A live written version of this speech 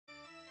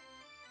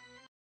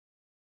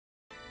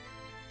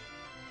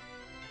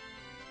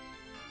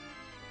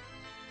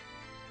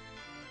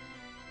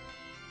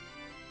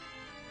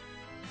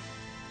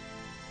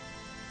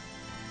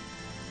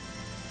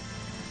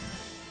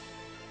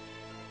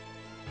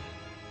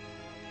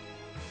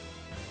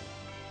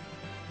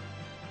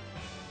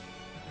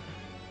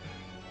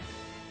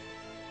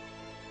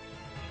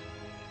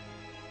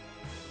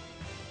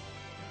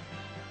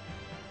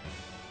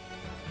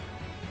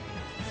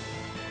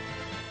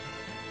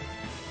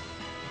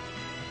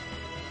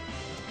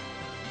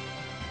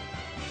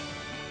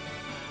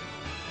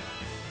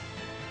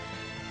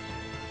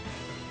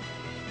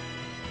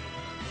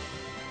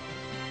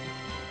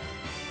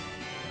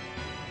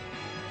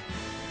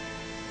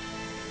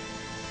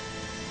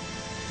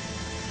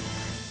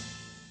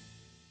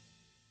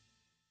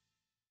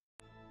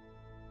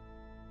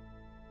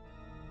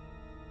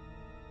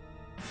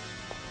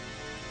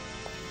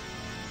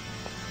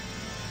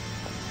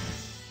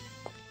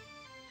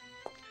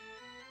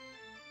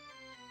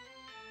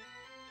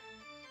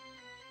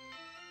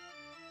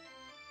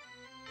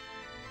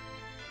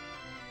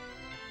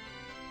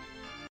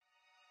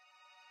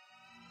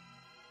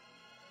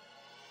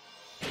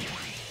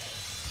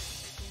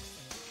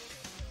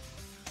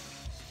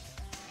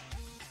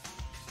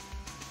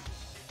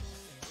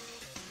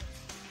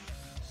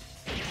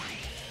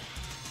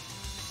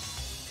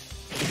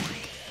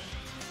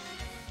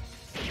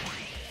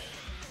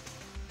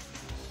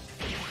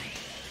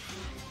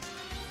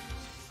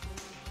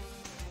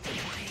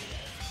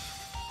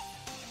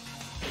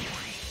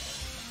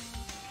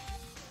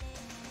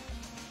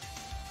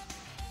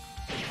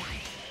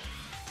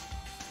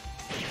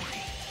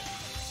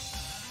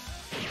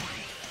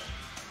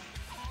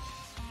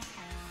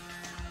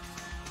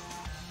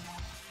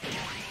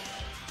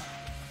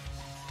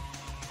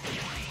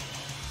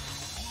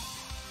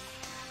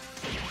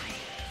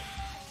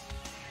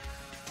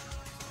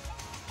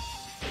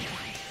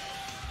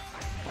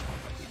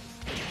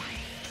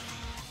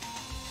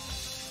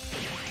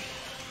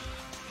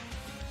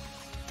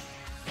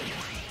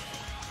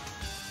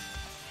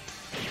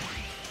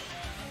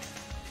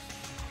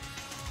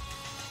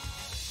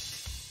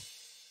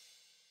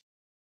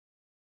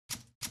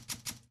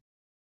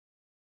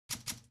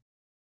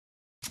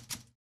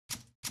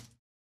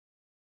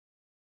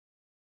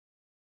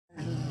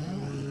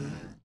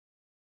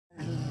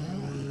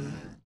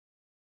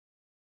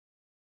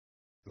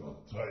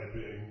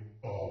typing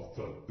of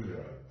the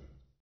dead.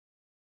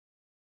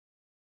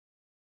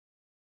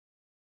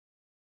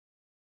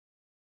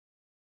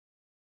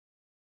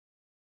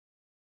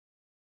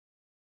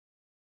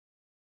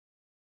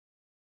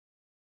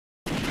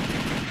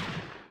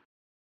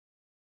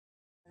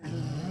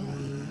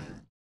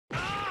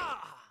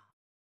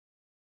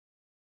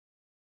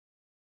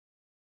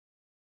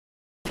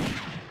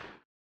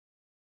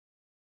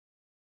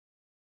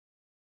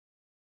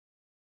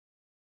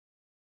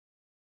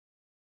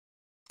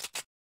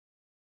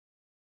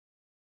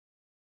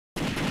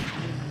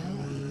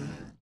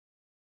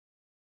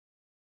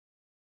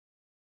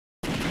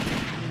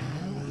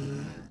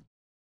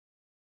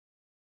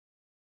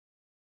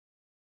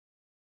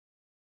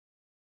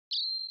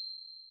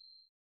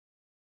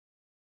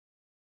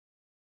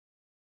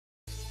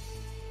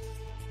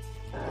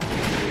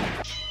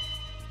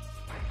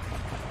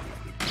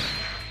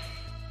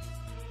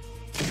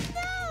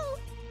 No!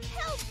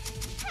 Help!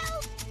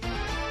 Help!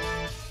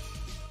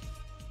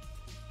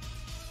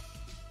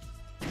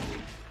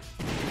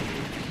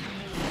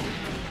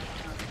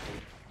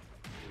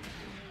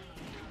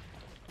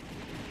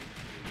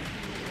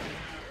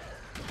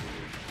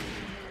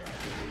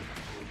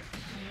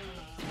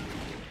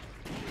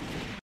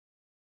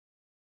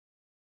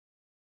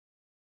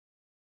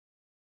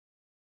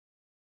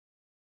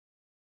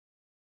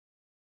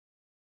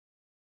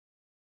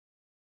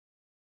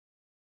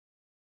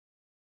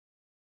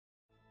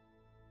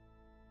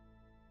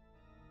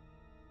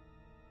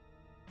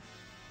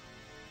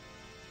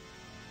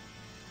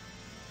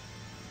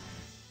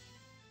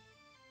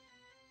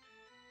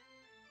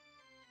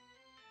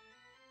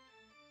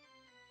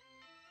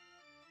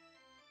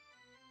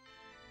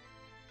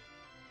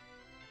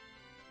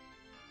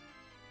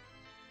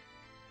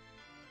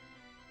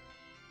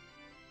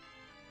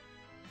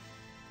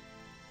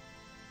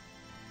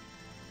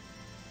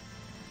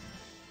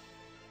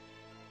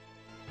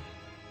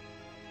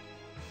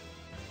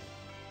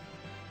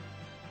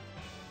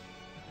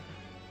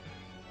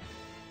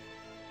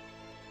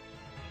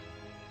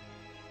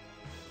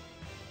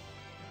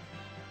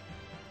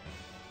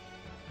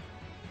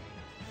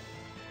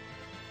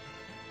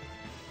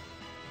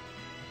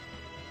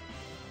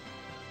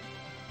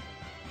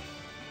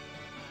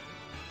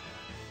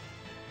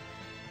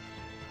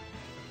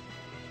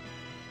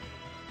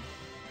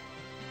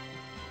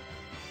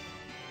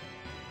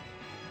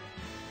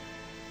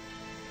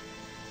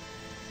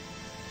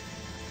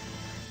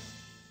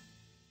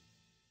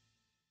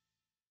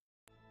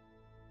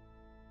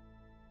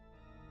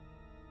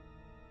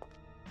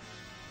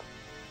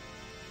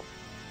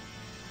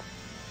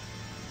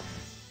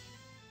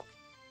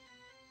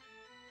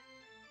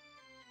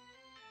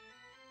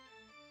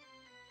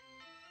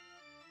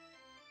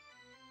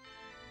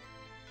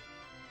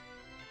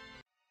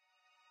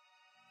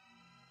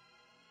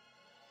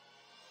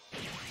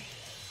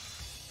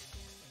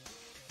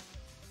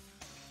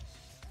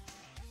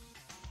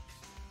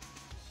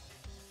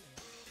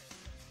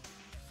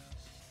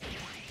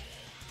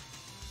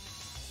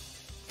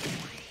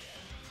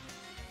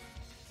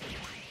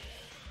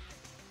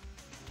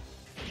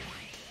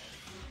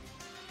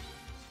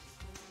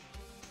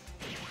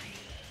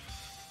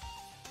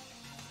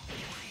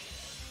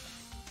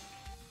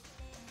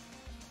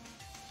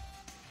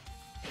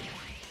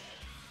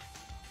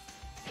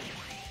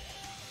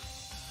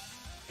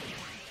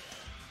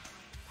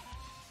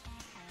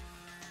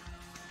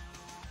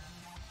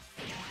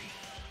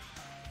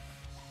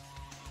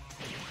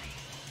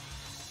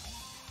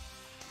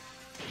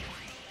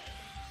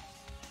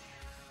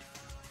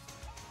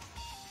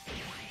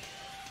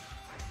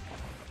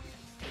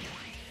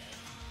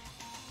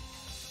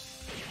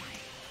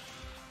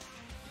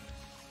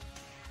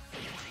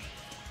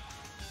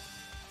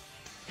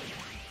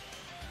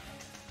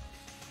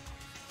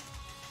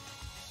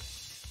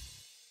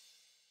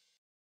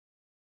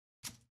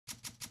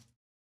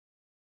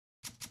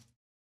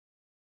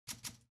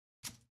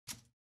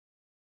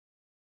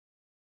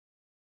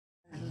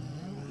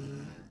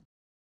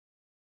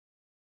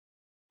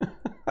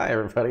 Hi,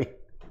 everybody.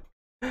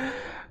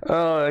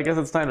 Oh, I guess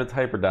it's time to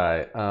type or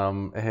die.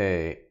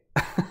 Hey.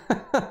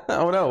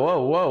 Oh no,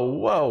 whoa, whoa,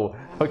 whoa.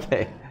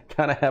 Okay,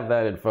 kind of have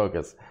that in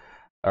focus.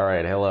 All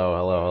right, hello,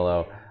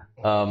 hello,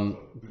 hello.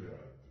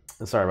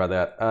 Sorry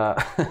about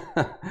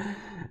that.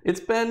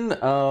 It's been, I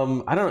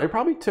don't know, it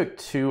probably took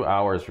 2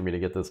 hours for me to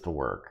get this to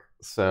work.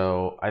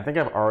 So I think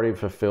I've already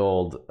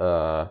fulfilled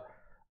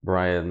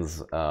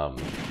Brian's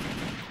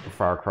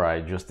Far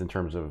Cry just in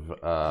terms of,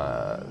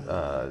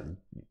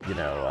 you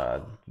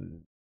know,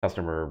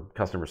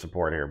 customer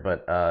support here.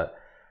 But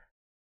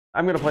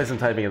I'm going to play some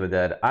Typing of the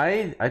Dead.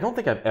 I don't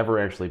think I've ever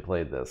actually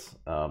played this,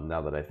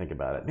 now that I think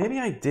about it. Maybe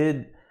I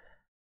did.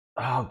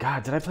 Oh,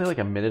 God, did I play like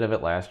a minute of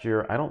it last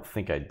year? I don't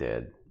think I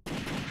did.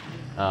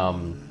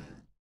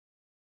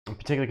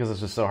 Particularly because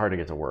it's just so hard to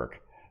get to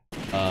work.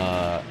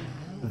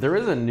 There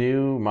is a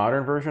new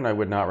modern version. I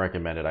would not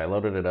recommend it. I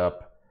loaded it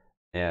up,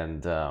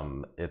 and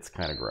it's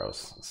kind of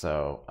gross.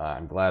 So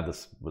I'm glad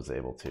this was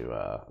able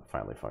to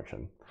finally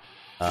function.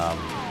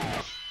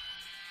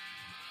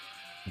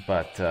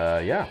 But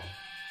yeah,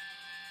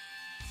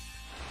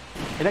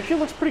 it actually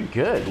looks pretty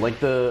good.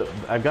 Like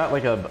I've got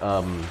like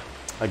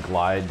a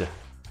glide,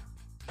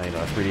 you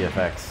know, a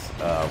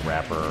 3DFX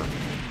wrapper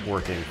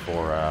working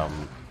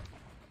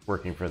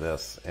for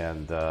this,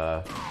 and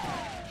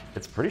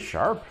it's pretty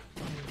sharp.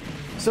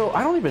 So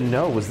I don't even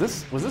know, was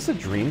this a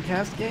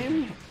Dreamcast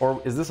game,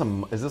 or is this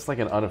like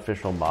an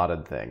unofficial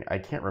modded thing? I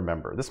can't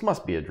remember. This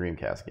must be a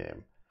Dreamcast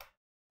game.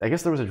 I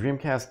guess there was a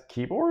Dreamcast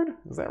keyboard.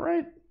 Is that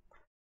right?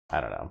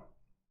 I don't know.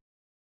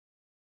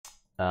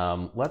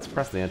 Let's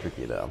press the enter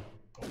key though.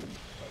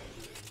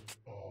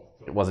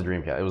 It was a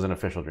Dreamcast. It was an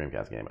official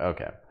Dreamcast game.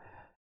 Okay.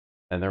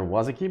 And there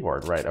was a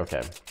keyboard. Right.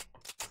 Okay.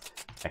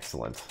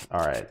 Excellent.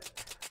 All right.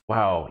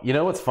 Wow. You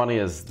know what's funny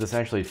is this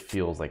actually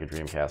feels like a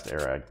Dreamcast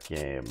era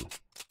game.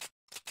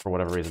 For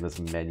whatever reason, this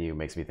menu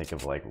makes me think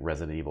of like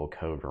Resident Evil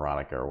Code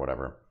Veronica or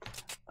whatever.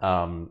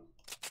 I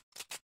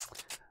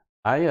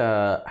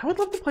would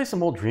love to play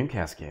some old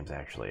Dreamcast games.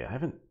 Actually, I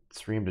haven't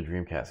streamed a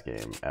Dreamcast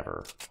game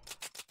ever.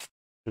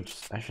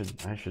 I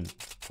should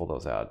pull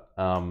those out.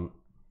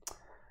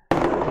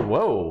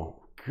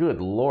 Whoa, good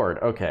lord.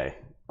 Okay,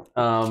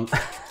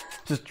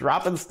 just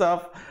dropping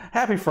stuff.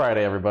 Happy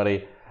Friday,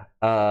 everybody.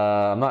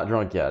 I'm not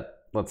drunk yet.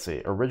 Let's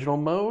see. Original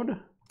mode,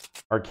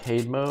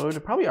 arcade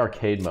mode, probably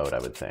arcade mode. I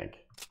would think.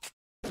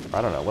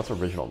 I don't know. What's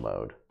original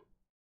mode?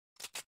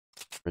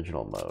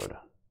 Original mode.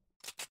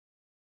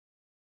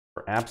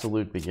 For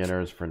absolute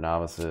beginners, for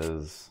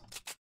novices,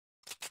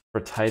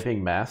 for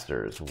typing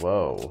masters.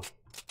 Whoa.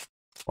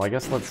 Well, I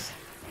guess let's...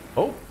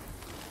 Oh!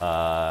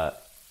 I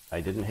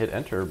didn't hit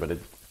enter, but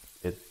it...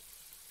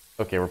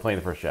 Okay, we're playing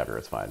the first chapter.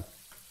 It's fine.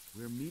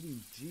 We're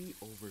meeting G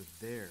over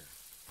there.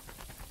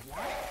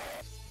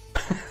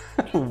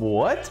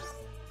 What?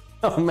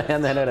 Oh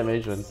man, that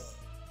animation.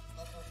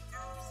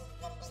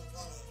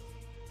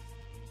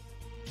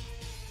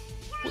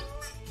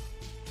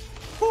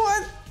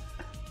 What?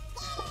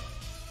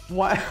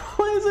 Why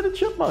is it a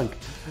chipmunk?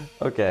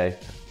 Okay.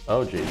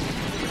 Oh geez.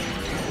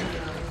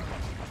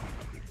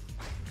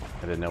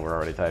 I didn't know we're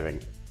already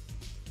typing.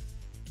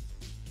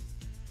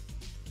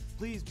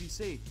 Please be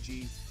safe,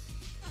 G.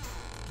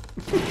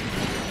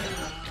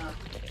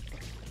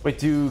 Wait,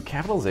 do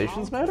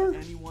capitalizations matter?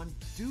 Anyone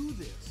do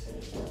this?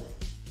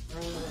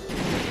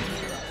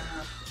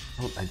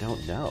 Oh, I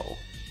don't know.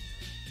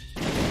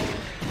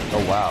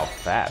 Oh wow,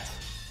 fat.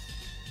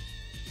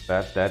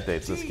 That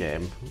dates this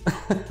game.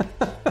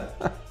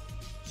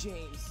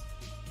 James,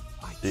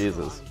 I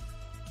Jesus. tried.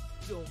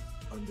 Don't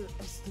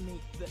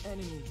underestimate the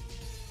enemy.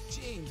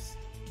 James,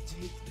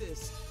 take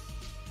this.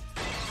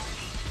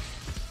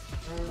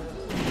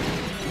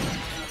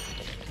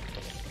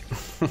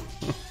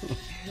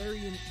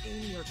 Harry and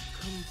Amy are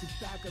coming to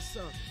back us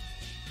up.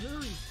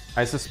 Hurry!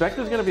 I suspect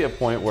there's going to be a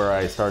point where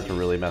I start to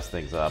really mess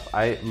things up.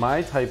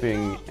 My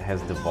typing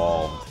has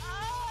devolved.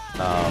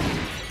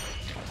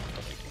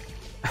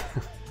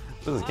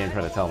 What is this game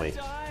trying to tell me?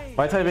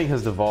 My typing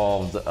has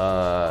devolved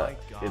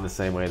in the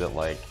same way that,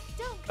 like,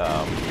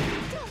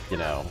 you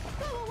know.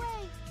 Go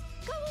away!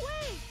 Go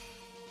away!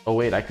 Oh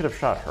wait, I could have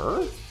shot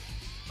her?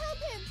 Help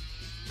him!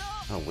 No!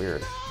 Oh,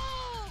 weird. No!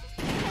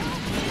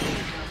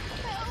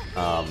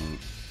 Help me!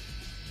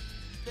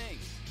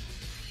 Thanks.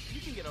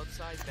 You can get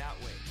outside that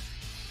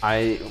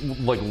way.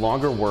 Like,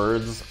 longer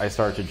words, I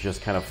start to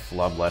just kind of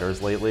flub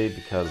letters lately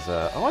because,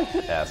 oh, I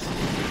hit S.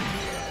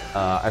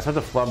 I start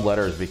to flub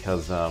letters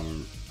because,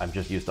 I'm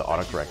just used to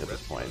autocorrect at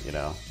this point, you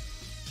know?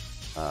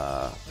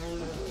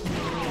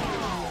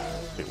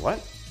 Wait, what?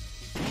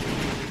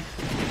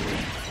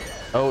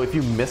 Oh, if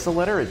you miss a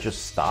letter, it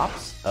just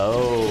stops?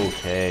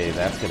 Okay,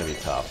 that's gonna be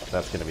tough.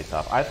 That's gonna be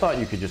tough. I thought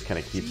you could just kind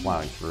of keep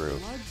plowing through,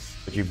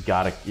 but you've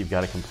gotta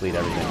complete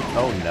everything.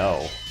 Oh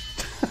no.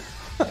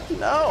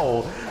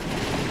 No!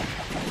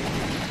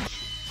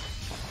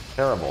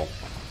 Terrible.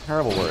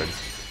 Terrible words.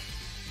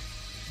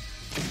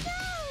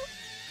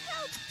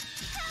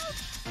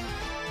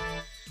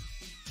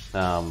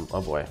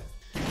 Oh boy.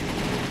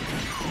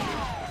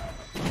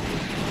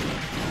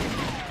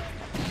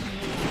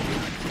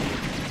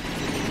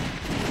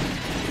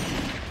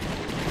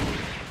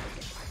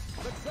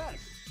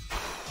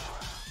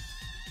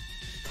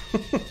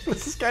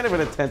 This is kind of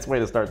an intense way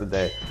to start the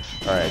day.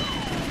 All right.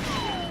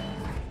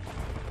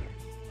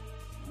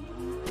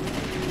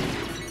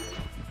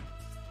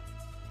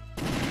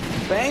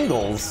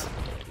 Bangles.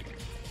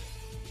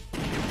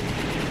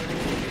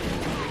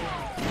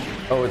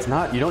 Oh, it's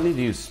not. You don't need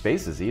to use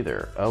spaces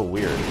either. Oh,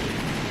 weird.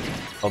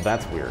 Oh,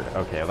 that's weird.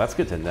 Okay, well, that's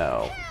good to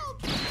know.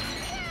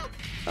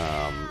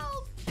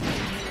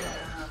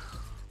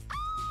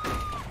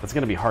 That's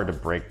going to be hard to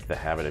break the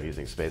habit of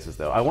using spaces,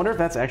 though. I wonder if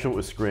that's actually what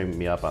was screwing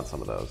me up on some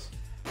of those.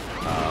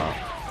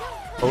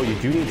 Oh, you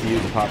do need to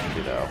use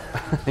apostrophe, though.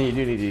 You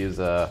do need to use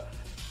Thank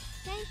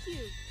you.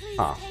 Please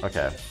Huh, take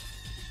okay. it.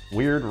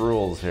 Weird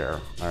rules here.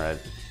 Alright.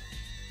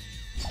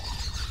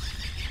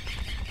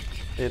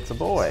 It's a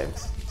boy.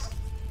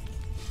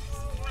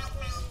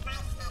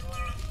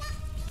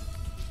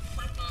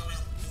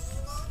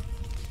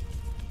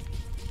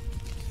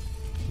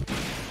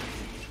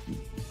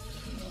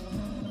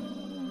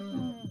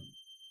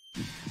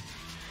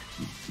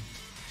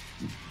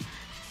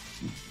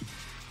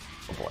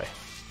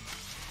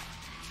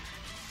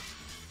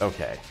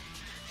 Okay.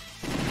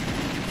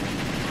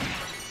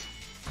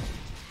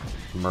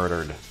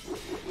 Murdered.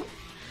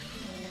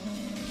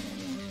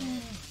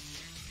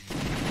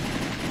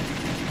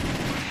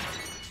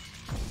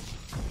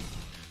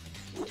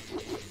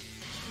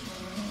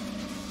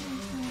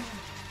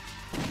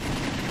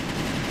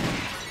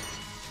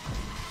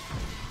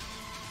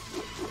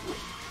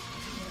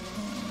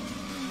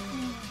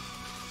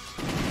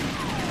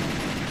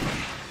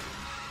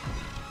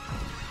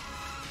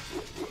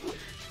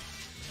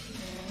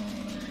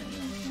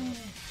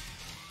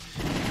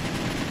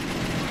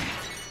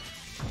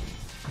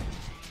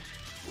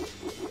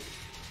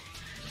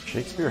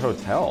 Shakespeare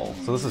Hotel.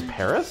 So this is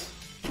Paris?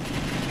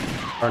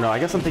 Or no, I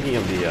guess I'm thinking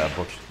of the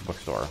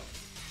bookstore.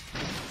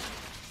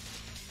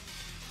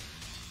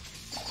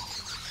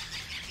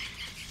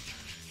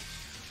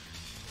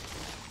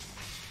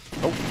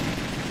 Oh,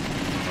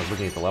 I was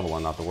looking at the level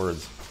and not the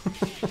words.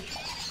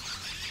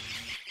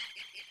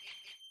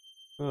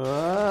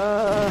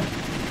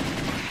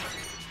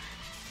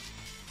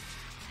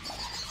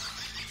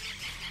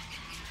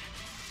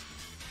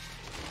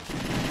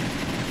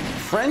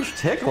 French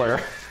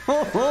tickler?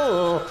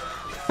 Oh,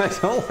 I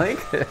don't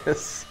like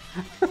this.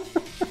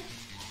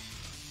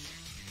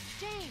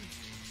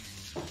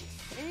 James!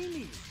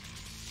 Amy!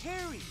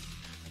 Carrie!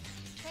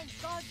 Thank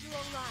God you're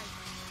alive.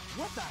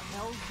 What the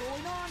hell's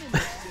going on in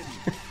this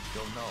city?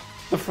 Don't know.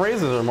 The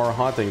phrases are more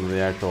haunting than the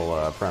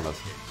actual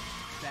premise.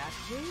 That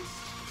case?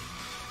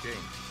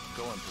 James,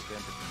 go and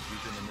prevent the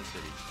confusion in the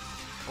city.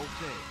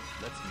 Okay,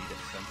 let's meet at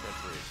Sunset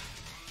Bridge.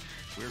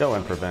 We're Go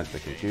and coming prevent up the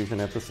to James.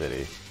 confusion at the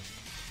city.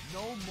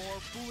 No more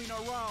fooling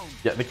around.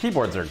 Yeah, the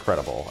keyboards are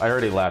incredible. I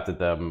already laughed at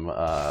them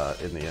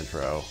in the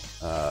intro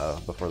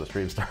before the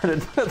stream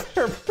started, but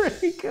they're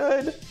pretty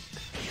good.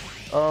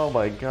 Oh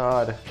my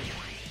god.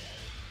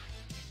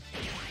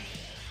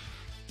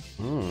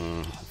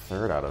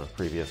 Third out of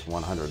previous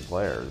 100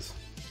 players.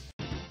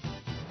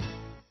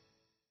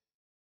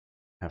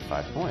 Have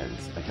 5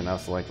 points. I can now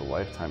select a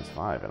life times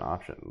 5 in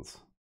options.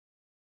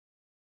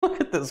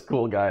 Look at this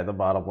cool guy at the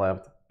bottom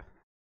left.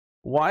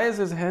 Why is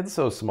his head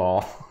so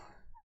small?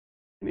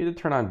 You need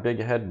to turn on big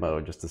head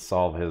mode just to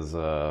solve his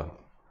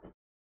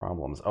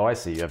problems. Oh, I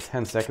see. You have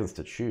 10 seconds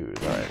to choose.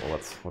 All right, well,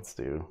 let's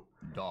do.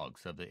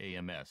 Dogs of the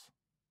AMS.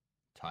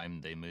 Time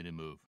they made a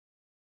move.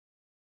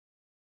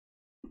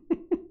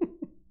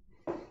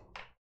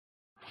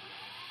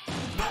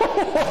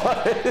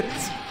 What?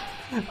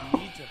 You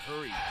need to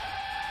hurry.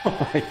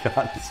 Oh my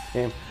god, this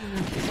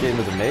game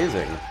is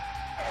amazing.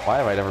 Why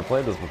have I never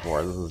played this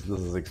before? This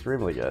is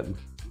extremely good.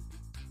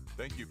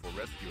 Thank you for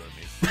rescuing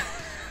me.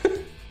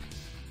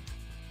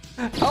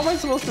 How am I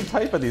supposed to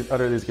type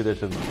under these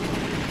conditions?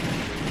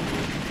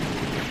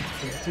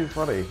 It's too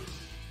funny.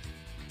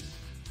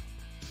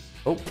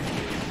 Oh.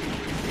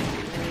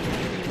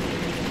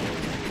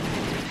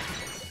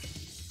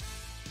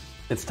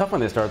 It's tough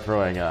when they start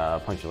throwing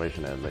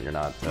punctuation in that you're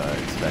not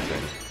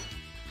expecting.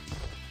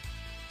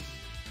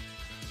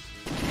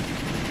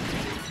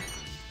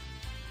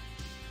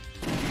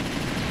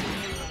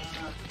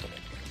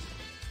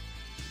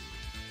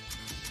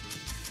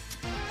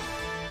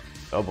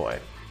 Oh boy.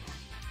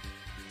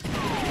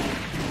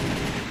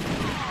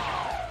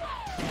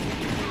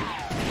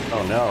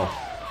 Oh no.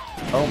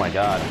 Oh my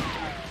god.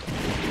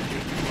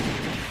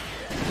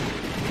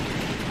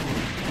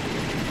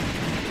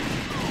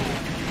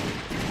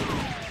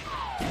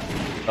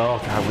 Oh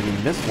god, when you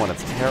miss one,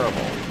 it's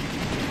terrible.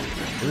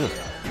 Ugh,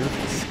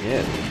 beautiful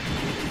skin.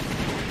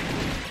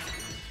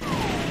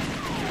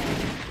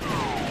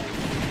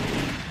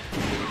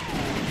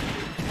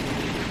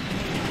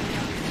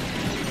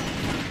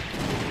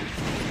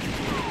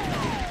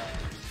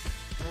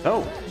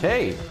 Oh,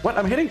 K. What?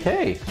 I'm hitting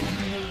K.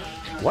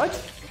 What?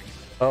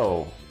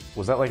 Oh,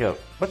 was that like a...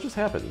 What just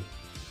happened?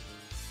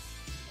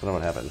 I don't know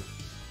what happened.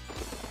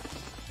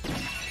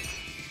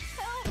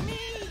 Help me!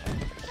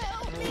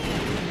 Help me!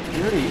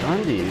 Dirty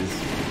undies.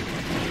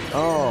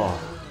 Oh.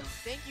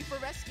 Thank you for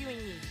rescuing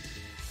me.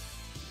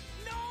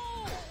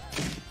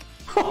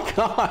 Oh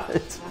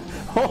god.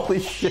 Holy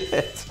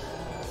shit.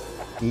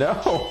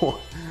 No.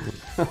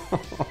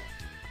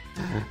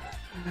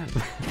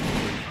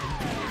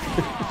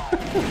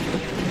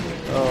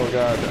 Oh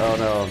god. Oh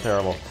no, I'm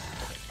terrible.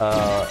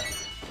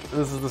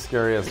 This is the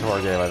scariest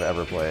horror game I've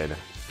ever played,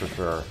 for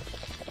sure.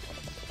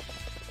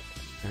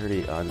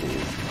 Dirty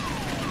undies.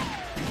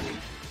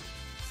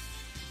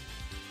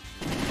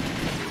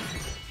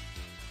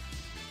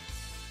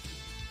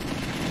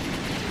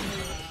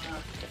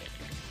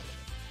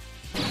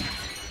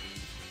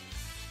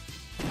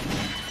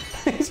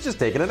 He's just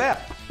taking a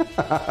nap.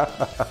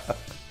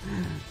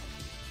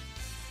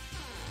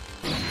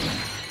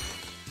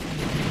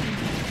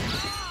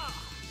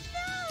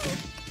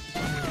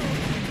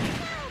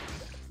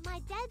 My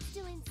dad's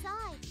still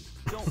inside.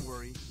 Don't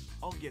worry,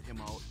 I'll get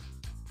him out.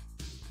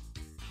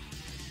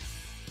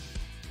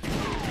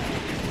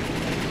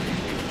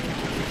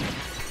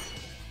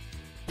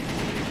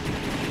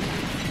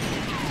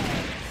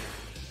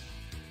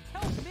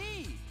 Help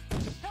me!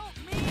 Help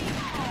me!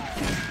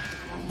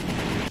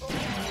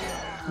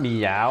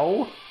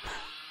 Meow.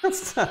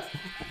 That's not...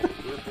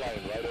 We're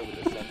flying right over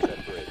the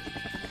Sunset Bridge.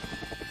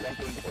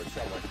 Something or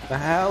someone The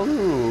hell?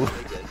 Who?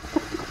 has to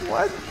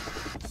What?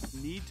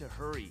 Need to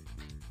hurry.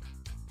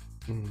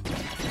 Oh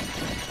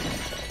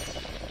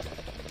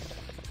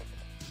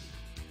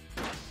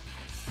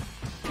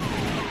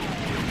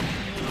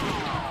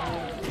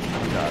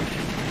god.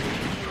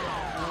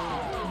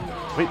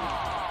 Wait.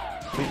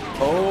 Wait.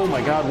 Oh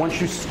my god,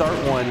 once you start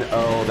one,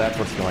 oh, that's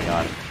what's going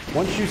on.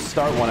 Once you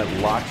start one,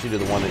 it locks you to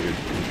the one that you're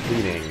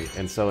completing.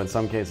 And so in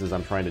some cases,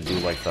 I'm trying to do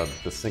like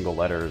the single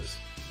letters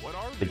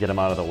to get them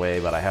out of the way,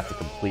 but I have to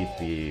complete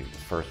the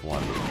first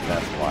one.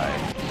 That's why.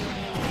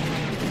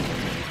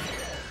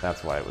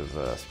 That's why it was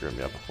screwing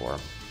me up before.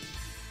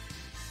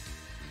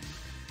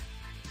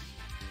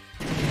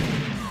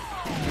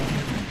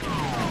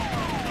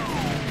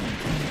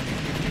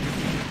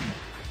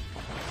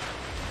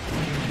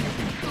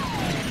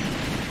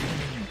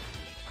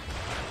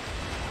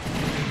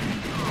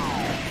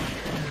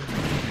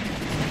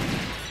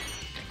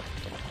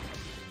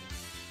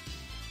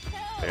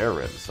 Bear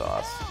rib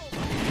sauce.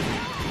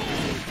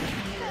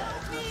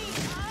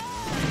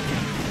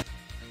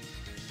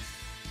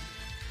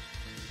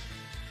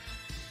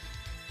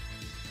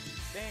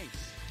 Thanks.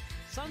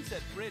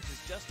 Sunset Bridge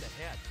is just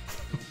ahead.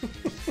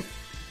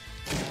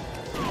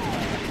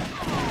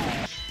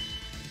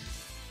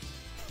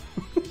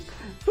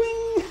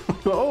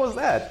 What was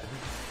that?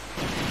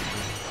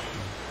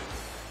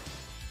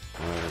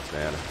 I don't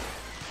understand.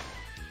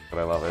 But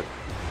I love it.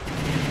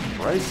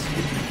 Rice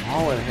scoop.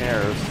 Fallen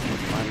hairs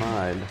with my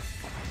mind.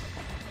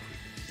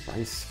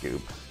 Rice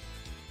scoop.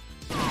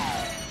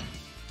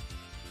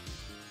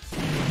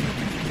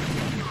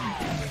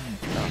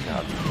 Oh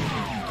god.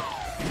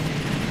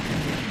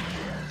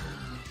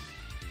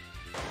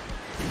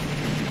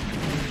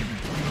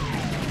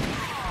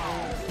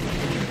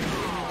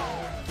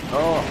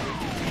 Oh.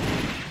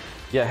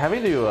 Yeah,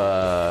 having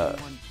to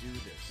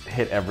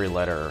hit every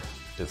letter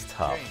is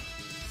tough.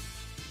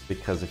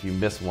 Because if you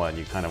miss one,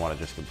 you kind of want to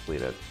just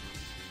complete it.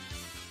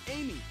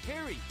 Amy,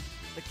 Harry,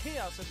 the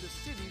chaos of the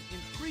city is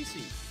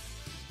increasing.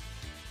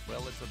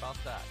 Well, it's about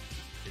that.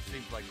 It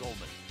seems like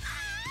Goldman.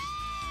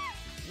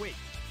 Wait,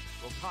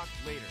 we'll talk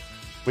later.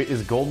 Wait,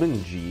 is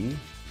Goldman G?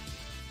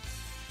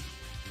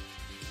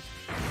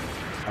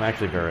 I'm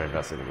actually very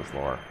invested in this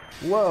lore.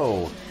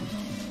 Whoa!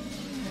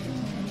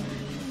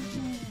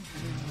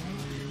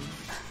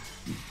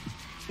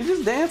 He's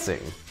just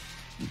dancing.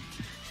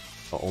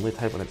 Oh, only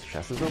type when its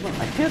chest is open?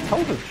 I can't tell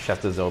if its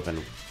chest is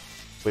open.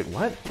 Wait,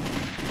 what?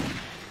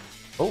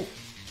 Oh.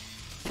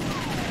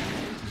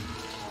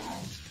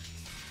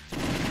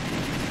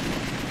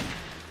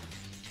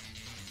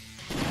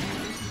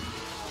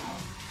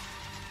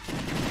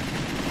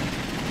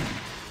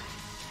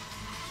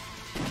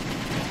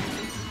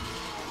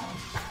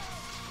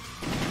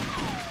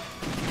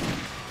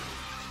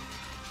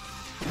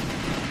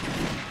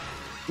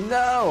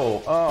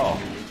 No!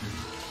 Oh.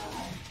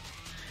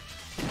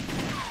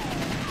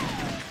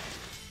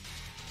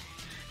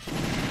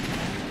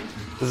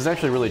 This is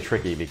actually really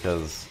tricky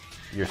because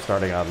you're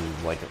starting on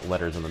like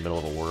letters in the middle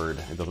of a word.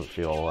 It doesn't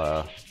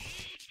feel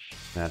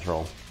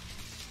natural.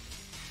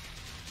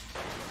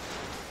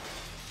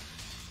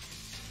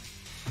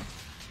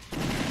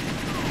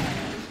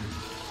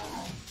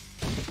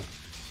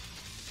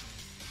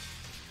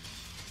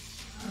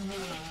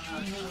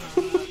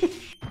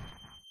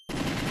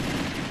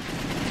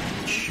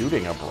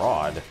 Shooting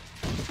abroad.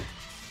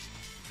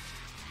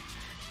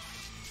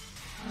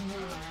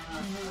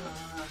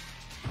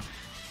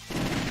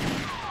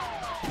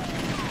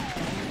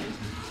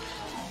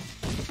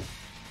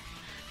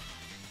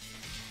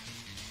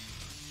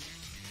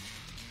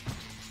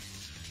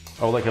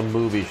 Oh, like a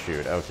movie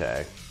shoot.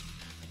 Okay.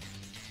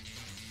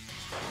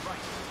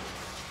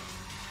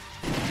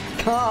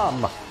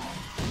 Come!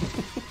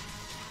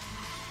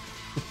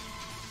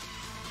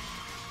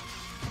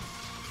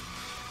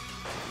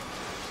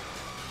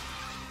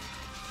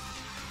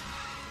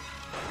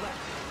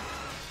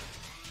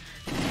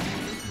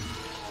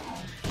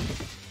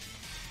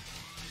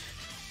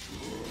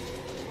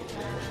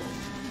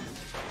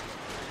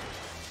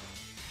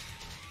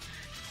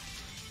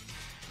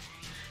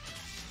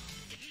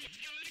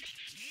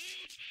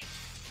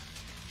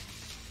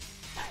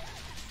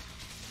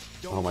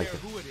 Don't Oh my care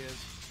God. who it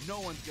is, no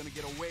one's gonna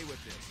get away with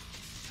this.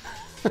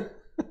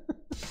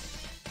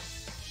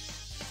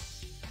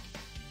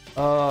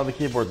 Oh, the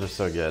keyboards are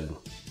so good.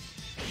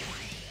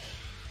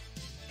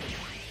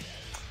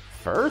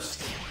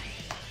 First?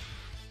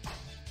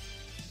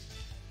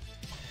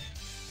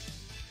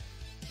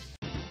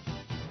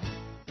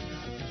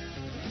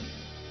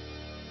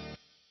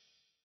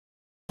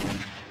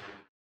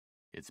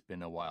 It's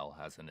been a while,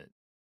 hasn't it?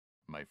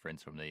 My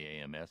friends from the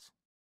AMS?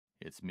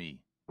 It's me,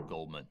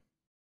 Goldman.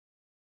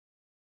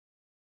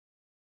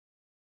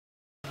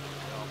 Well,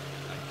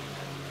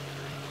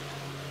 1993.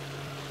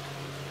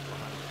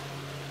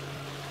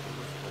 It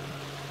was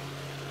Goldman.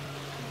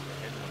 He's the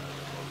head one of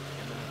the most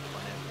eminent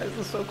financial This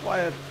is so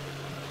quiet.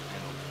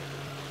 channels.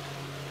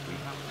 We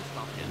have to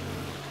stop him.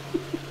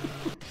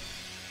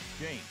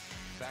 James,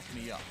 back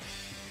me up.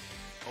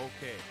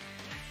 Okay.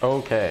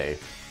 Okay.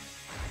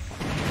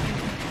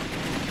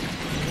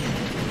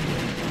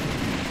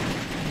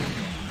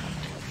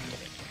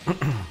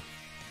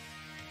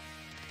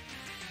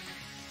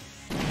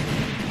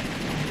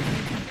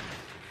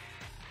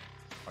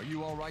 Are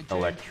you all right, Jane?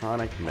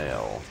 Electronic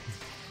mail.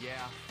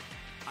 Yeah,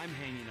 I'm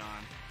hanging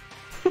on.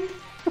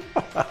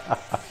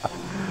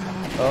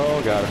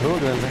 Oh god,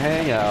 Hooligans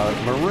Hangout,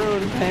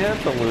 Maroon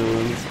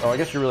Pantaloons. Oh, I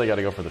guess you really got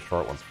to go for the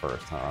short ones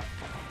first, huh?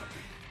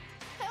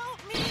 Help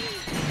me!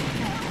 Help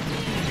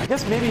me! I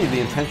guess maybe the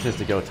intention is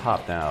to go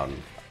top down.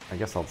 I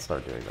guess I'll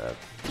start doing that.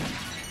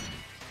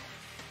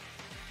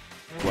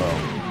 Whoa.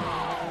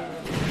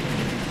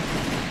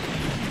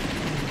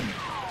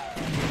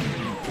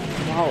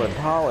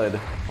 Pollard.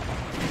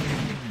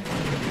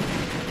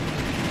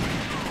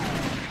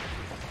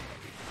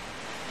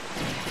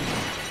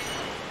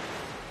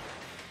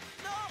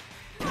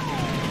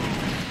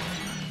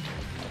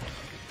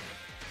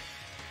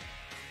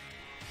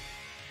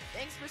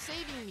 Thanks for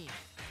saving me.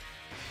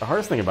 The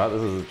hardest thing about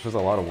this is it's just a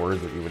lot of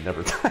words that you would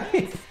never type.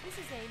 This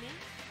is Amy.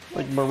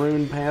 Like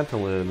maroon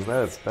pantaloons.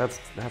 That's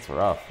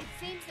rough. It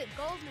seems that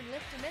Goldman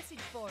left a message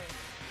for us.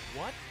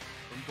 What?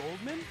 From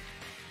Goldman?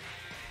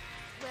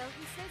 Well,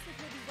 he says that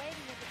he'll be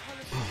waiting at the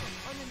Coliseum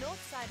on the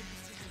north side of the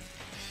city.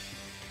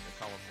 The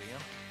Coliseum?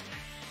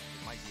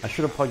 It might be I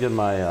should have plugged in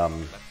my Let's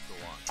go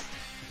on.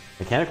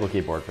 mechanical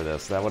keyboard for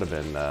this. That would have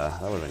been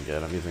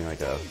good. I'm using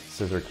like a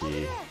scissor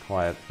key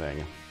quiet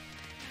thing.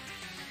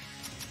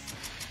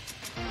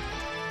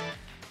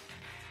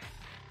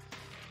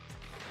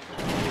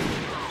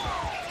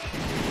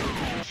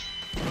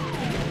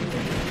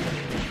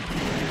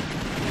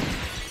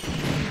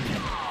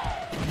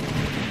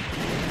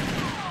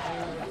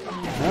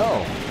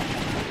 No.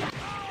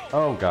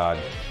 Oh god.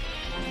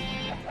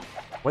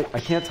 Wait,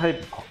 I can't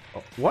type.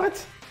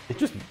 What? It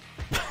just.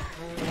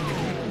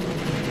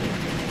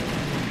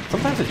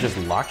 Sometimes it just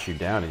locks you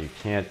down and you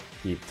can't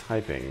keep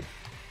typing.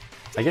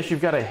 I guess you've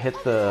got to hit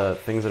the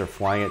things that are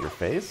flying at your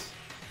face.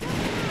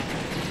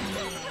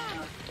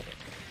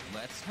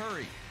 Let's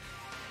hurry.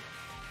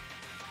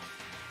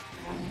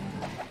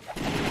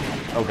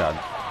 Oh god.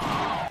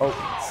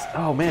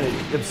 Oh man,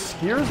 it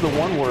obscures the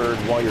one word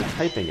while you're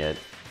typing it,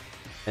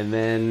 and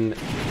then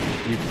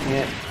you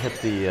can't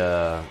hit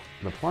the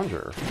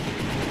plunger.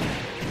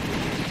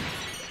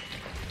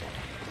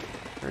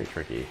 Very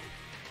tricky.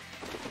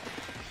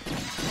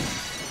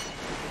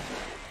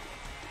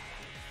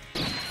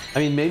 I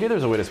mean, maybe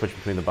there's a way to switch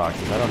between the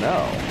boxes. I don't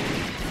know.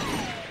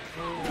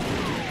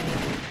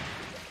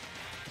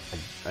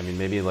 I mean,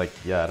 maybe like,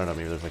 yeah, I don't know.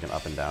 Maybe there's like an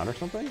up and down or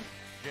something.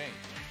 Jane,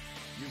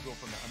 you go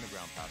from the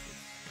underground passage.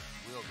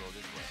 We'll go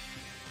this way.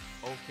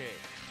 Okay.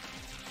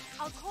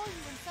 I'll call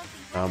you when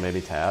something Oh, happens.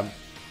 maybe tab.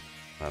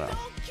 I don't know.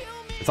 Don't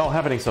kill me! It's all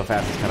happening so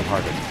fast. It's kind of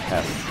hard to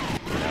test,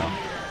 you know.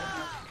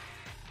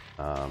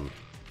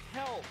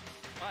 Help!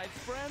 My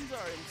friends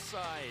are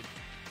inside.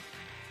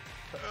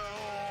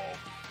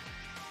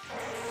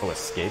 Oh,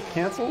 escape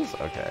cancels?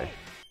 Okay.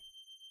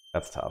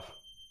 That's tough.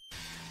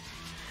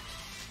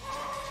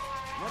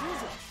 What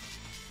is it?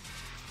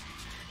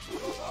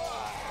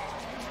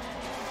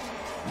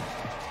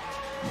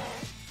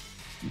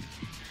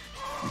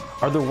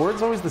 Are the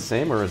words always the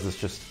same, or is this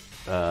just...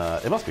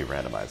 it must be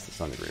randomized to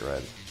some degree,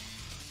 right?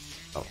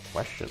 Oh,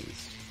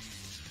 questions.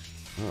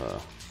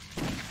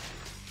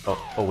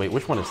 Oh, wait,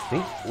 which one is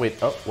think? Wait,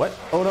 oh, what?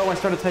 Oh no, I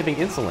started typing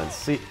insolence.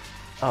 See?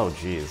 Oh,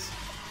 jeez.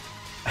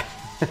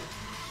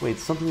 Wait,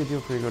 something to do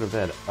before you go to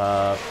bed.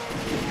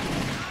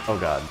 Oh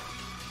god.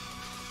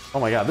 Oh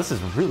my god, this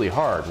is really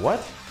hard. What?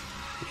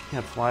 You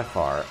can't fly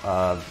far.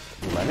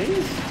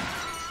 Lemmings?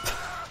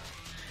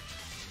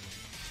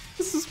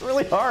 This is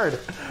really hard.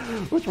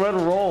 Which one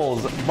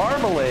rolls?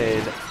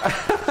 Marmalade.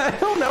 I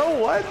don't know,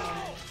 what?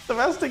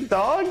 Domestic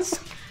dogs?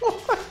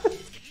 What?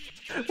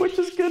 Which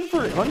is good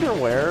for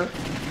underwear?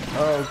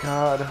 Oh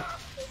god.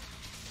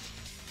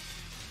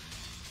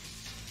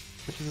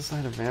 Which is a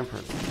sign of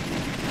vampire?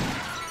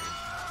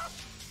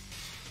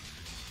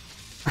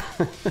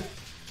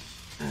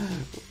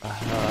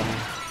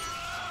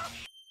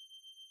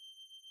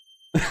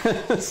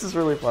 This is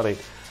really funny.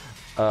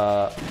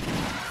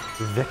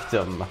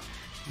 Victim.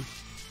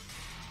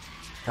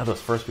 God,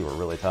 those first two were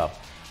really tough.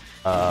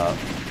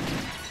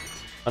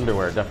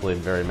 Underwear, definitely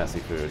very messy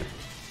food.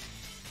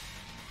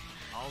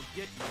 I'll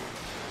get you.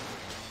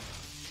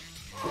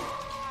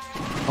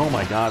 Oh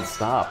my god,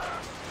 stop.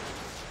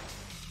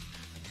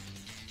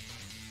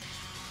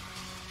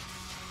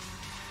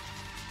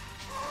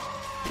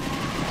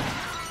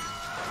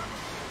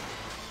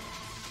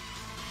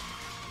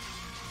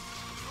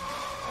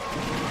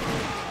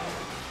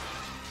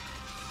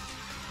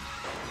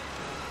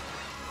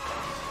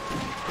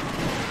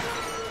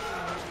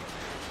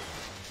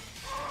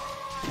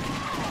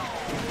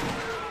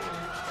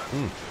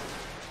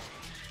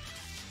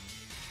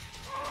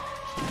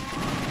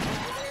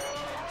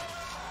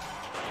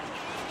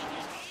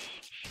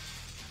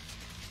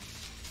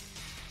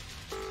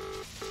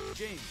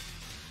 James,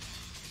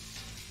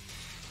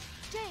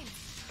 James,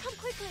 come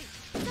quickly!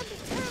 Something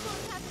terrible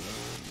is happening!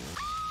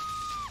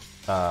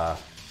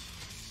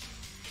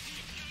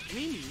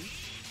 Amy?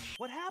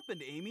 What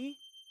happened, Amy?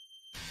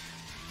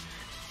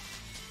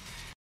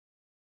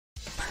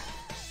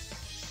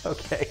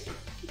 Okay.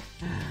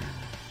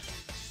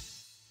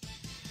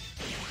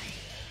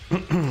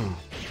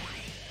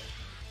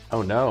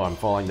 Oh no, I'm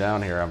falling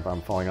down here.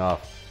 I'm falling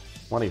off.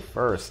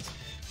 21st.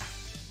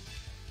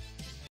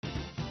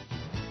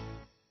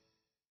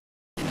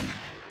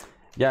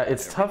 Yeah,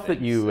 it's tough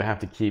that you have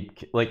to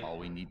keep, like, All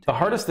we need to the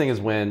hardest thing is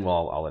when,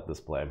 well, I'll let this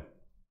play.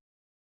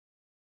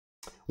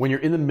 When you're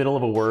in the middle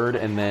of a word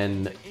and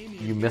then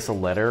you miss a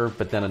letter,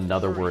 but then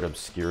another word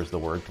obscures the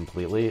word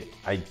completely,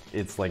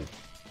 it's like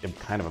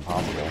kind of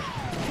impossible.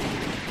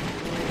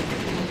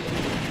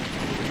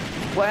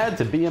 Glad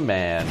to be a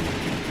man.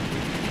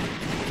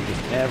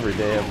 Just every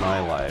day of my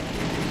life.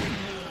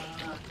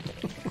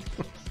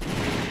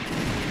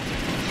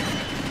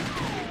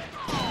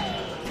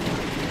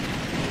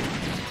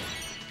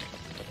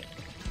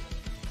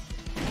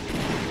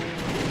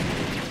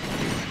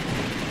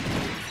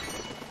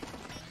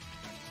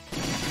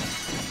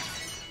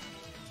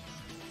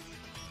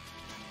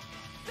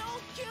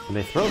 And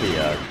they throw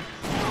the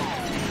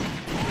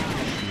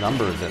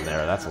numbers in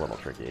there. That's a little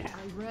tricky. I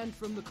ran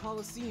from the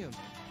Colosseum.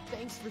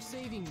 Thanks for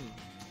saving me.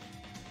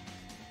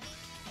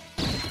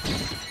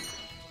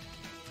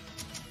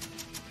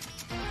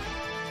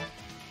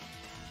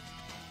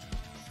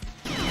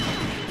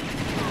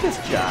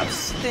 This job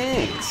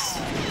stinks.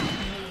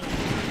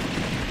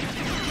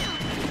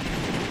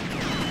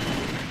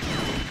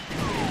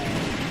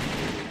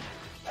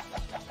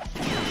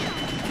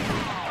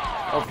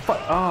 Oh fuck!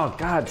 Oh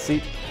god!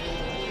 See.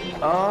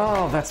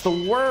 Oh, that's the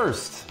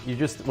worst. You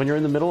just, when you're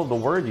in the middle of the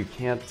word, you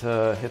can't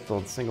hit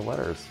the single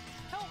letters.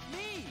 Help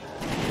me!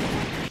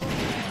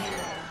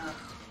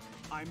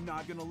 I'm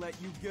not gonna let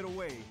you get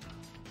away.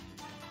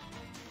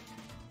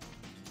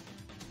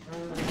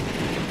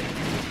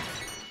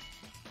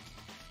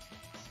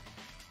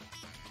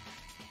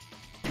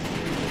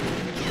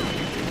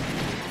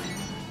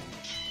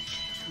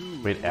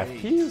 Wait, F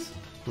keys?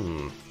 I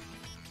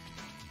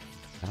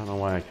don't know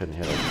why I couldn't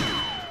hit it.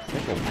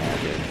 Nickel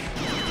package.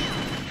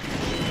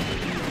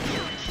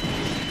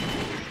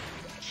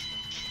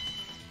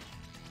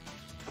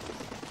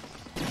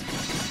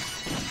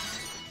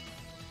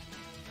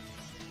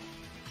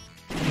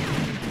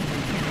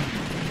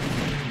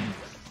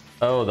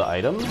 Oh, the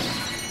items?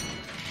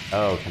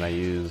 Oh, can I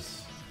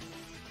use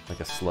like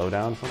a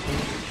slowdown something?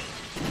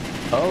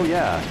 Oh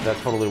yeah, that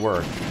totally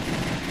worked.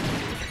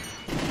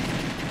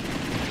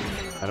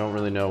 I don't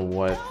really know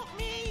what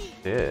it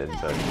did,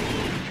 but...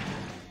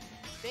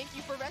 Thank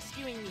you for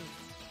rescuing me.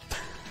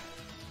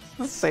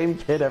 The same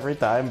kid every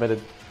time, but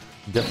it's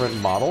different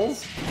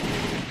models?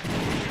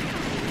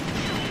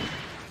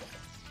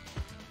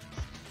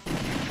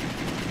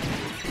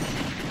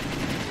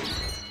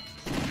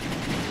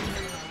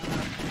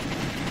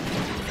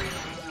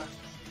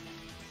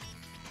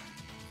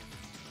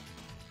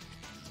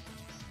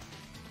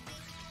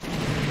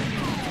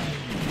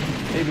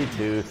 Baby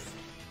tooth.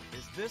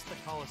 Is this the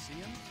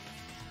Colosseum?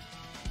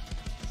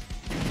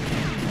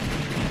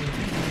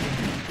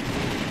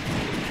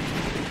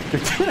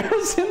 Your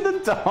dinner's in the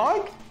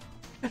dog?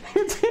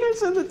 Your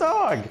dinner's in the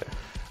dog!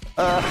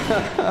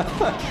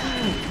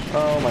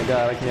 Oh my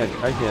god, I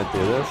can't do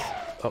this.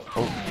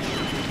 Oh.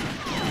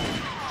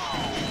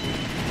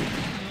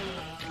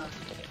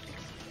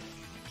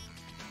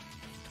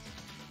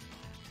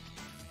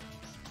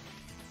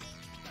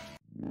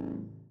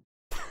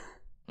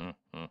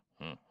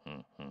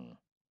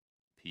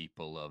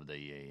 People of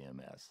the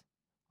AMS,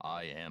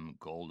 I am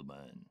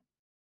Goldman.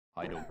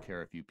 I don't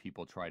care if you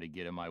people try to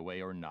get in my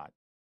way or not.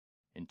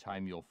 In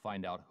time you'll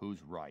find out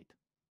who's right.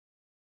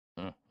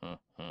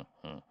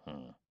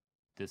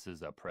 This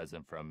is a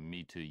present from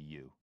me to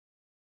you.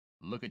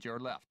 Look at your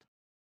left.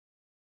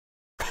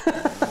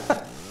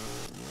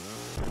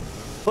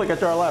 Look at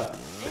your left.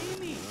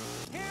 Amy!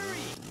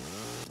 Harry!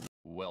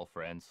 Well,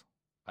 friends,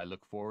 I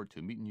look forward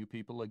to meeting you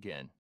people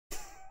again.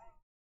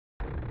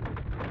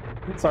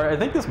 Sorry, I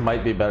think this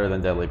might be better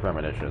than Deadly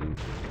Premonition.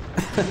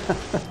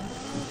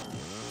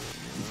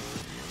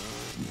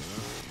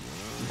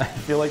 I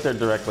feel like they're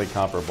directly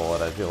comparable,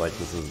 and I feel like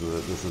this is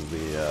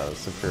the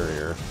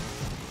superior.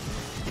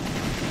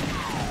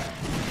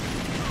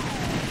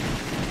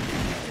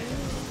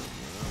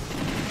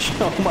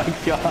 Oh my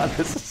god,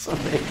 this is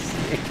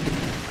amazing.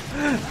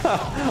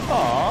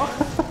 Aww.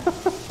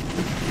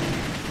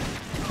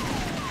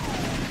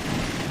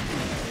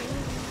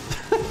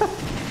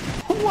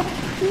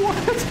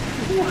 What?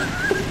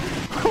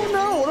 Oh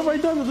no, what have I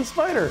done to the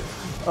spider?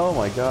 Oh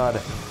my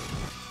god.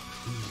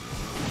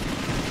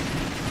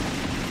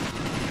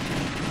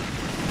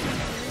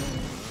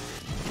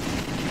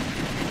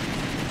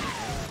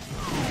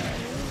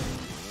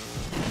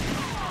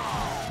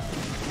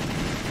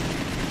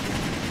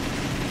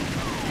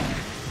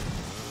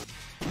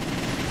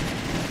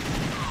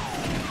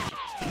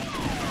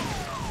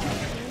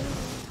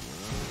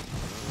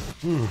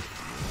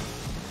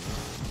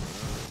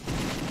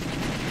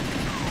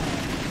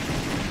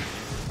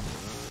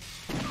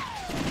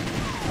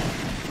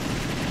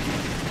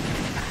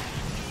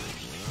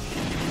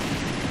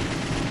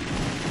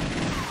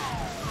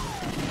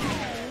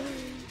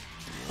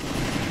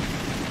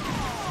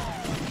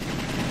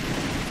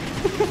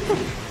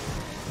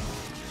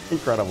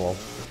 incredible.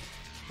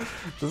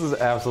 This is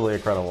absolutely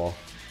incredible.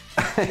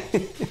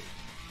 Amy,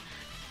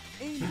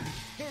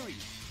 Harry,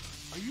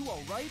 are you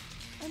all right?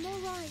 I'm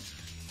alright.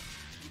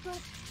 But,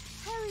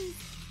 Harry,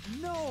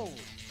 No!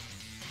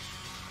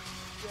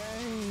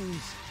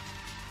 James!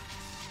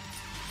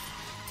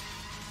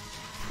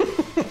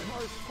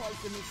 Cars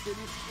parked in the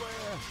city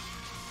square.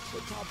 The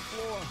top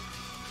floor.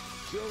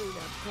 Building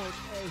at point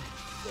A.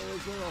 There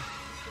is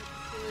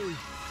 063.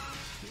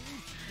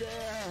 He's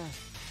there.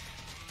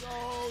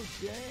 Go,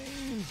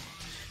 James!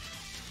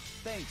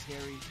 Thanks,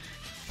 Harry.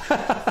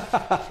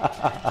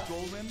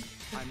 Golden,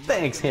 I'm not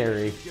Thanks, gonna let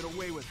Harry. you get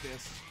away with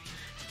this.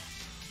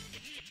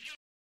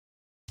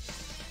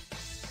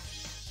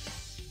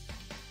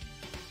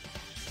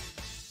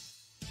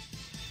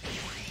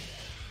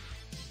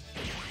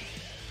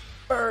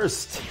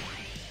 First.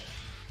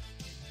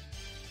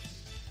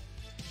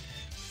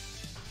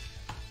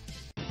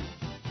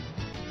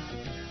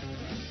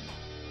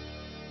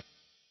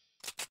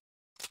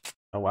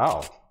 Oh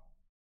wow.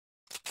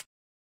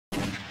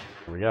 Here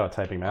we go,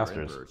 typing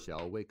masters. Emperor shall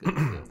awaken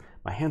soon.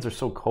 My hands are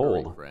so Hurry,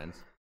 cold. friends.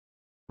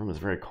 The room is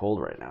very cold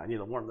right now. I need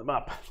to warm them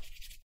up.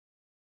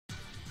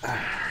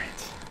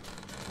 Alright.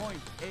 Point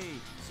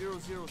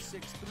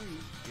A0063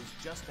 is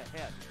just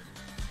ahead.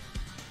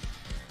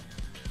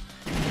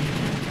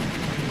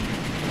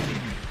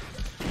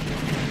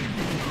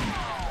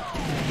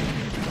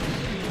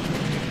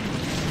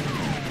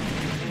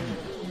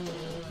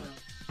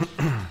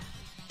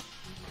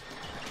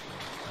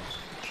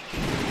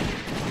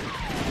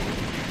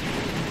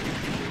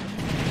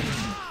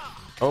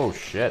 Oh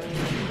shit.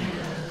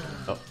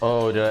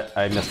 Oh,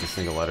 I missed a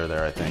single letter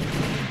there, I think.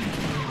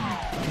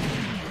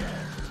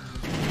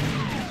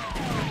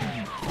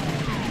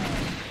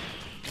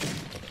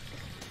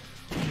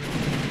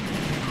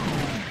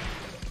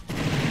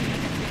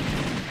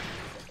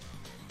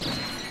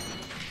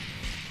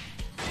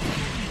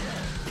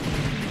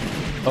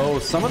 Oh,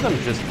 some of them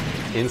just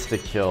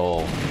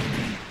insta-kill.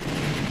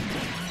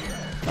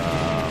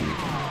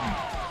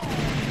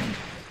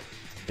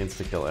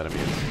 Insta-kill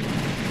enemies.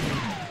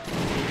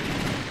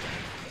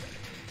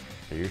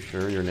 Are you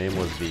sure your name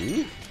was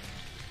V?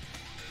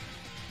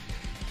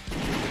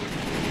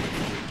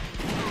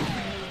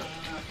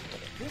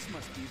 This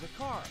must be the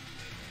car.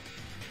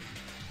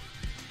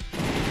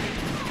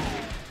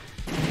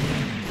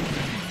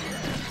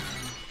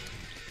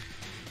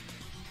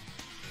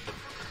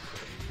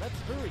 Let's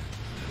hurry.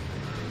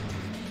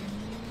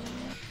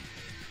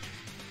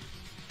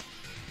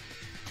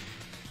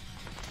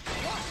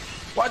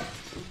 What?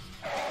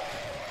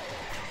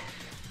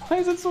 Why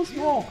is it so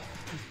small?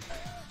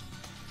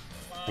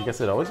 I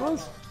guess it always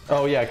was?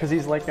 Oh yeah, because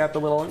he's like got the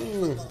little...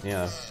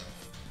 yeah.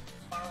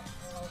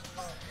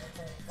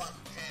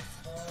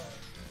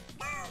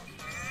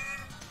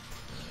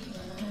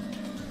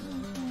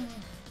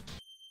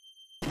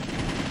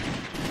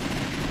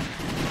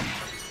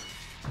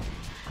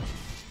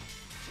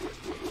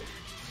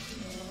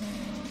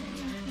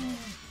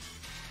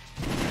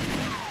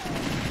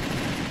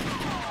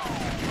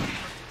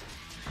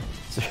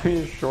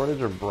 Serious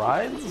shortage of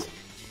brides?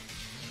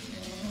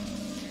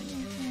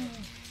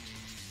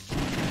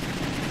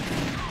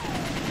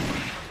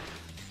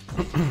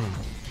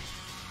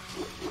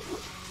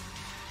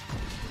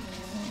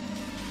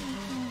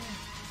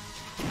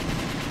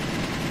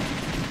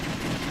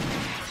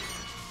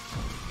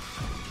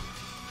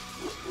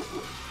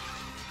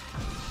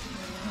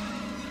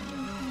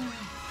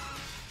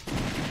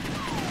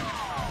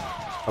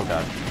 Oh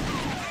god.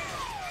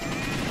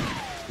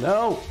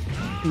 No!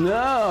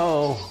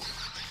 No!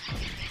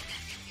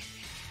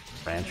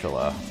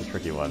 Tarantula. It's a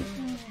tricky one.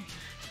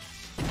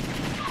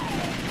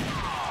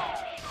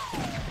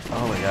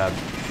 Oh my god.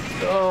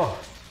 Oh!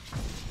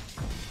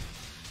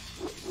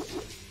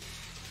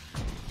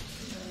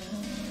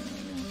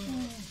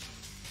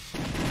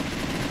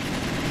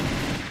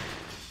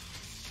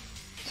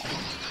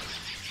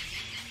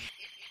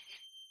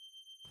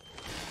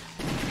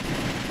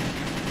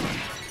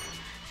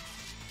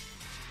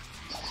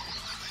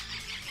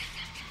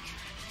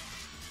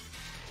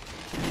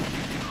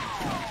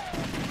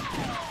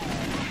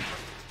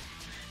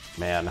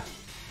 Man.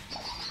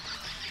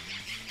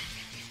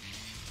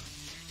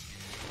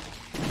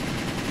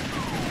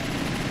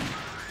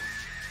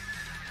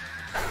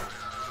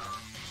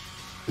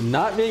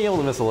 Not being able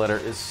to miss a letter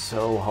is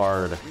so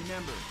hard.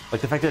 Remember, Like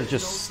the fact that it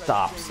just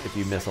stops if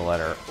you miss a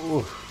letter.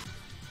 Ooh.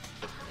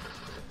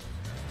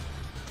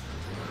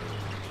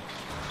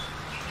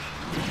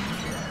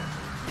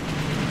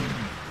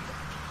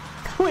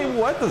 Wait,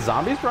 what? The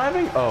zombie's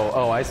driving?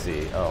 Oh, I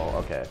see. Oh,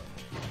 okay.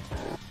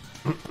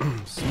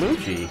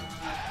 Smoochy.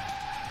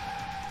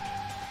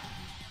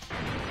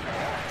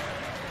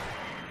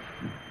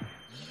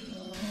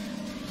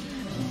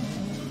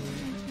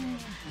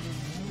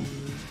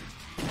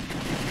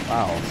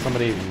 Wow,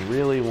 somebody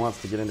really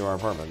wants to get into our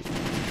apartment.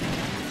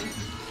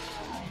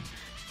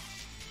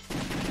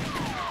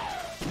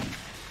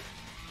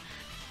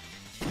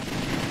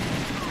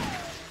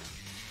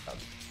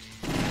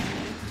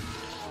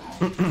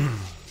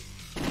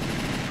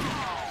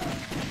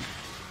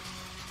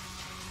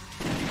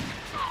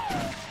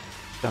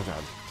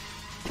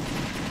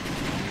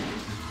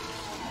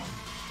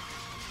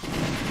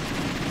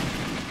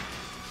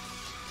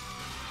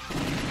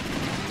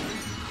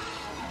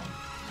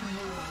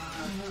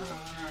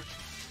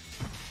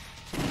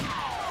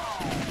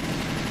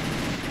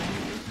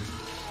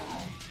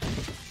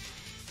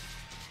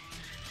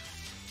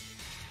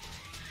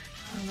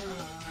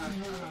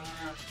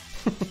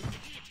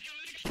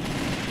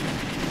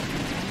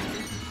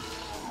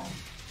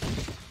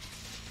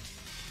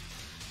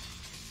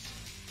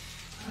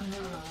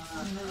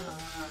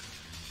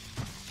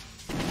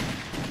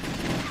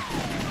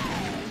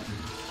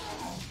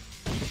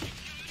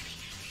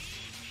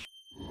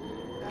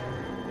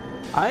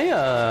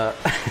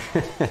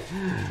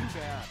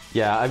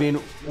 Yeah, I mean,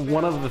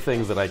 one of the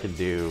things that I can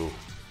do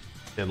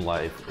in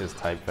life is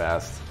type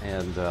fast,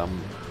 and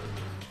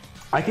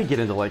I could get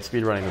into like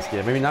speedrunning this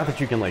game. I mean, not that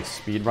you can like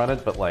speedrun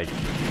it, but like,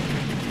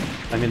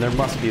 I mean, there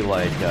must be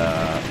like,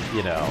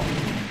 you know,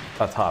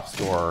 a top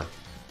score.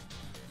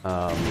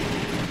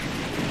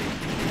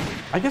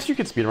 I guess you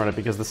could speedrun it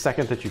because the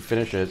second that you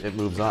finish it, it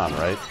moves on,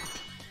 right?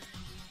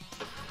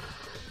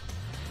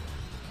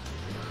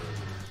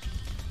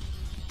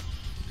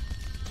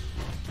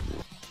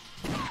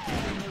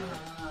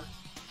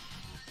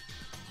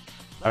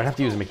 I would have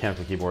to use a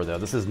mechanical keyboard though.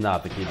 This is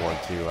not the keyboard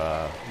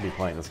to be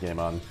playing this game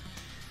on.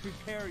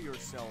 Prepare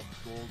yourself,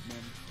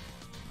 Goldman.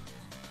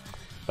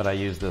 But I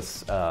use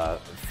this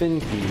thin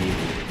key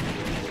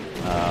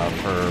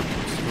for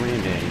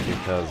screaming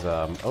because,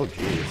 oh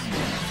geez.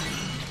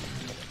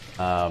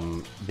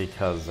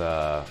 Because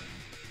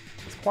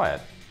it's quiet.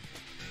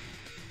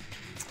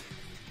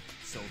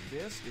 So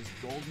this is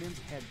Goldman's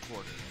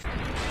headquarters.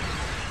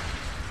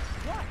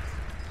 What?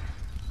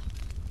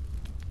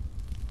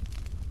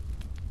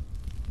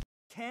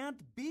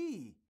 Can't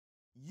be.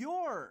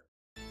 You're...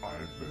 I've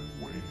been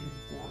waiting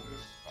for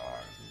this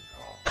time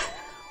to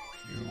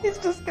come. He's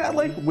just got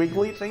like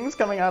wiggly things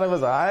coming out of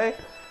his eye.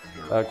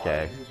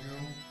 Okay.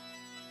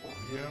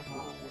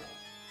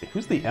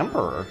 Who's the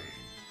Emperor?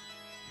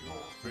 Your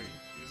fate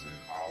is in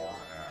our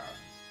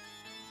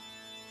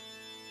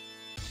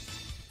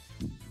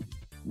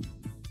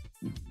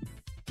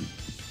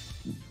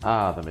hands.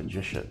 Ah, the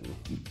magician.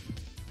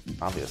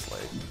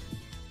 Obviously.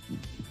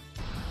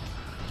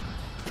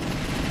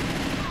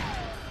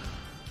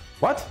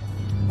 What?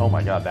 Oh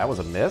my god, that was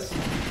a miss?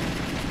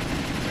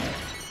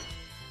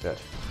 Good.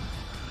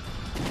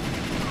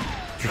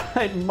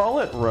 Dried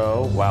mullet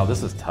row. Wow,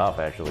 this is tough,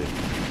 actually.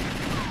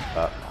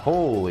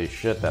 Holy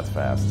shit, that's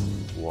fast.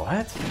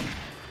 What?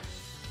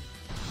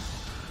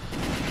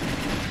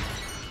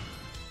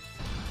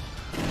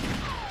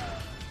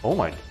 Oh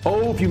my.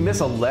 Oh, if you miss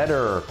a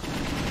letter.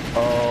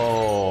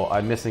 Oh,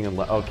 I'm missing a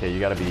letter. Okay, you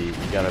gotta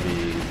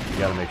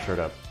make sure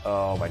to.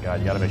 Oh my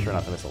god, you gotta make sure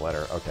not to miss a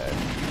letter. Okay.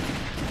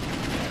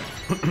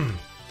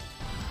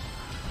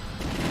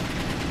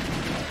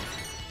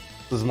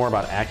 This is more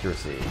about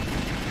accuracy.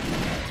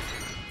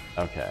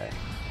 Okay.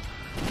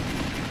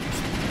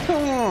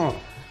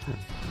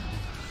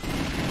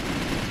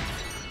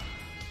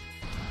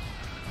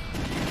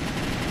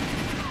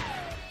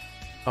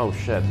 Oh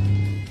shit.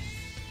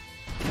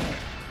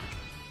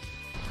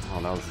 Oh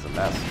no, this is a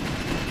mess.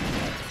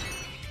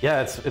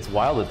 Yeah, it's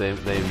wild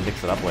that they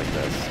mix it up like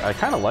this. I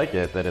kind of like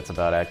it that it's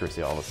about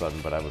accuracy all of a sudden,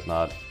 but I was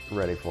not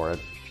ready for it.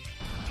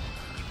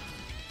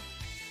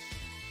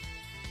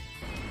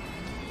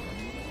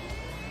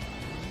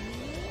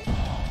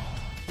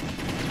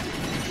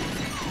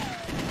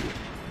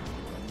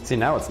 See,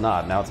 now it's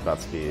not. Now it's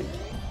about speed.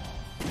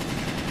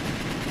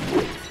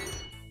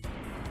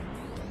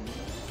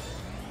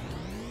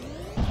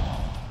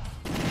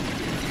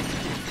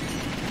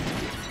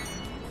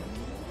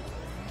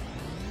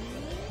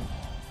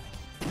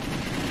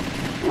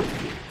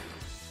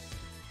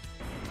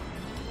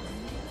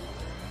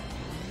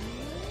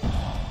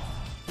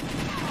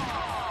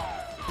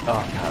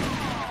 Oh, God.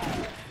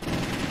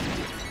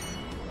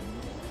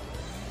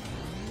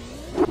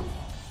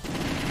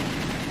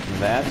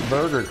 That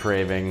burger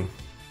craving.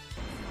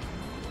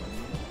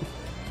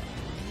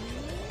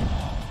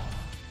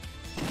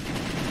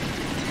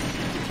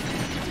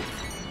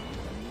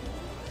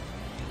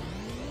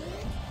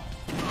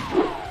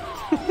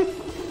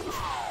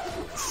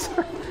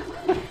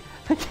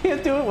 I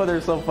can't do it when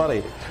they're so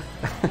funny.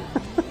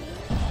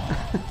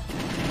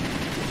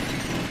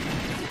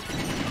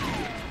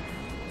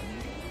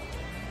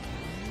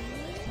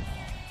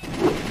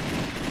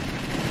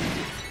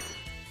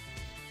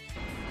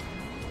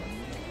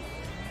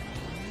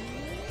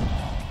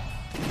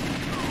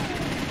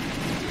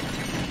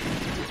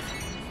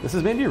 This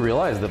has made me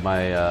realize that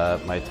my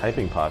my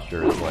typing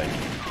posture is like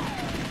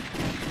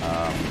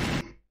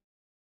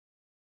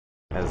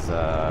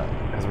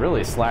has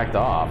really slacked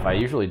off. I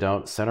usually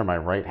don't center my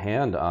right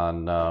hand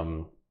on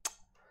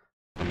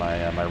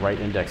my right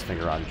index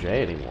finger on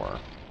J anymore,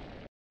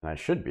 and I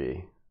should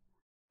be.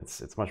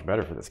 It's much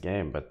better for this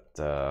game, but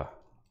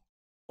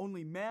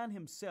Only man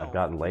himself I've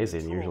gotten can lazy,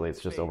 and control usually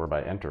it's just fate. over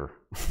by enter.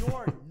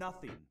 You're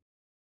nothing.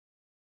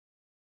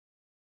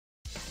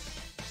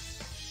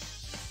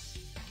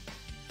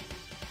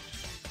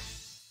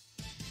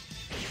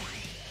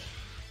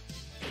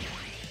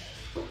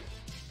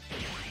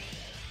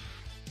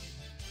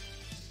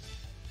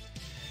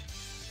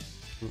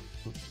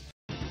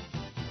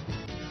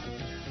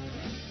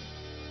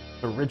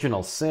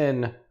 Original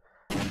Sin.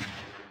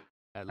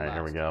 At Alright,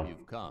 here we last go.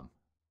 You've come.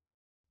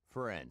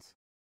 Friends,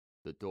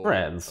 the door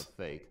Friends. of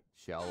fate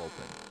shall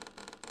open.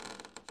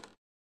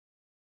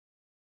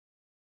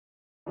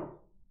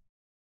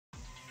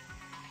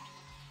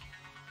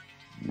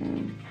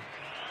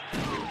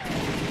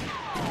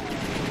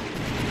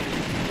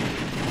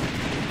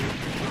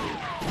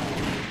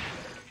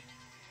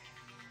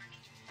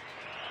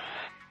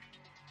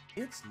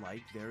 It's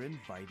like they're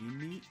inviting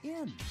me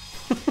in.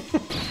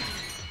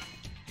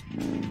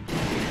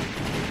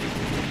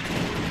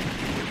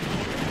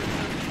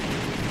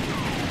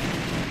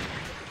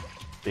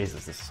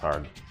 Jesus, this is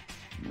hard.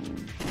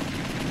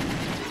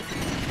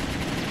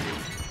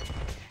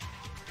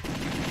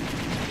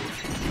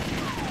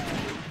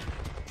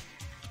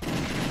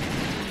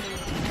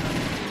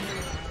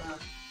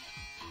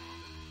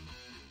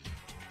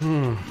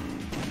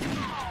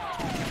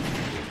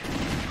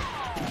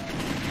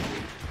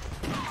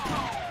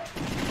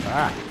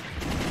 Ah.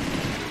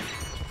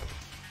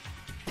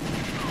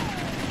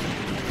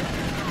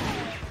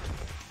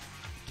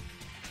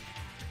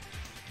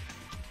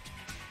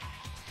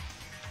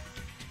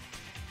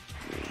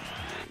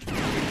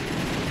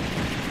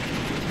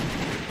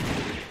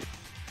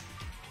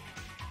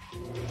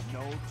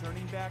 No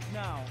turning back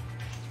now.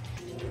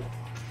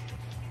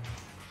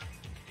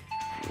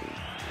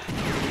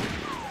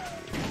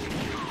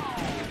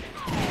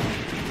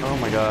 Oh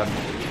my god.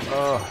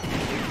 Oh.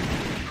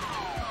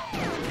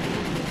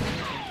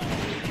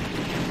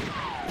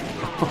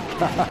 Oh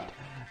god.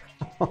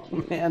 Oh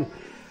man.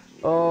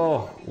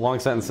 Oh, long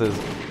sentences.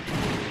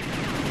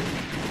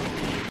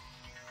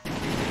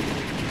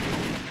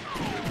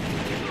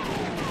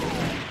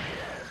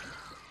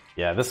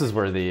 Yeah, this is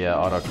where the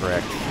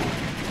autocorrect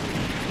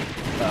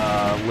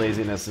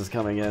laziness is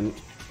coming in.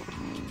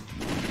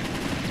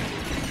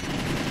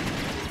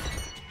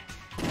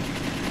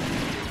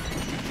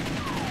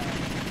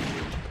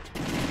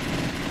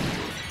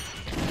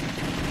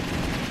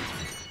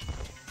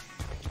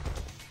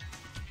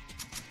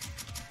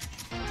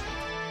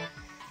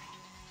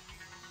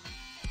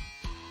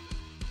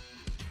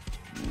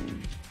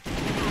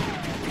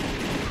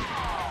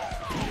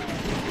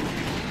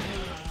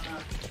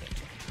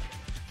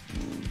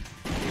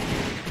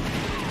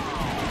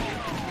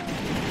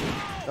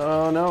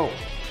 Oh no!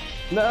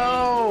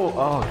 No!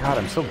 Oh god,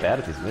 I'm so bad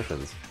at these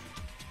missions.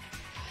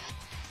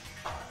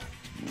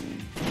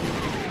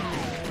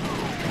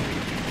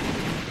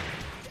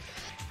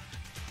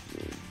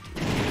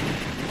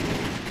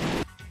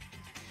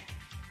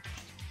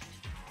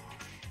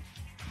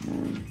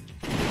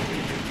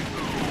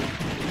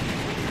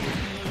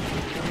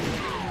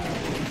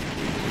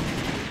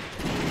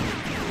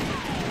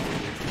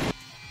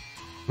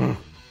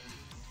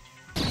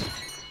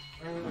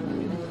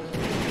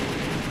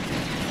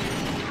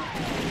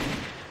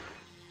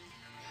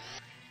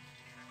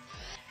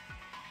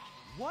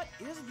 What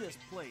is this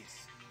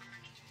place?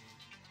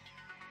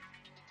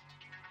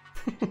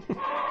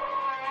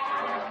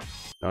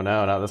 Oh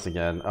no, not this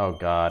again. Oh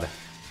god.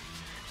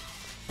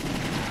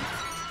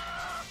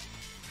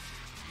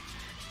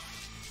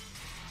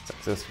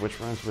 Texas, which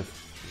rhymes with...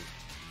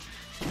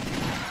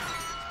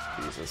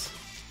 Jesus.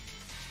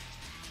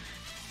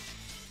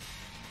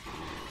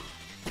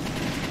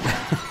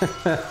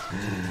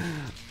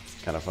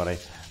 It's kind of funny.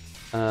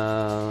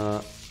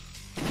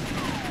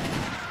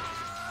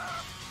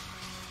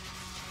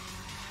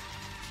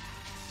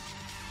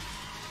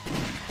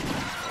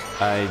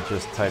 I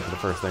just typed the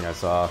first thing I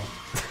saw.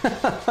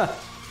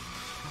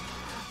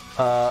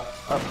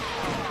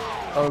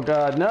 Oh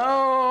god,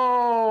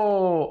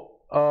 no!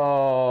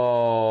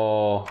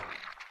 Oh.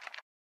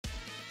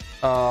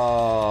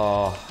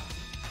 Oh.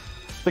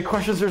 The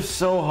questions are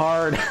so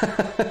hard.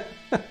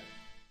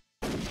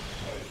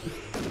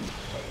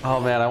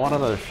 Oh man, I want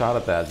another shot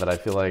at that, but I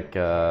feel like,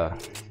 you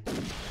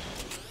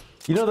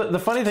know, the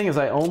funny thing is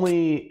I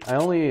only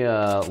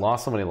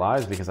lost so many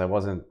lives because I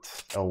wasn't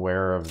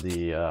aware of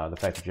the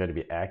fact that you had to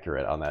be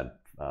accurate on that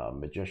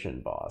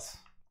magician boss.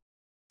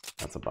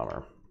 That's a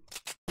bummer.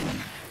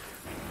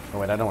 Oh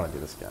wait, I don't want to do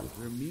this again.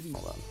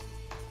 Hold on.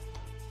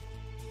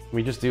 Can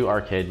we just do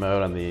arcade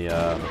mode on the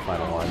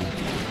final one?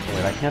 Oh,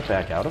 wait, I can't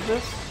back out of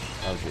this?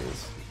 Oh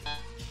jeez.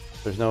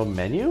 There's no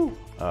menu?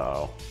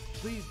 Uh-oh.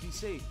 Please be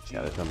safe.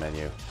 Yeah, there's no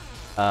menu.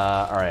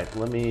 Alright,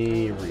 let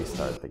me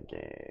restart the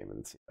game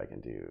and see if I can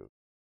do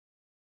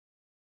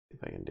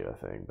a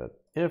thing, but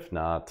if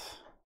not,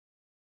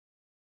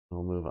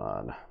 we'll move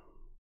on.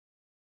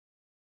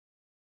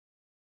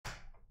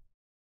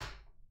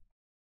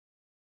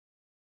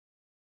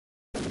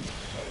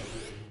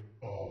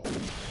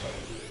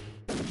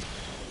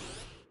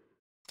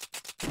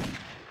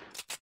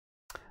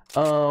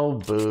 Oh,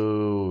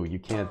 boo. You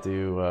can't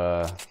do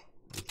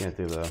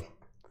the...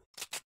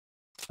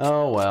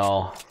 Oh,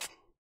 well.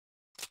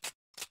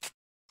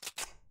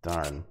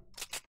 Darn.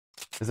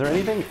 Is there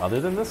anything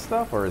other than this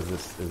stuff, or is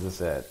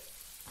this it?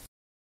 I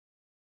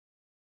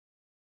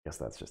guess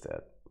that's just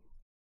it.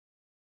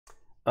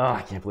 Oh,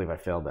 I can't believe I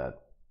failed that.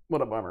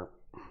 What a bummer.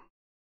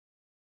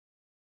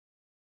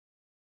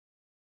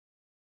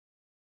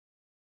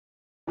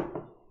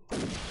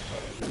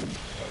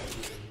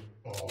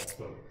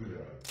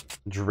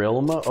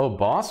 Drill mode? Oh,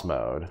 boss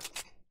mode.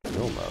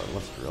 Drill mode.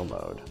 What's drill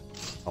mode?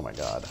 Oh my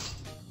god.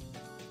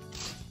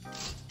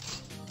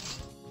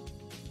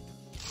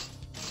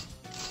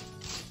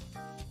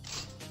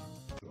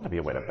 That'd be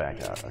a way to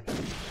back out. Okay.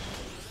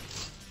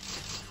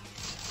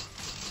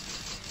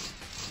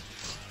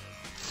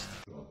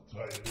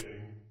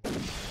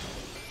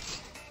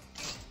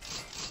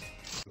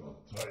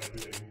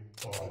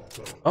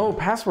 Oh,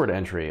 password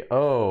entry.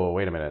 Oh,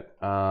 wait a minute.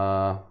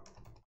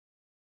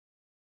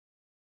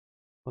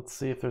 Let's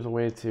see if there's a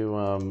way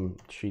to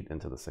cheat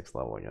into the 6th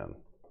level again.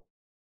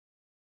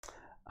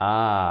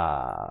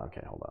 Ah,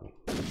 okay, hold on.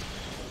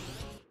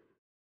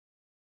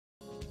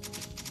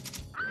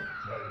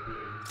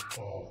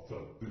 Of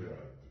the dead.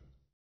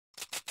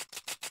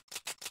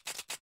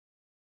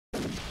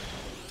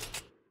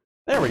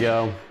 There we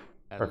go.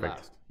 At Perfect.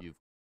 last, you've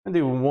And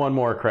do one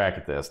more crack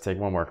at this. Take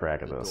one more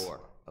crack at the this.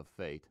 door of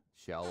fate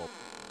shall open.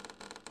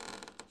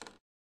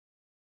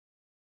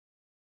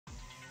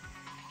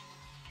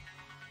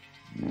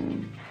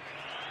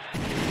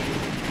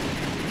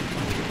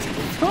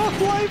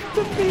 Life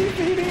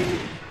defeating.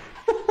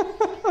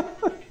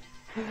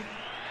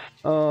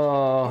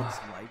 Oh. It's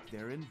like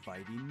they're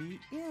inviting me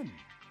in.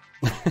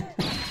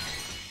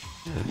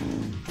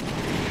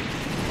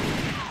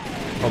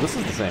 Oh, this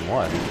is the same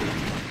one.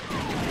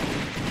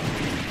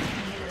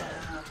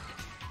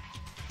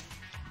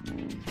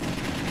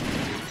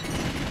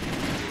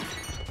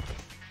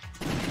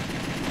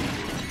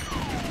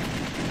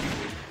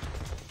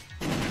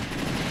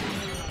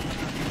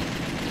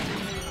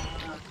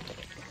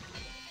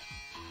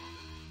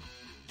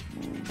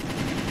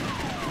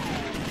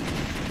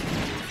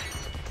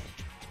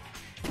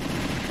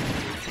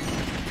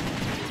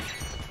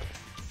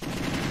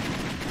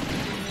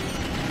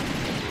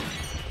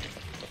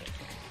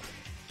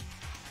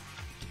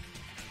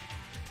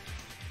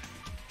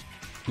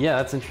 Yeah,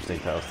 that's interesting,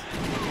 Toast.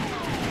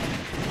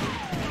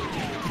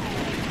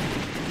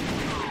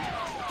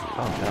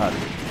 Oh, God.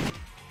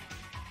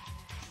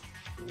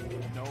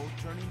 No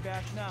turning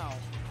back now.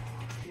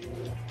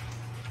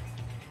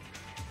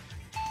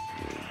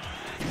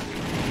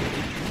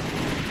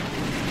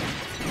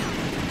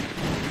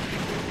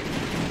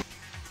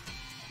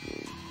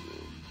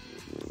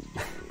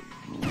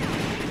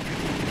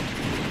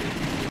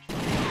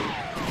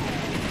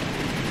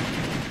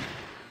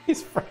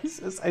 These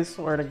phrases, I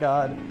swear to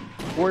God.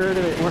 Where are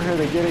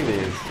they getting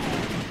these?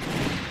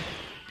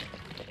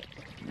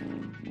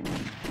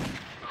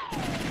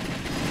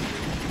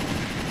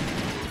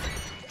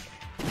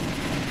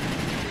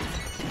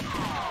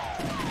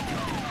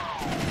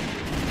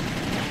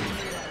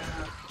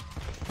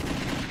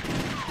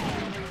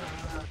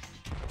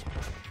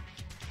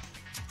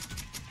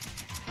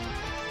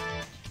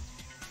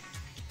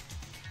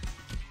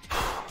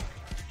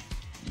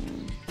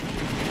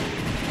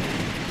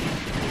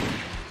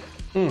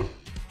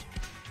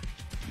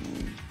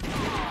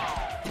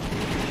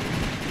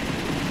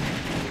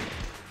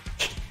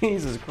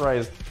 Jesus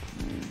Christ.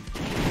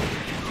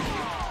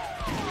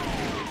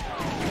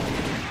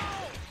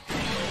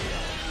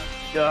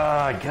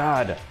 Ah,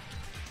 God.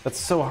 That's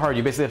so hard.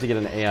 You basically have to get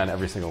an A on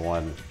every single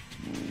one.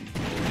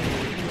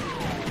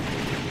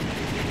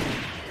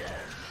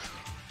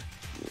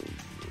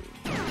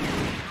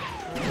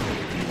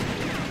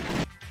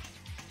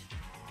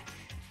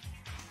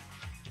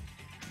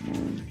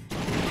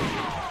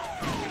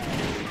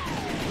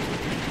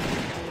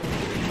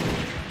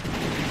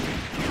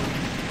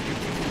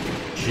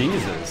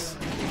 Jesus.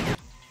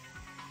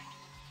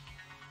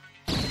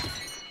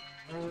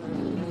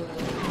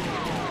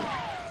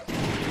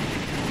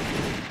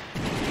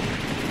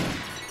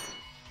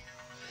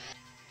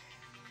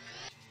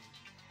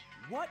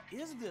 What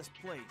is this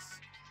place?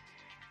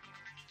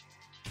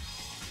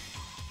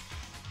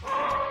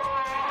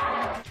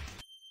 Oh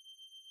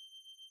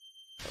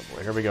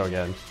boy, here we go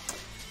again.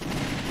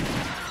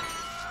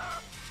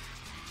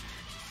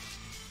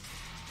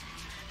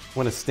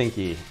 When is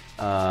Stinky?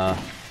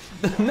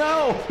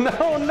 No!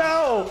 No!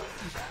 No!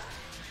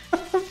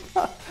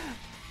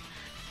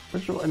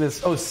 Which one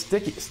is... Oh,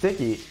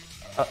 Sticky.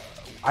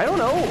 I don't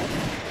know.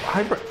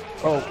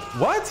 Oh,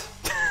 what?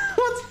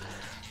 What?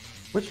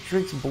 Which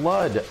drinks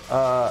blood?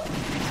 I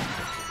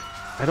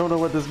don't know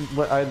what this...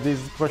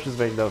 these questions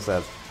make no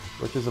sense.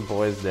 Which is a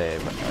boy's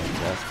name? I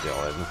guess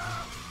Dylan.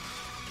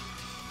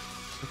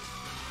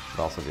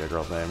 Could also be a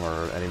girl's name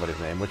or anybody's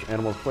name. Which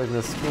animal is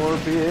poisonous?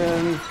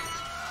 Scorpion.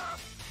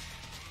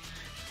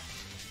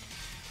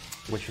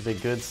 Which is a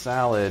good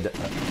salad?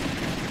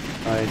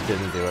 I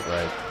didn't do it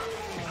right.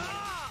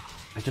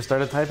 I just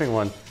started typing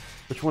one.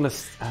 Which one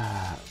is...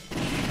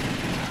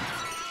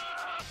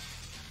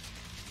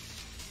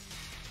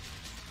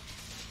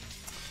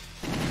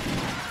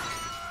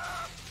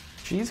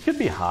 Cheese could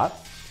be hot.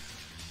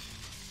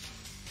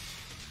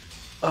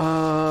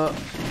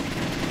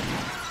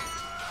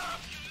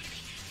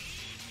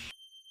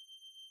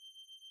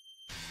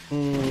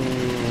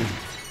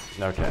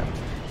 Okay.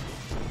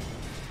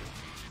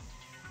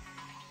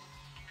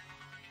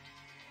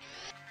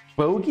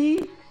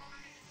 Bogey?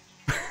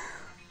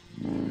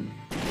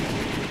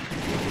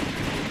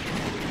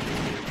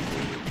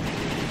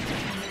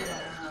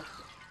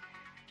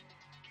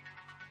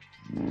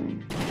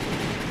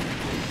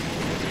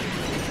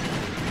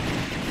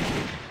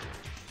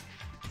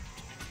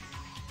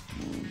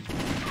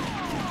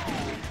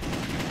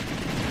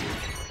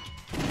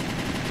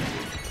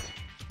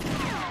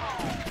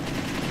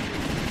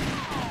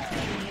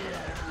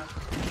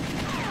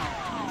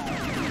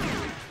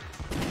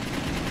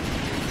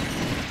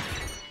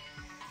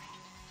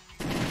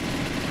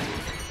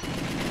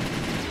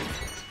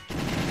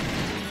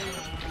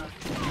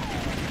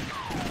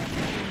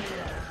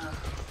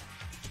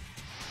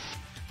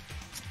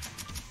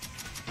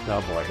 Oh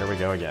boy, here we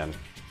go again.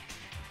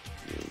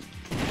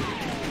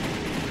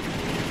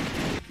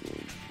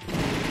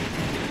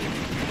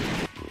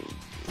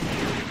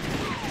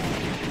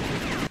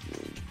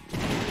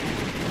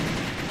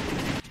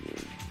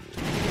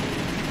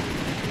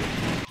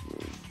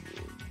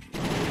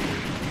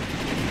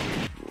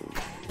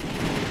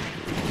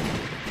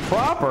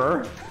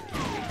 Proper?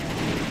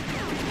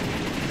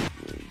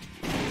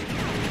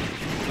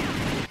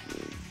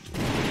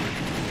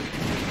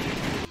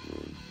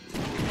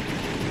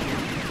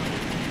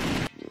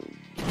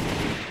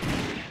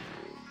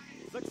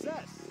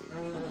 Success.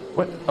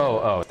 What?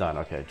 Oh, it's done.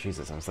 Okay,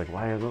 Jesus. I was like,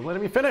 why isn't it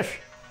letting me finish?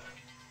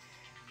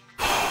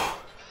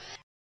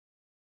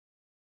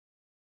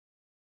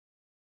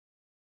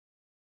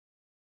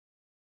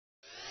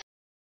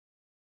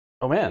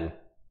 Oh man.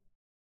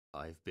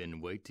 I've been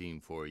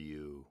waiting for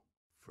you,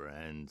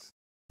 friends.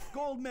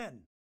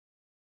 Goldman,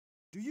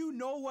 do you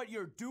know what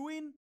you're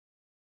doing?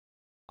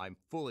 I'm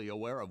fully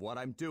aware of what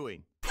I'm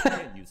doing.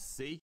 Can't you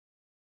see?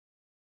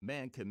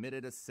 Man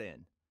committed a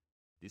sin,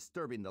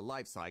 disturbing the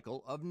life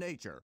cycle of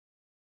nature.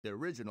 The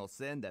original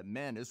sin that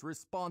man is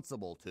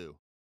responsible to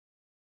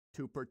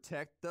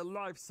protect the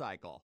life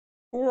cycle.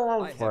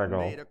 I have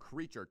made a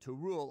creature to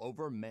rule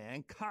over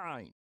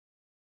mankind.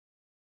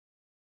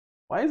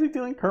 Why is he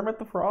doing Kermit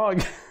the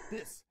Frog?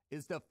 This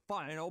is the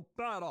final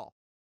battle.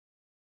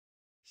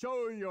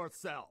 Show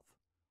yourself,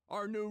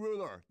 our new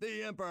ruler,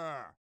 the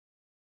Emperor.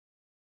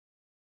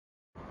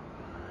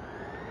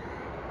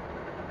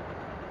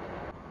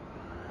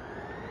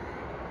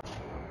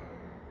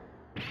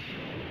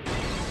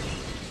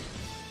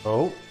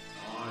 Oh.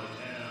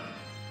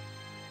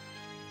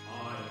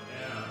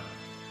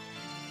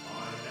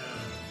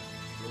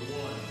 The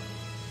one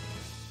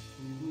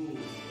who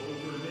rules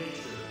over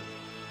nature.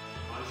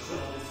 I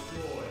shall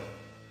destroy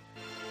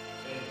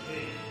and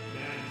hate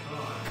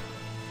mankind.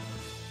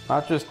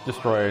 Not just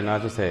destroy,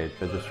 not just hate,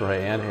 but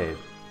destroy and hate.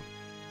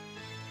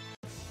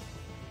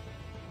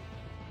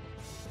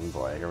 Oh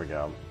boy, here we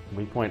go.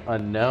 Weak point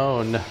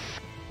unknown. I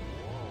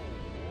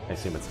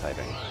assume it's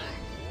typing.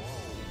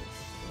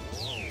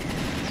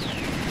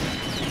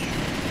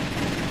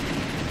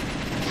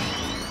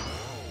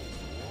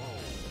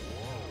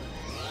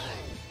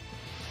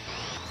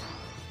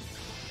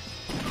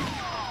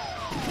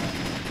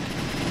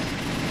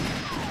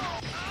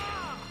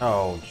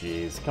 Oh,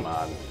 jeez, come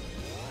on.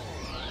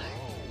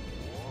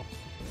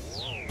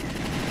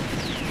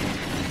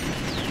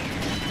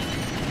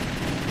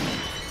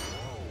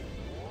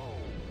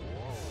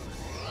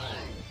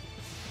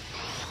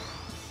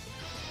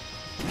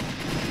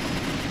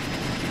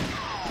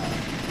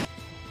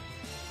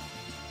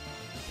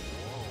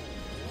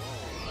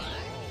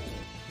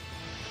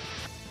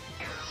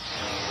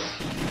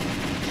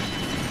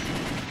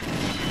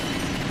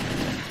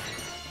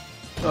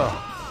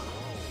 Ugh.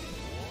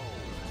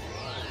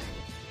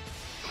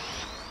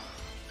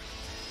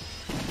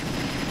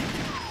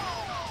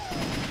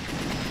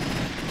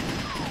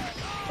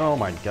 Oh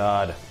my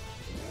god.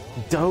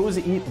 Does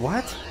eat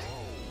what?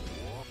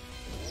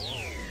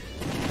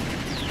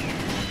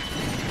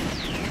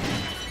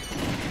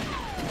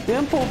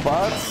 Dimple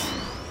butts?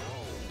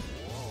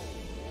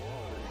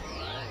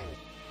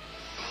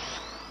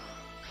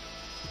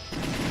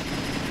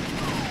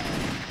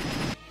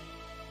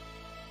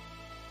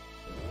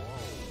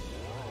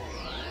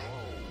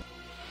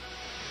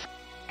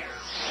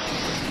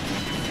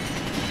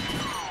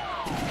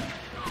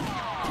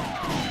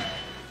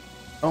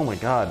 Oh my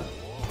god.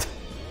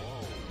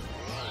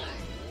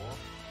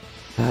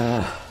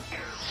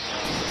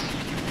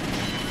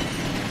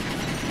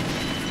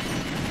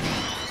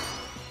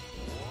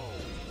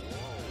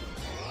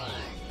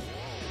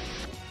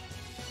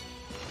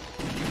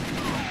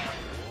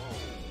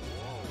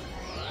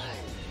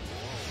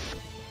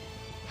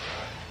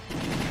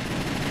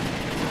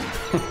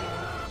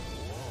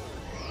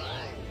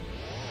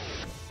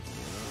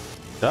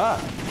 Ah.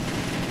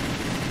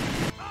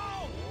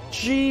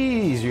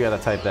 Jeez, you gotta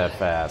type that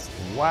fast.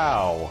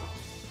 Wow.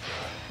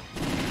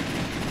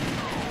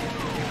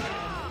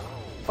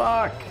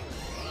 Fuck.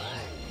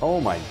 Oh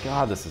my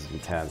god, this is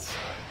intense.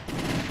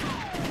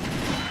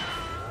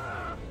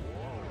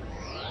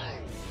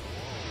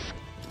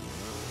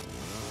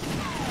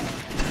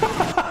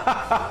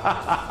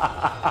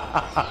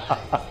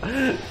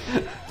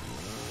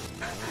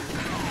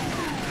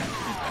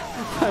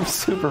 I'm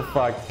super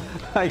fucked.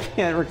 I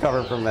can't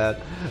recover from that.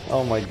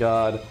 Oh my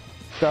god.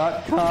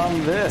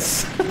 .com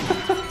this.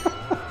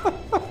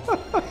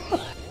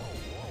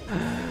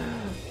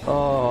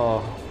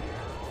 Oh.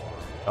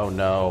 Oh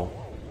no.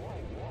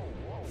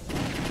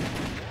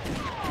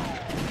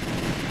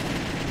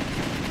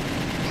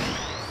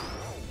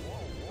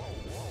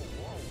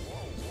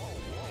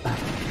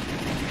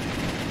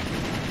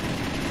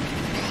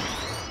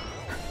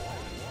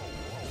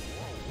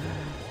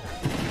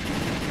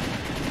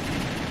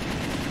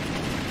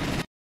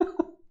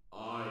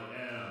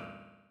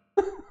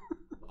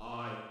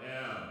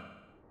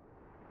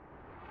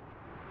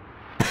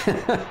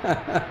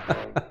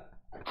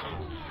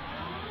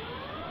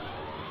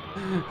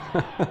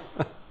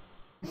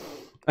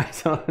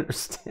 don't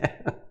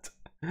understand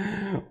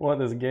what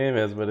this game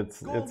is, but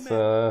it's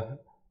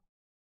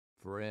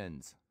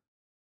Friends,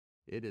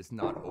 it is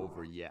not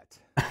over yet.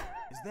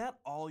 Is that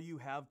all you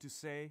have to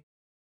say?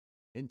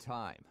 In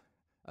time,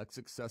 a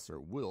successor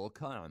will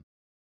come.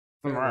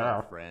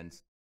 Farewell,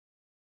 friends.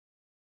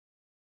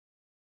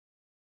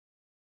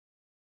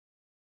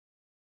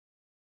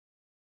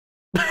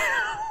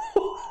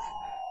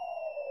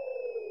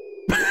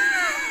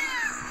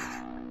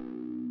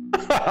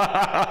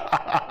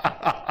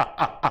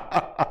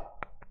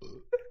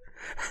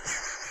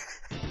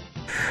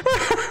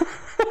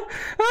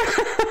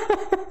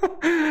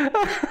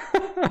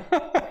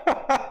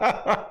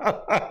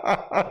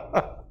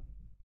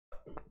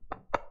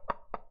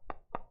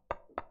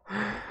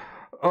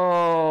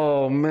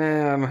 Oh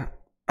man.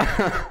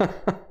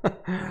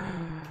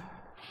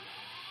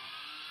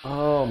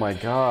 Oh my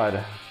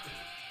god.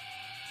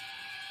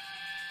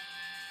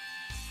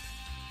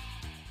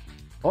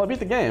 Well, I beat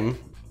the game.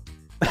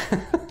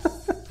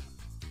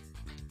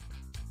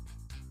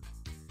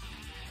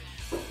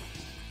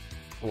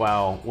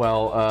 Wow.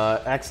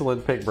 Well,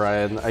 excellent pick,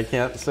 Brian. I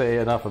can't say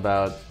enough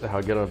about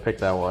how good of a pick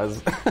that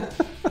was.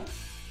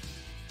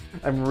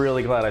 I'm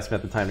really glad I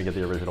spent the time to get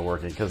the original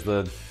working, because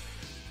the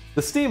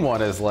Steam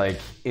one is like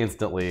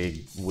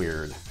instantly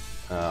weird.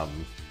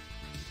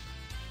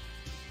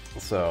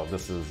 So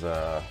this is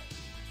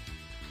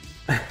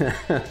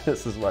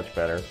this is much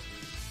better.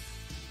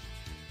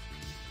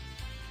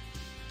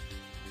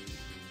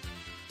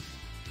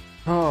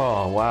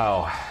 Oh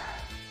wow.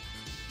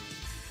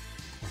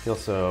 I feel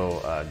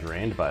so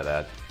drained by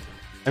that.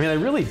 I mean, I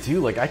really do,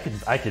 like, I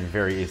could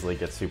very easily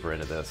get super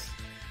into this.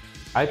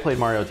 I played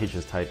Mario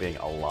Teaches Typing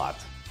a lot.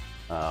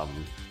 I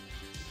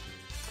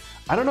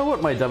don't know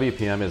what my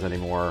WPM is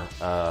anymore.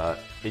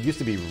 It used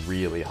to be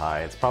really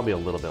high. It's probably a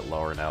little bit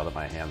lower now that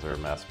my hands are a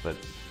mess, but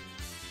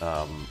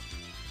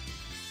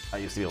I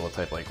used to be able to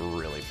type like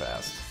really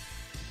fast.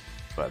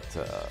 But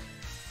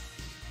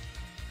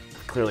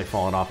clearly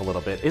fallen off a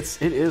little bit. It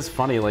is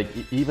funny, like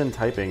even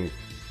typing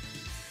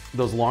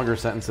those longer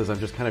sentences,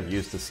 I'm just kind of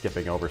used to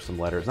skipping over some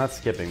letters. Not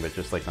skipping, but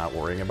just like not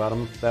worrying about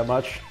them that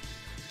much.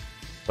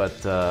 But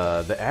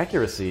the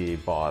accuracy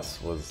boss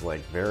was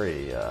like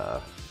very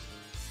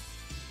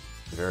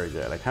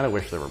good. I kind of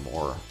wish there were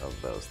more of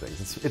those things.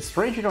 It's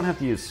strange you don't have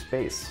to use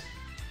space.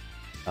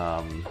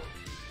 I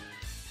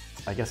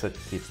guess it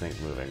keeps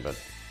things moving,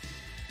 but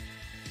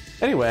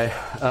anyway,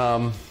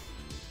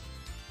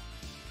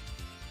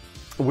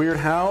 Weird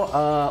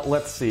How,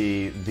 let's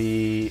see,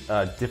 the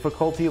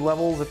difficulty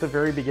levels at the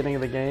very beginning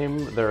of the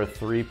game, there are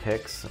 3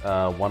 picks.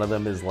 One of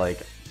them is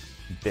like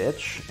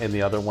bitch, and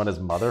the other one is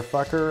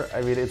motherfucker.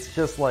 I mean, it's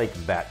just like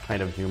that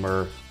kind of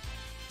humor,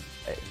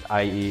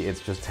 i.e. it's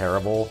just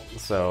terrible.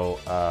 So,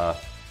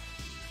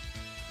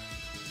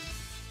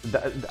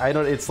 I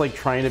don't, it's like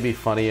trying to be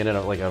funny in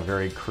like a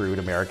very crude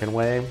American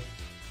way.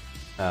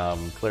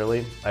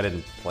 Clearly, I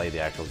didn't play the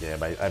actual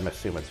game. I'm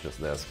assuming it's just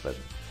this, but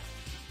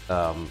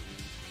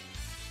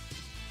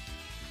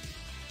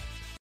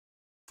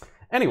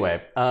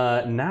anyway,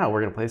 now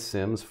we're gonna play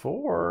Sims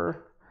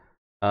 4.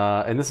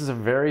 And this is a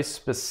very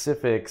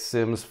specific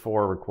Sims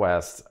 4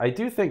 request. I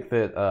do think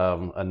that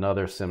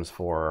another Sims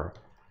 4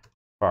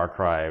 Far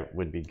Cry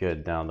would be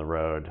good down the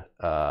road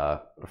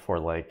for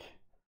like,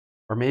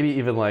 or maybe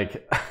even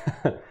like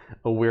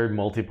a weird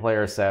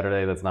multiplayer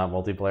Saturday that's not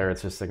multiplayer,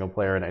 it's just single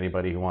player, and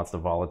anybody who wants to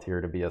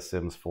volunteer to be a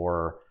Sims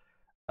 4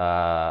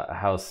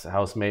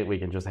 housemate, we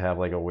can just have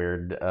like a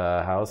weird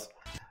house.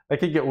 That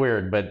could get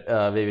weird, but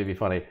maybe it'd be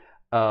funny.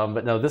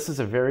 But no, this is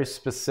a very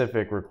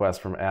specific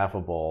request from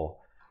Affable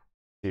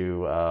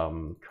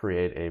to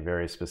create a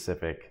very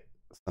specific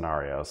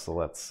scenario. So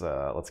let's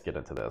get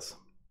into this.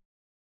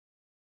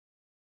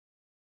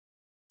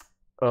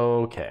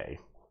 Okay.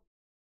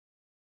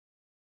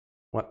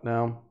 What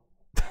now?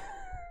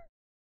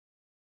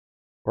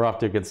 We're off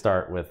to a good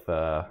start with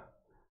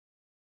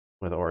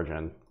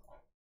Origin.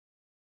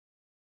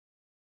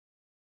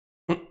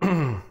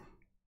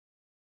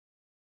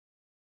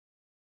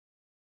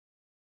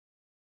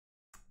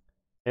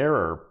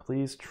 Error.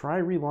 Please try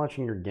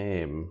relaunching your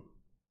game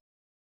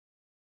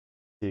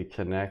to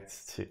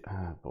connect to.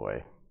 Oh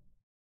boy.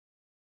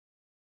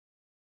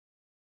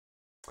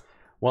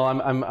 Well,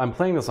 I'm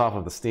playing this off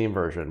of the Steam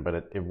version,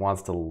 but it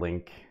wants to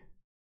link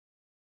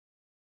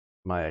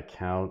my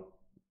account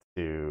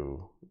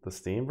to the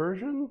Steam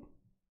version,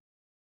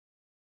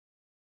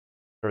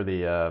 or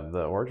the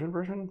Origin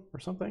version or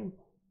something.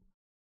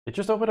 It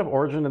just opened up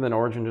Origin and then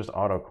Origin just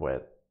auto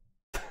quit.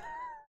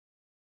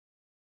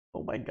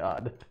 Oh my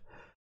god.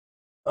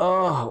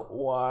 Oh,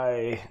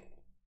 why?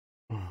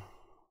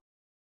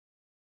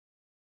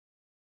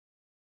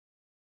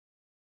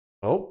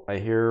 Oh, I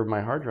hear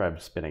my hard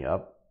drive spinning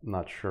up. I'm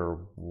not sure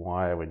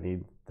why I would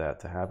need that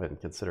to happen,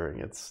 considering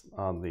it's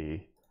on the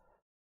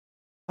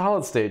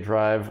solid state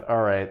drive.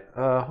 All right,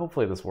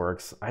 hopefully this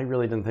works. I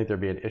really didn't think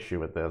there'd be an issue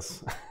with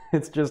this.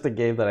 It's just a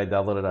game that I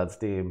downloaded on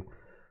Steam.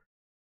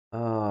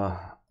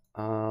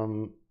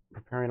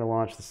 Preparing to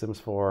launch The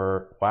Sims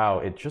 4. Wow,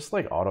 it just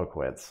like auto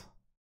quits.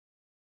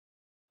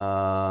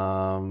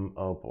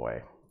 Oh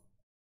boy.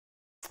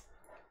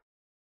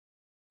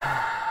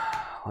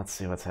 Let's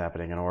see what's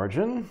happening in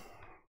Origin.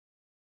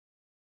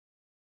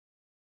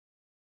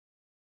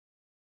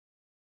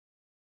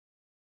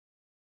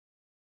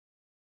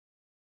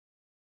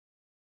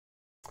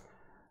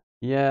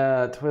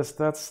 Yeah, Twist,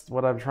 that's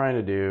what I'm trying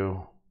to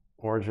do.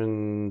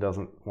 Origin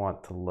doesn't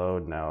want to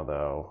load now,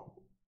 though.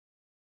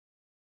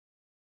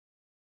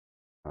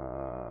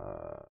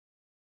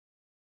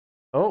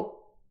 Oh!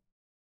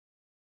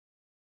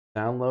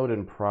 Download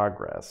in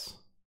progress.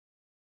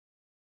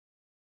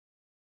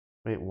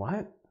 Wait,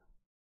 what?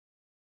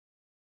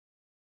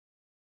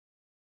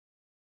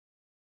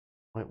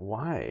 Wait,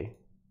 why?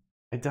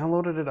 I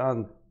downloaded it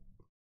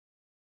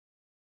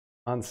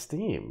on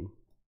Steam.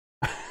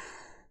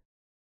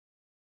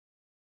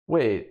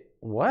 Wait,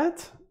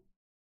 what?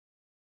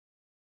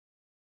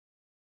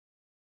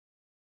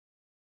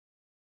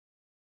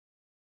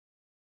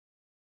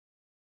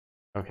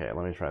 Okay,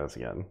 let me try this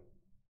again.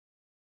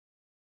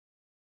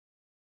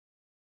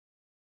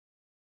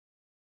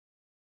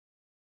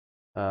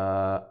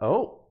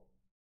 Oh.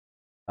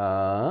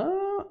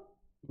 Oh.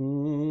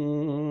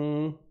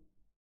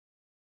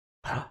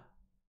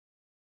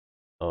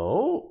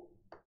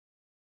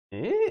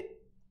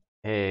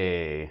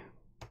 Hey.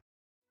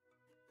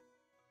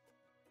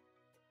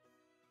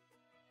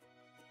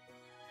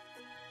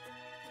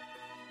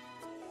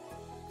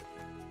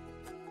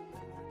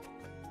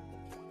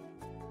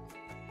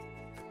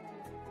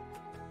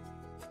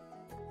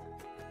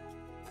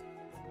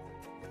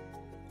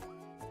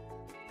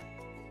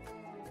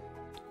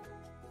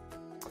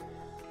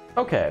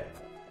 Okay.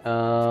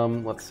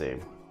 Let's see.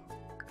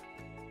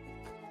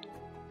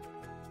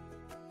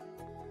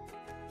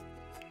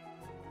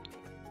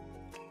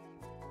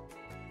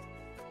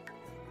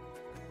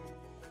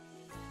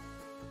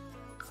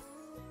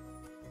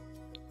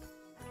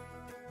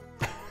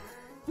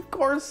 Of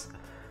course.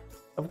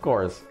 Of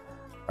course.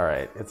 All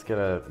right, it's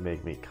gonna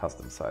make me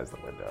custom size the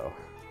window.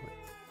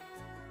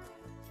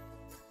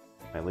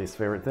 My least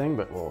favorite thing,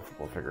 but we'll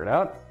figure it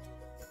out.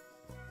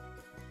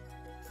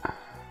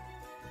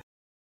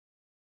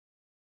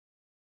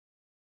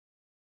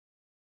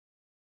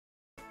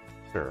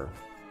 Sure.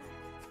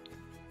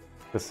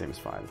 This seems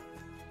fine.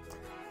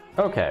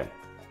 Okay.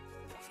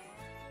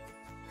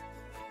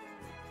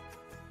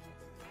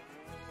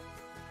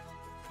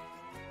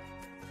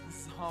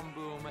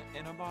 Zomboom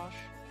Inabosh?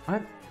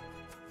 What?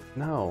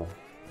 No.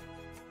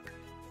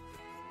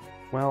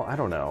 Well, I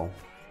don't know.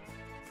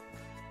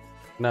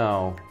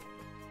 No.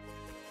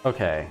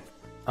 Okay.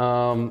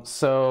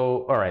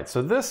 So, all right.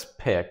 So this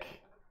pick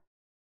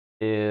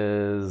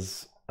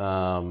is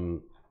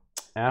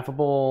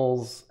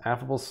Affable's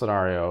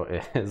scenario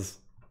is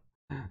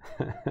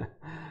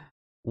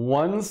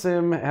one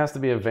sim has to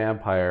be a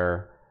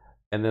vampire,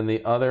 and then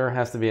the other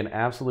has to be an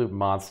absolute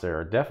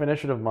monster.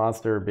 Definition of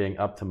monster being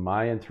up to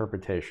my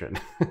interpretation.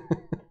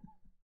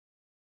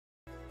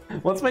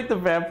 Let's make the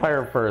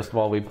vampire first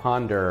while we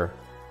ponder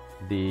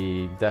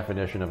the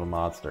definition of a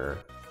monster.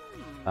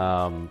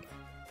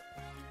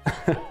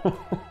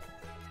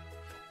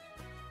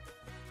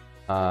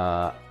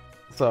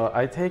 So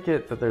I take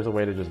it that there's a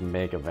way to just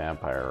make a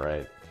vampire,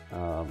 right?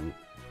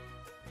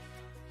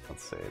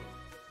 Let's see.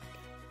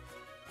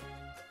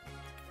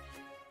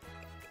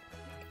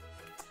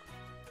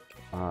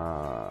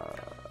 I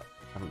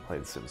haven't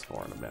played Sims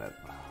 4 in a minute.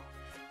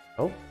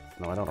 Oh,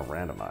 no, I don't want to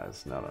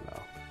randomize. No.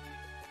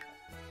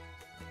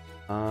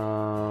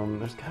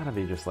 There's gotta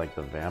be just like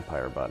the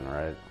vampire button,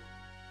 right?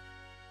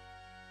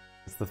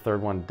 It's the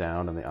third one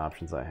down in the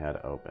options I had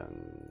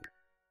open.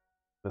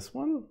 This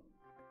one?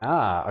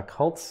 Ah,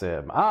 occult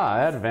sim. Ah,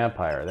 add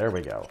vampire. There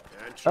we go.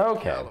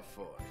 Okay.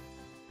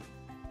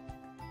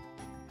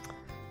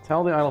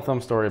 Tell the Idle Thumb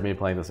story of me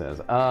playing The Sims.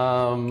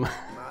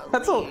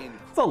 That's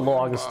a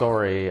long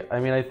story. I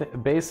mean, I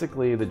think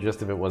basically the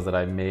gist of it was that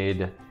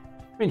John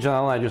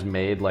and I just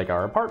made like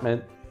our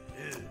apartment.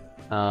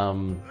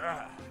 And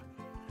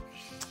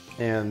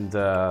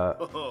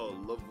Oh,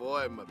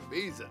 Lavoy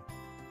Mabiza.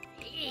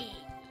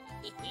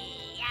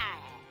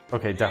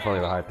 okay, definitely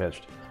the high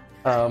pitched.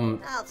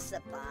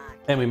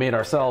 And we made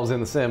ourselves in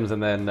The Sims,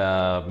 and then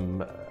I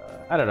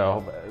don't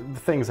know,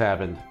 things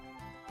happened.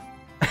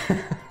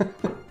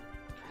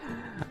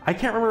 I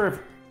can't remember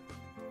if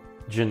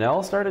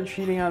Janelle started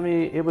cheating on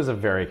me. It was a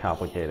very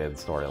complicated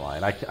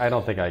storyline. I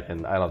don't think I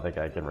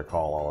can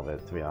recall all of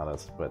it, to be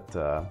honest. But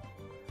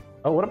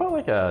oh, what about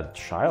like a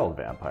child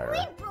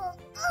vampire?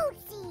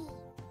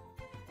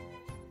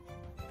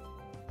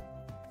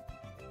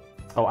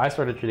 Oh, I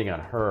started cheating on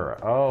her.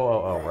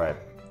 Oh, right.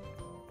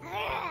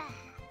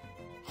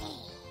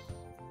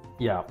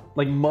 Yeah,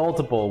 like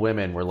multiple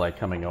women were like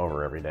coming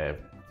over every day.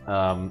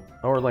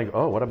 Or like,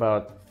 oh, what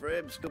about?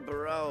 Fribs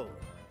Barrow.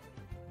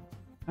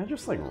 Can I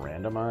just like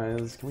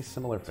randomize? Can we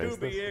similar face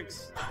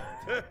this?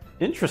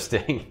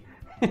 Interesting,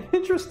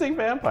 interesting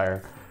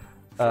vampire.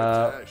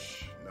 Oh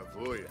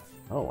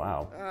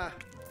wow. Ah,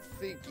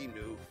 think he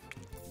knew.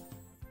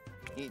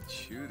 He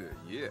chewed a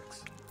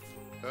yicks.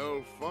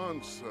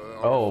 Alfonso.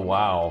 Oh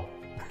wow.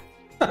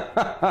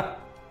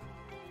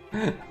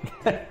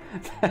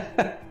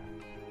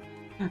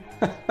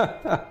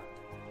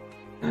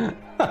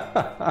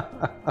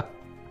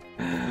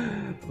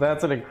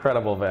 That's an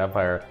incredible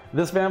vampire.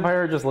 This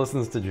vampire just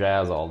listens to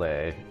jazz all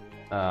day.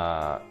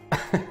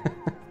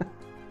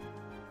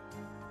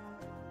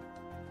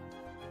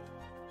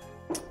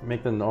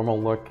 Make the normal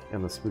look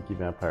and the spooky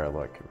vampire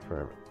look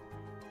for.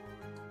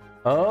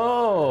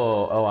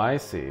 Oh, I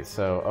see.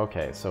 So,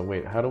 okay. So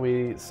wait, how do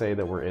we say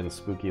that we're in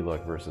spooky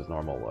look versus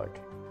normal look?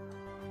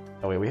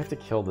 Oh wait, we have to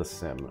kill this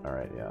sim. All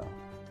right, yeah.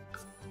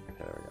 Okay,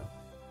 there we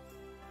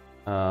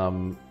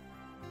go.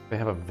 They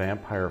have a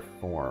vampire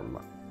form.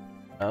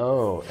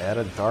 Oh, add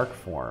a dark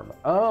form.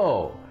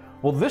 Oh,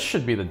 well, this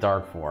should be the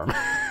dark form.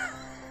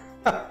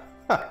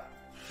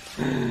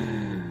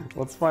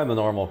 Let's find the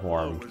normal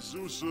form.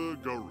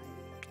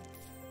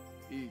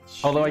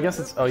 Although I guess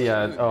it's, oh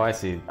yeah, oh I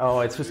see. Oh,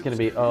 it's just gonna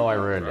be, oh I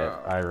ruined it.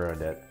 I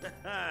ruined it.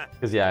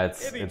 Because yeah,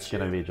 it's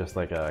gonna be just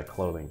like a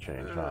clothing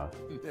change, huh?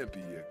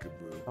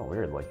 Oh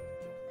weird, like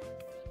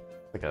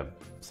a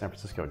San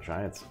Francisco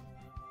Giants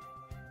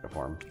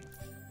uniform.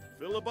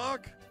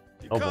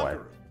 Oh boy.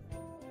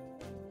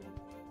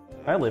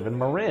 I live in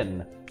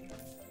Marin.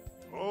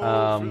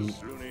 I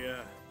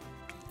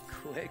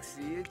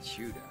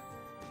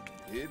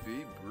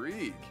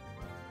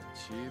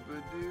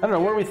don't know,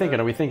 what are we thinking?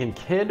 Are we thinking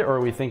kid or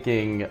are we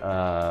thinking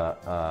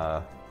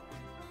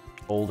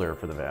older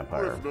for the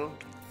vampire?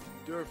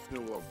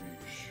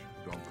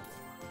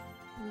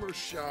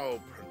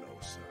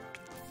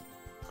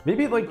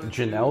 Maybe like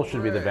Janelle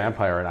should be the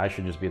vampire and I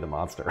should just be the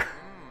monster.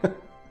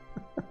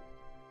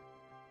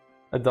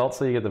 Adults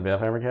so you get the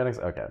vampire mechanics?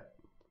 Okay.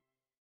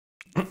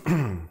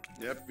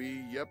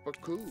 Yeppy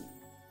yeppaku.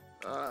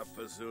 Ah,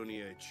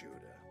 Fazunia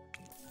Chuda.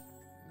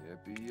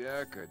 Yeppy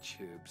yakka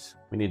chibs.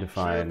 We need to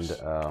find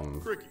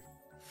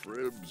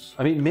Fribs.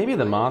 I mean maybe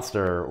the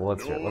monster, well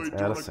let's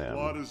add a sim.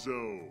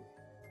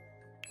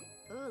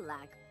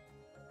 Ulak.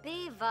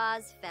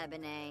 Bivaz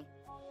Febine.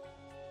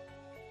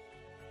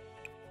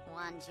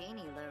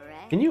 Wanjini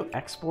Lure. Can you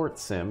export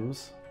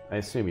sims? I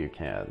assume you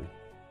can.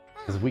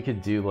 Because we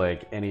could do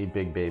like any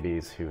big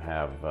babies who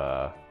have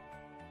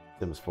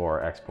Sims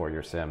 4, export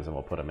your sims and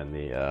we'll put them in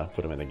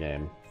the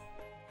game.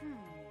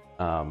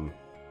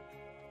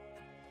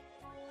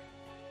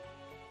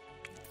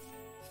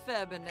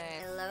 Febine.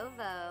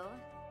 Elovo.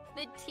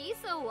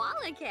 Matisa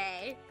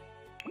Wallake.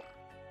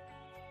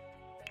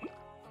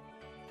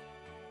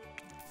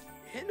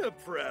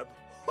 Hinapreb.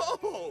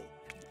 Oh!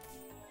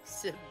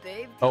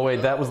 Oh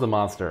wait, that was the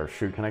monster.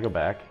 Shoot, can I go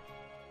back?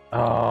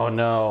 Oh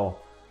no.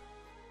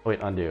 Wait,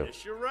 undo.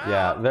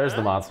 Yeah, there's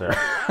the monster.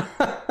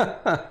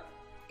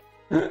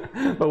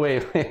 But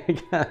wait,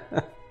 we've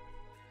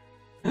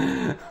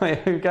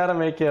got to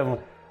make him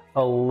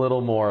a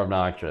little more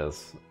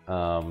obnoxious.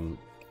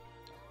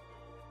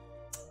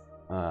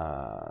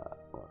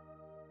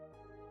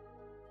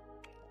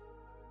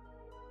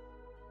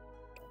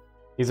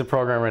 He's a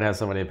programmer and has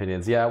so many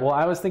opinions. Yeah, well,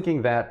 I was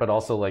thinking that, but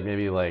also like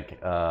maybe like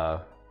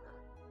a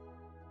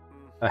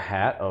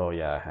hat. Oh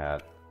yeah, a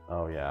hat.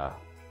 Oh yeah.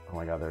 Oh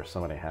my god, there's so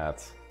many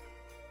hats.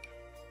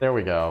 There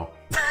we go.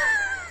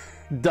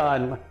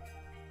 Done.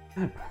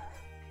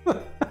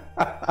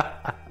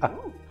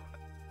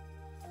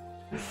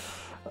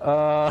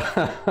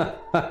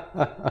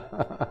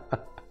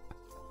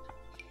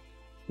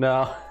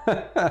 No.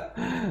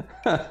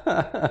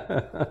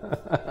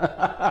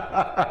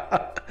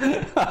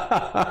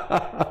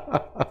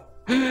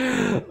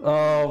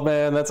 Oh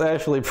man, that's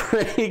actually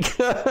pretty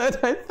good.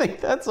 I think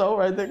that's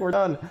over. I think we're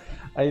done.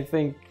 I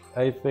think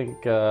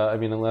I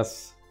mean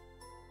unless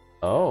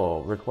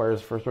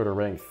requires first order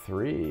rank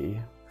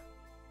 3.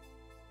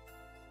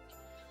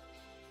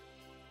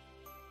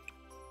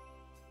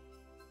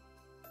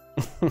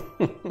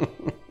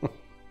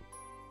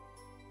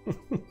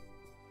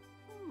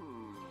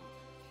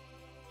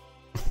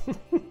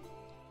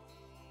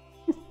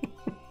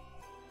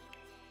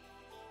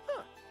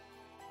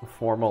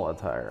 Formal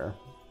attire.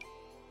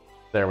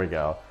 There we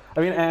go.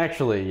 I mean,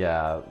 actually,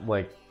 yeah,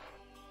 like,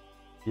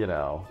 you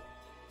know,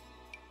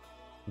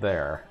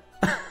 there.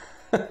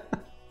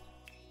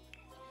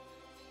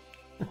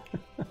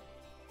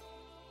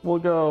 We'll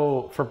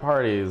go for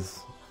parties.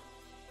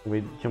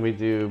 Can we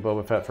do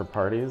Boba Fett for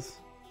parties?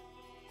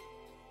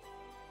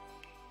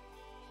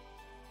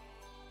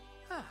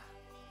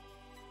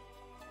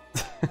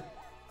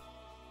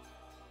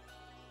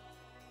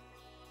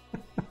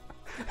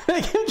 I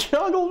can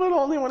juggle, but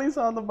only when he's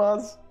on the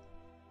bus.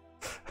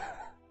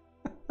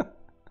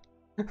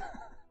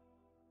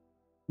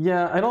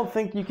 Yeah, I don't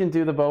think you can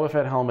do the Boba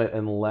Fett helmet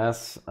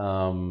unless,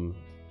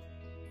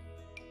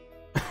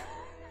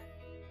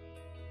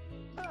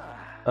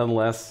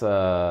 unless,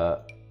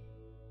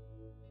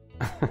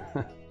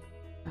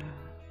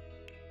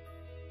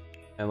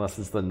 unless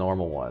it's the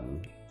normal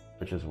one,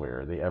 which is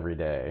weird, the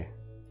everyday.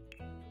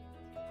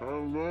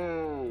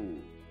 Hello.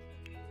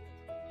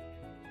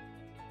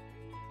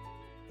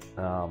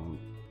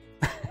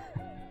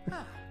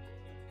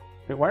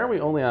 Wait, why are we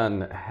only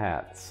on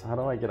hats? How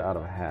do I get out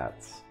of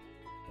hats?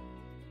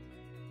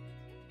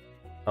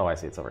 Oh, I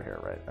see. It's over here,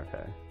 right?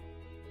 Okay.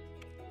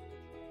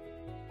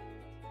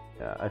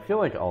 Yeah, I feel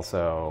like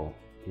also,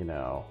 you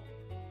know...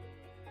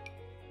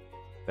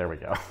 There we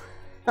go.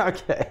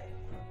 Okay.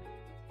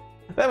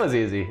 That was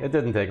easy. It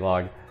didn't take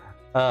long.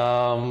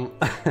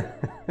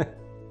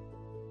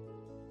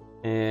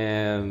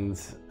 And...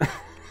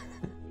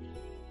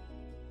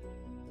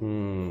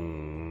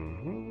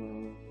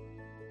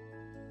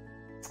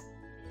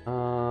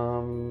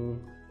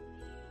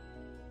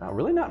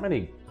 really not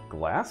many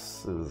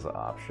glasses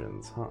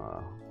options,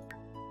 huh?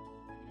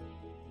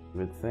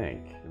 You would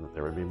think that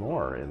there would be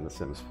more in The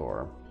Sims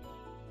 4.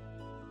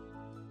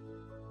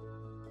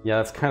 Yeah,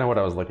 that's kind of what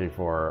I was looking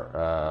for,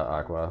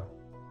 Aqua.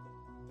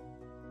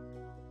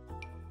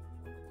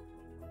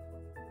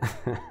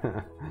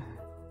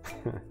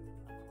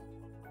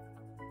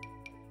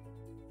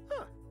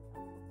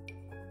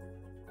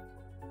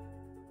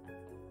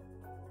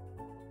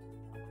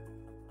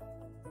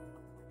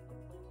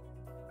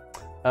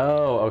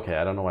 Oh, okay.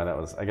 I don't know why that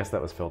was. I guess that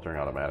was filtering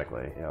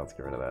automatically. Yeah, let's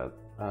get rid of that.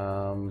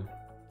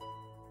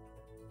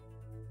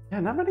 Yeah,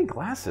 not many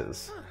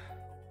glasses.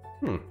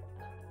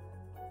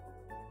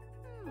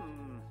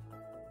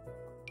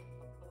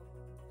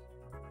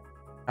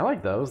 I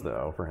like those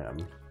though for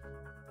him.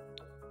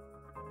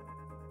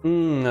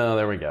 No,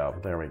 there we go.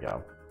 There we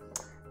go.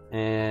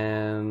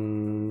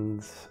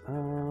 And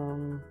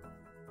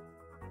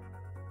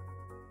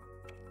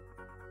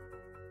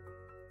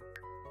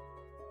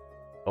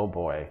oh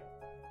boy.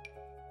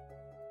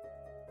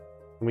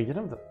 Can we get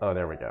him? Oh,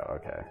 there we go.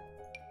 Okay.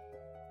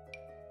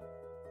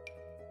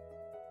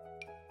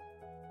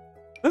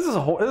 This is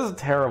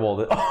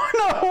terrible. Oh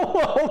no!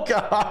 Oh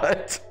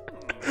god!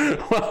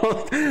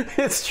 Well,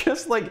 it's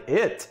just like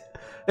it.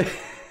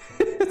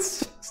 It's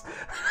just.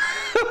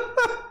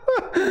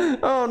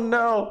 Oh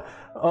no!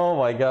 Oh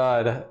my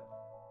god!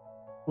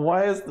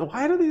 Why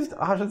do these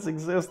options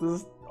exist?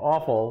 This is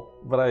awful.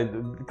 But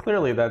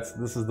clearly this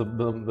is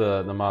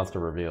the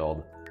monster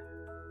revealed.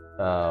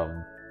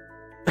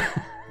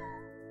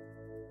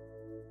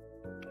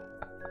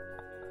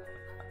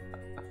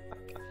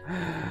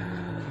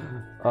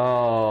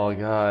 Oh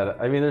god.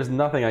 I mean, there's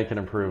nothing I can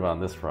improve on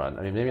this front.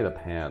 I mean, maybe the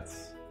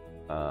pants.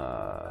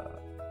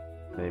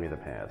 Maybe the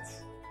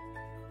pants.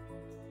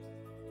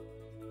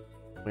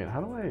 Wait,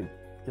 how do I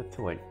get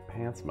to, like,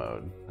 pants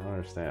mode? I don't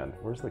understand.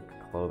 Where's the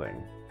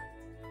clothing?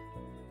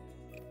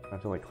 I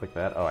have to, like, click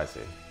that? Oh, I see.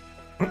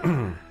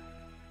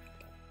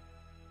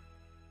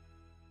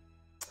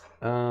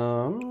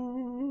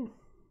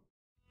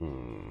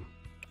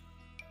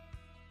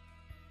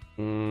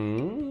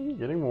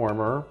 Getting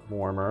warmer.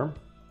 Warmer.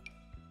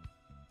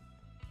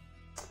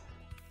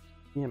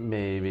 Yeah,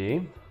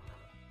 maybe.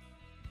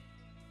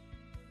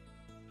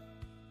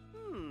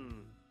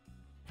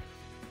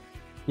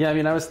 Yeah, I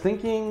mean, I was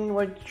thinking,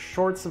 like,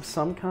 shorts of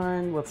some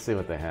kind. Let's see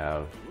what they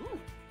have.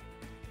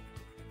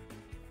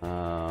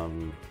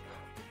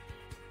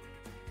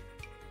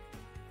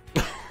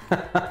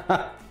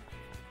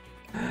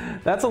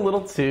 That's a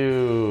little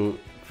too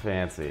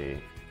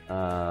fancy.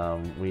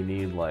 We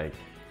need, like...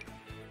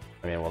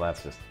 I mean, well,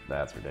 that's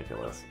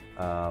ridiculous.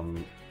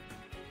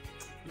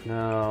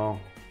 No.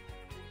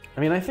 I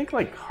mean, I think,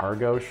 like,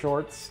 cargo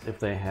shorts, if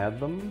they had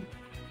them.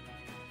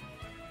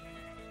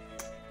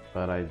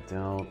 But I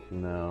don't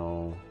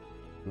know.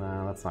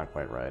 No, that's not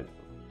quite right.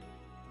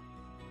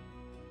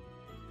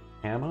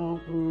 Camo?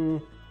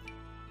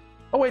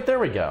 Oh, wait, there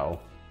we go.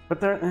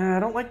 But I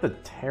don't like the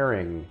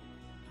tearing.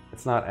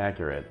 It's not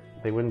accurate.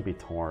 They wouldn't be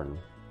torn.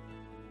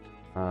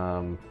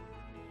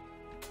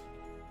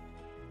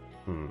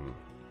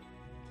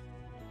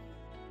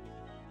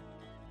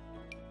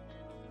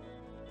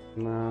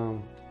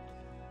 No.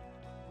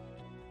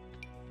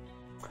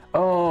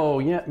 Oh,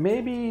 yeah,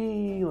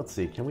 maybe... Let's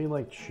see, can we,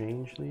 like,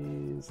 change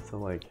these to,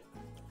 like...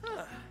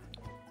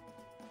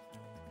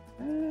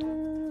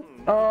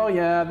 Oh,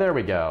 yeah, there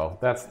we go.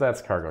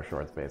 That's cargo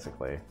shorts,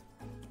 basically.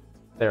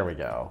 There we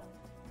go.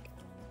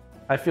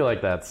 I feel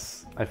like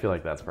that's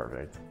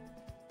perfect.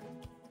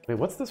 Wait,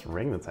 what's this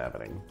ring that's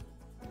happening?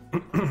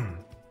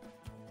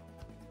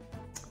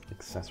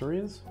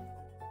 Accessories?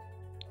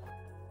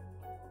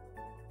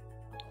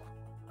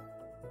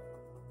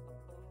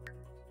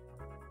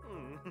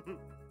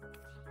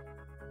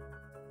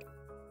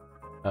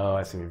 Oh,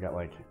 I see. We've got,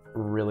 like,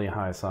 really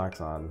high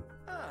socks on.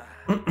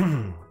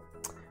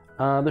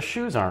 The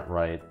shoes aren't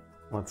right.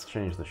 Let's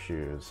change the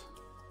shoes.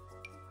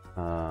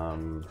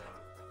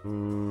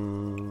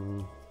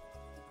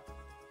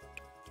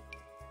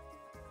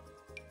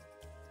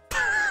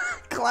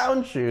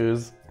 Clown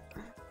shoes!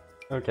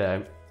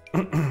 Okay.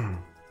 I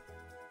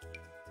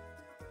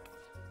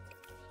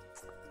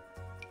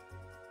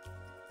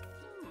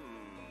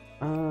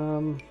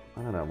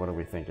don't know. What are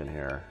we thinking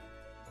here?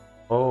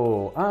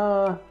 Oh,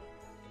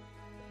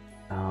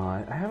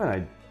 I have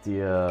an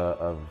idea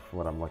of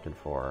what I'm looking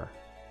for.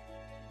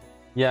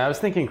 Yeah, I was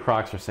thinking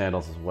Crocs or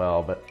sandals as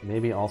well, but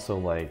maybe also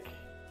like,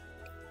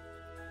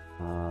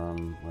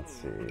 let's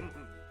see.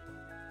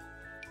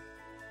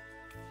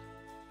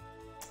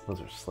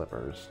 Those are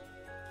slippers.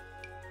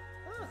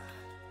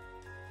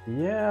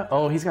 Yeah.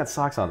 Oh, he's got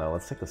socks on though.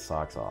 Let's take the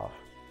socks off.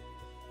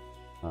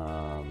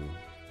 Oh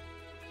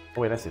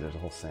wait, I see. There's a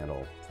whole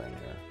sandal thing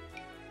here.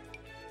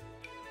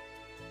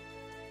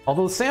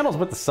 Although the sandals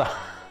with the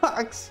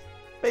socks,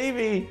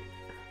 maybe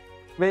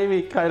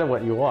kind of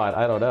what you want.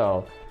 I don't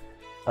know.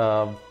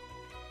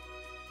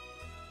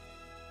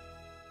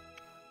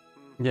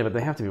 Yeah, but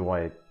they have to be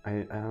white.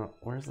 I don't.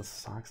 Where's the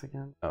socks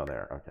again? Oh,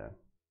 there. Okay.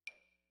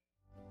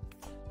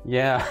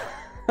 Yeah,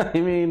 I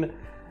mean,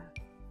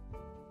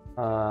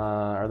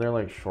 are there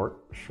like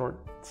short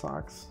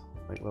socks?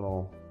 Like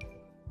little?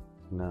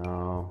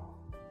 No.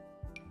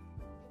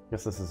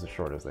 Guess this is as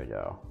short as they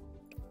go.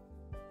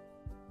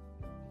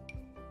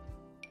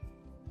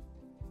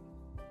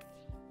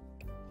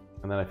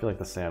 And then I feel like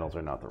the sandals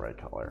are not the right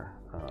color.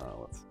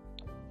 Let's.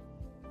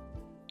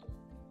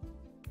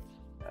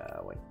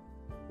 Like.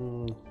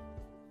 Something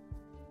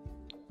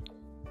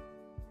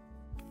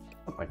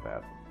like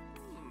that.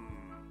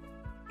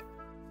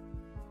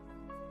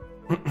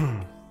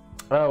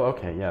 Oh,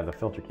 okay, yeah, the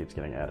filter keeps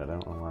getting added. I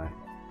don't know why.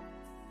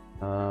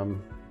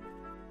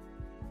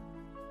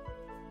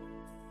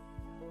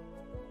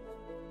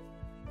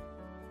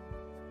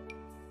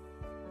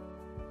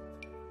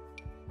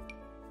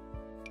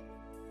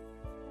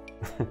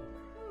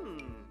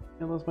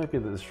 Yeah, those might be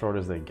as short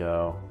as they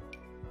go.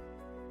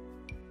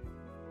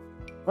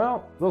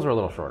 Well, those are a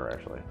little shorter,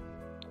 actually.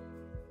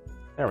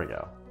 There we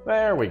go.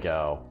 There we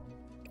go.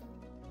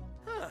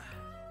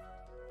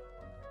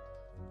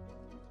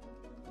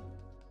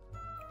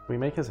 We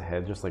make his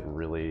head just like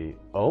really...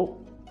 Oh!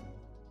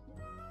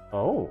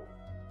 Oh!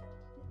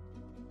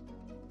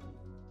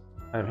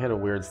 I've hit a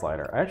weird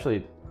slider.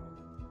 Actually...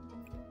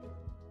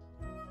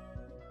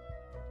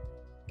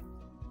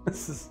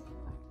 This is...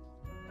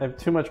 I have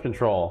too much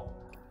control.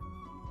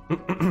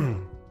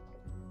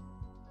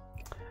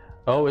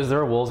 Oh, is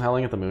there a Wolves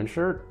Howling at the Moon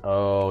shirt?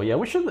 Oh, yeah,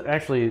 we should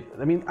actually...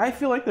 I mean, I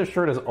feel like this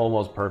shirt is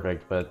almost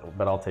perfect, but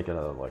I'll take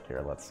another look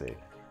here. Let's see.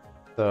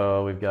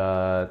 So, we've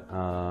got...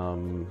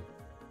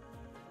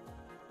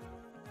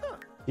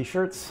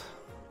 T-shirts.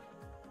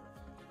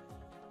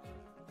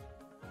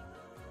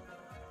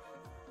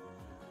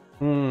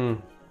 Yeah,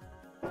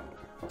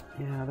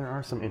 there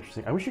are some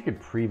interesting... I wish you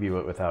could preview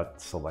it without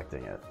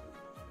selecting it.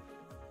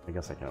 I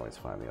guess I can always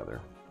find the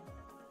other.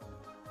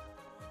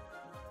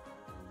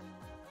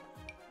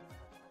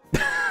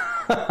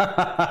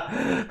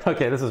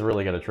 Okay, this is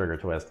really going to trigger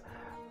twist.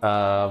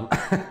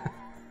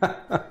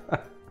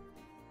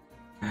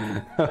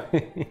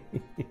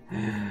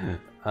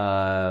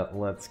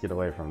 Let's get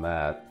away from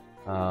that.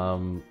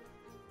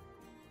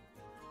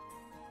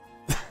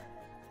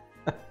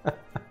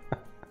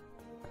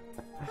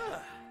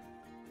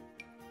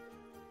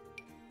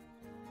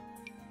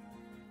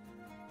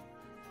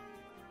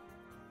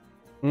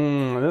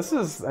 This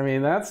is, I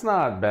mean, that's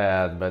not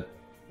bad, but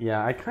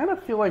yeah, I kind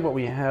of feel like what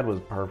we had was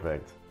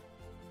perfect.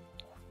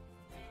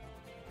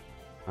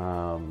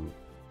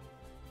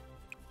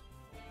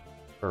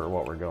 For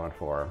what we're going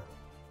for.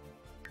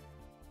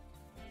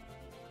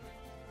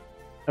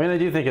 I mean, I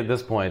do think at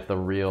this point the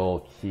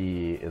real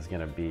key is going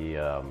to be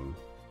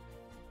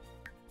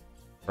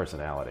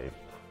personality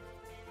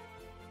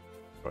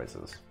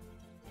choices.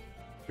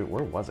 Dude,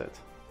 where was it?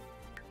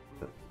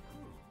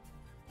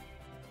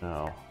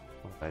 No,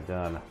 what have I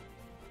done?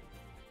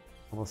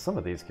 Well, some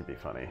of these could be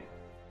funny.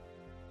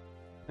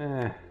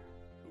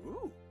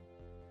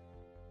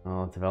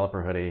 Oh,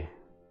 developer hoodie.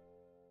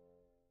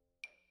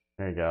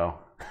 There you go.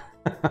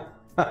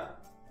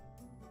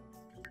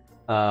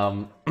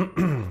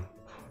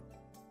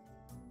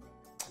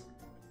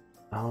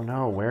 Oh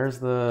no, where's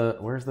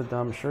the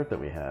dumb shirt that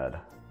we had?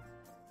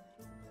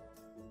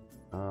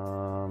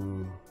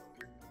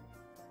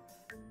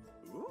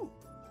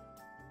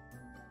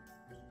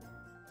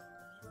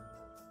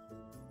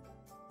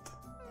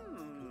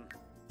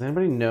 Does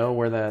anybody know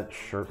where that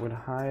shirt would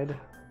hide?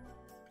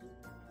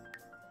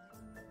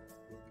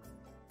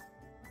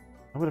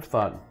 I would have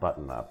thought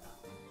button up.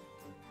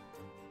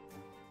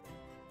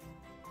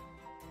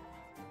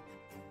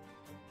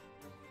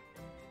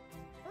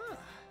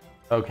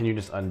 Oh, can you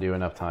just undo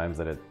enough times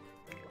that it...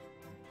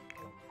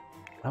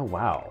 Oh,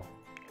 wow.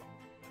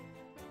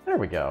 There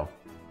we go.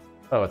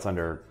 Oh, it's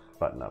under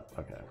button up.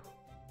 Okay.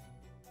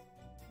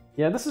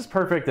 Yeah, this is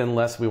perfect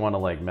unless we want to,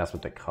 like, mess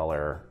with the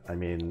color. I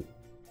mean...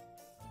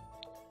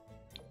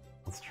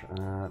 Let's try...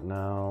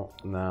 no,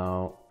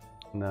 no,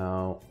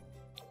 no,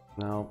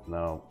 no,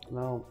 no,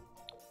 no,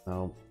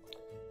 no.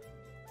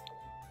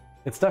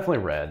 It's definitely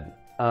red.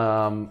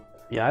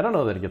 Yeah, I don't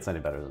know that it gets any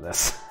better than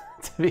this,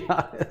 to be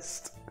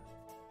honest.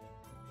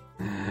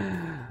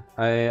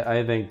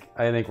 I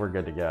think we're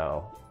good to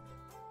go.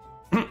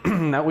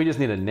 Now we just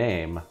need a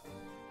name.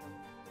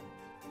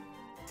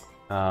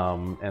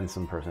 And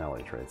some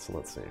personality traits. So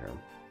let's see here.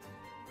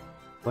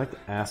 Select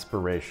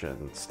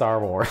aspiration. Star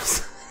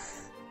Wars.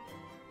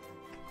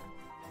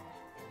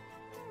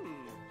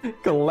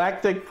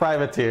 Galactic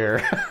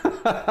Privateer.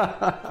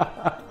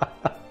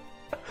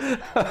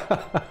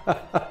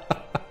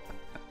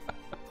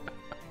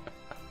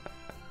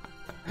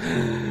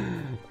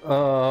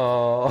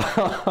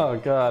 Oh, Oh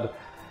god,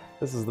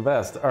 this is the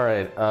best. All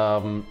right.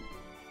 Oh,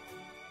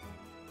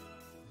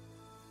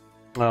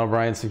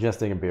 Brian's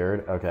suggesting a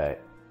beard. Okay.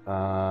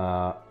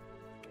 Yeah,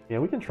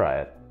 we can try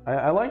it.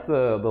 I like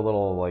the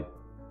little, like,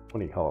 what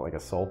do you call it? Like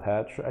a soul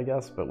patch, I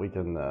guess. But we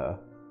can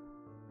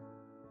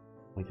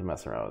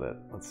mess around with it.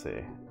 Let's see.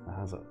 It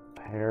has a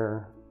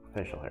hair,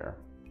 facial hair.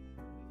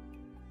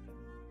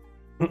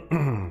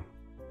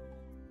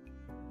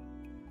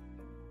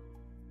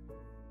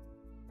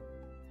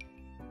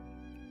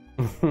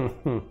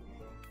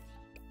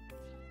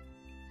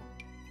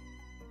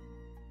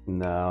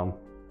 No.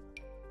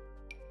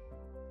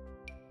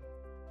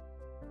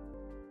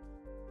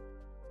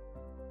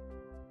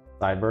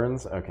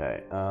 Sideburns?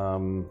 Okay.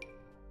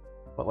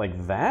 But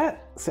like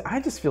that? See, I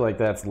just feel like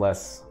that's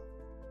less...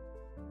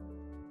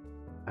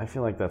 I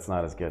feel like that's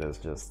not as good as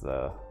just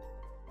the...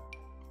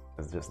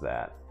 as just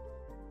that.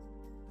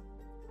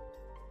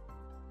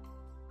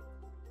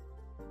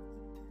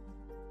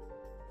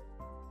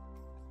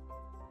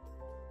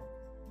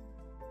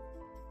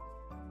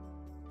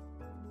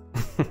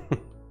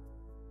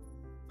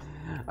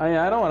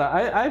 I don't want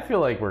to. I feel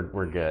like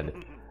we're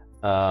good.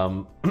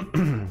 Oh,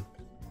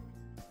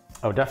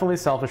 definitely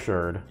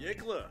self-assured.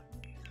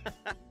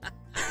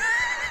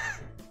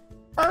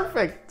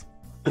 Perfect.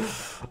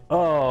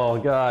 Oh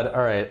god.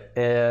 All right,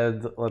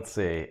 and let's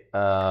see.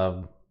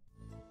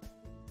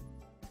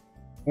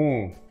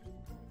 Ooh,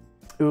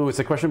 it's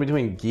a question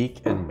between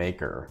geek and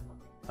maker.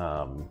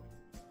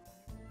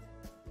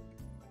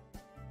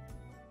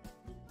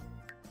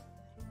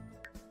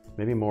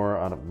 Maybe more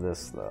out of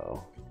this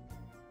though.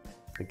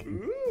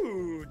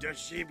 Ooh, does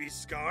she be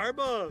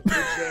Scarba?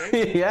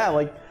 Yeah,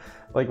 like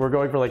we're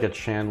going for like a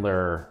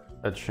Chandler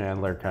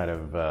kind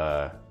of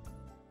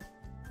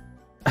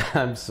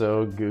I'm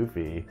so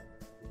goofy.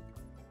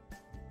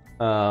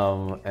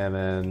 And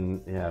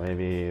then yeah,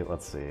 maybe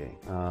let's see.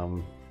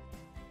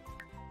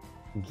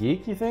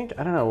 Geek, you think?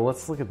 I don't know. Well,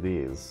 let's look at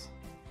these.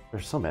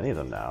 There's so many of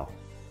them now.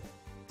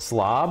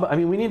 Slob? I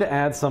mean, we need to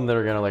add some that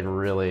are gonna like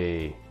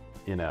really,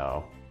 you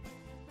know,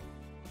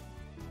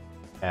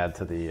 add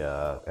to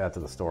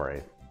the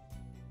story.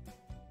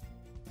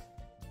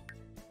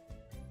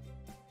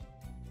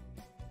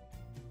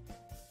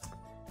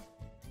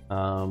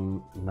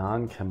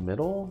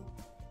 Non-committal?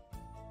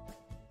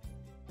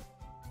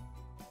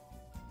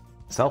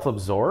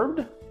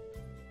 Self-absorbed?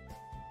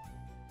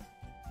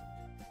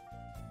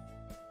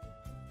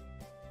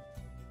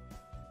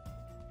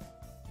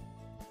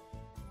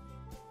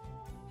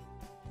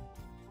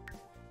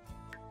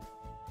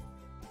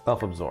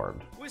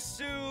 Self-absorbed.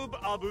 Wisub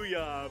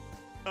Abuyab.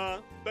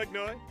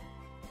 Bagnoy?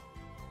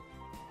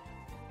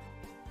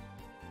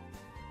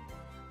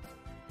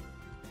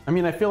 I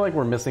mean, I feel like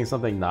we're missing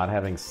something not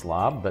having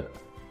slob, but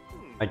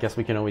I guess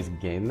we can always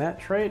gain that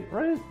trait,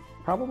 right?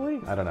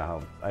 Probably? I don't know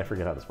how. I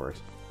forget how this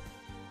works.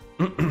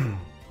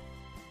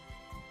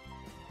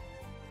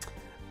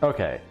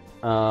 Okay.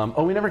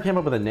 Oh, we never came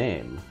up with a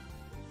name.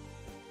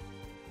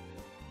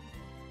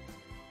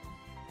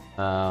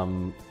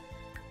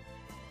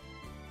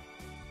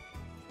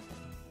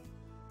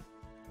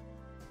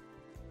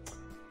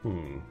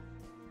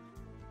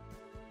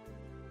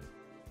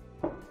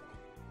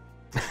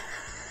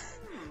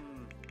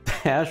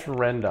 Tash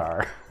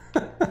Rendar.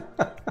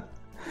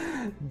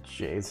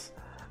 Jace.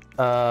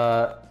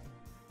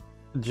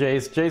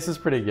 Jace is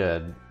pretty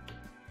good.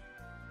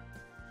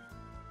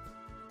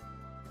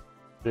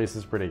 Jace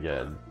is pretty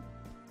good.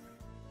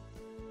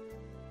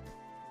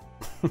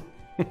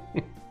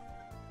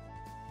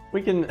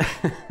 We can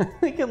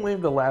we can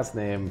leave the last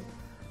name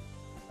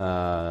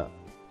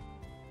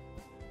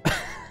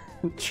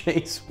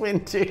Jace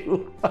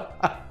Windu.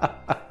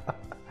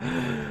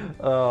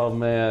 Oh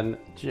man,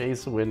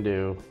 Jace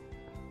Windu.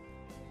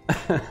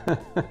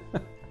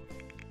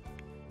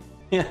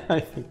 Yeah, I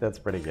think that's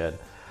pretty good.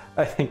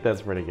 I think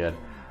that's pretty good.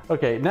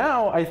 Okay,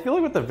 now I feel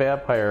like with the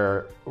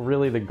vampire,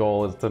 really the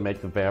goal is to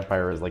make the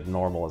vampire as like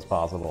normal as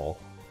possible.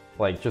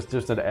 Like just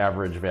an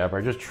average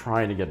vampire, just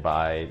trying to get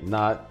by,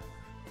 not,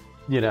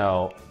 you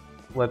know,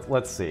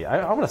 let's see.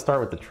 I want to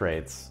start with the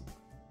traits.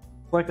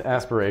 Select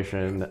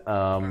aspiration.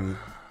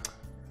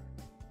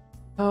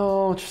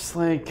 Oh, just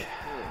like,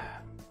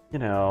 you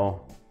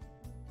know,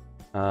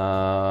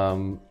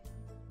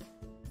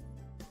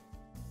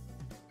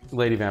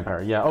 Lady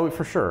Vampire. Yeah, oh,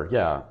 for sure.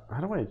 Yeah. How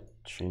do I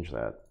change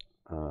that?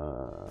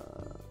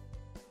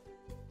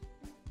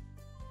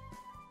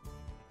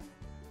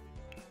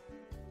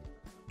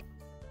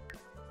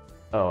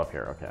 Oh, up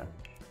here. Okay.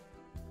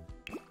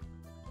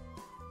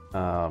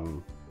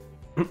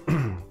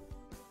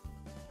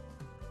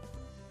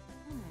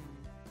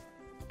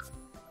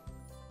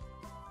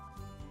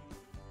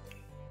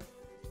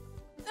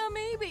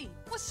 Maybe.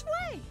 What's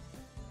way?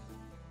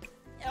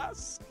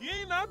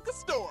 Yaskina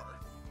Gastor.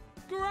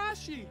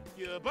 Garashi.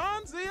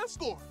 Yabanzia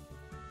score.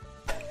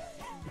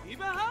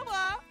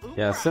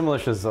 Yeah,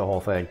 Simlish is the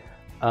whole thing.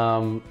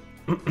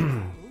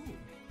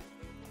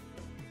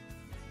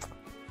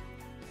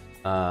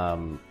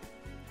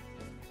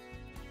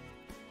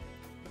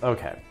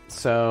 Okay,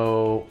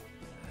 so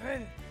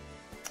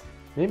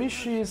Maybe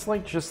she's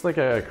like just like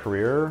a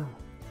career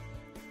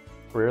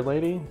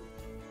lady.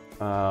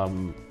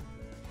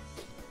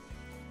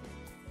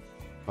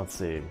 Let's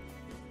see.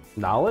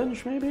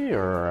 Knowledge, maybe?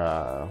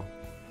 Or,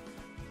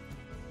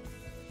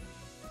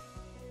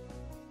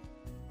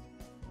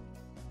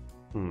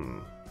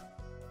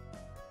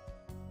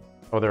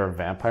 Oh, there are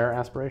vampire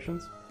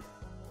aspirations?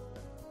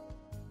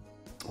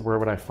 Where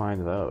would I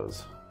find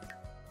those?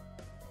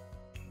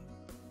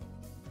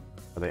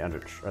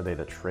 Are they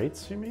the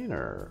traits, you mean?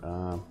 Or,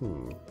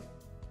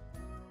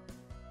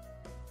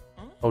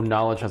 Oh,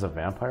 knowledge has a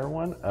vampire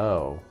one?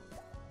 Oh.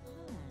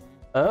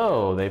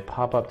 Oh, they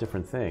pop up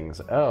different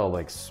things. Oh,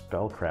 like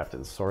spellcraft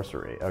and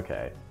sorcery.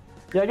 Okay.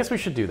 Yeah, I guess we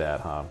should do that,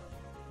 huh?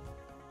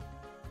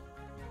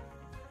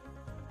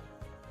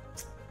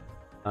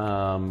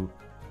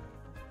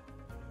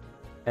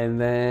 And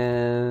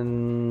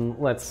then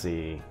let's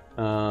see.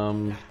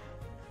 Oops.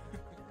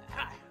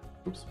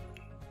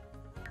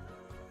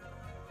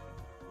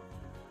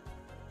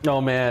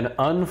 Oh man,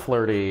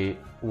 unflirty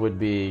would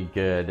be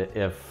good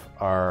if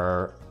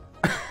our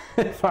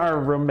if our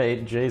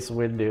roommate Jace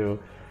Windu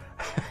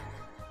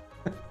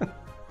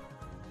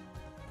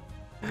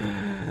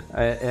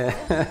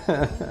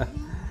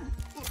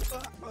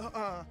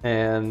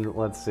and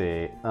let's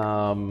see.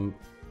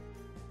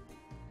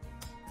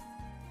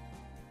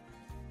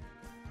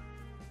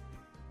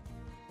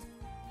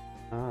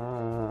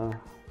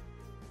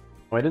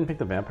 Oh, I didn't pick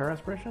the vampire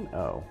aspiration?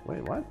 Oh,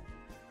 wait, what?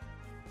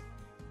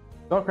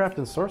 Spellcraft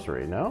and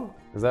sorcery, no?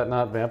 Is that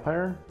not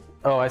vampire?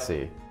 Oh, I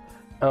see.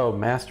 Oh,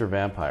 master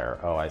vampire.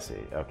 Oh, I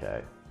see.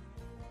 Okay.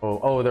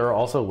 Oh, there are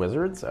also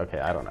wizards? Okay,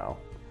 I don't know.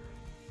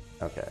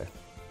 Okay.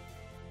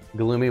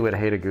 Gloomy would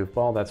hate a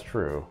goofball? That's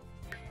true.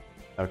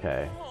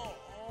 Okay.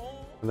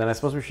 And then I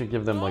suppose we should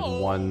give them like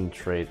one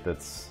trait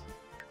that's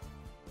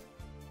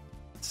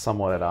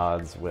somewhat at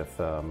odds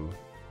with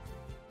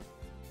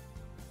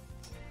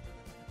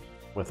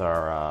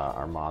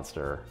our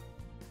monster.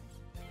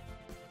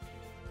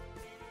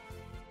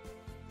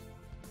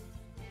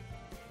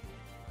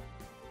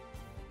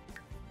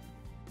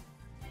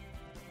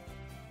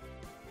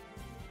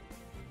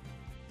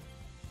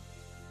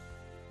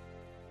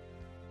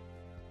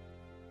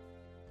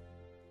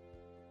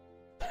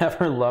 Have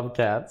her love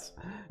cats.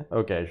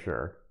 Okay,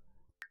 sure.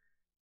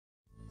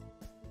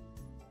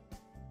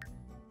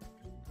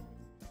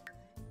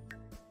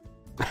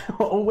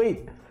 Oh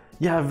wait,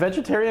 yeah, a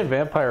vegetarian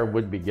vampire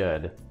would be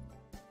good.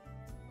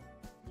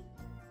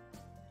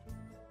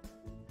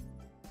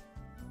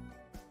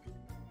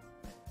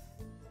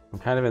 I'm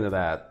kind of into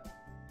that.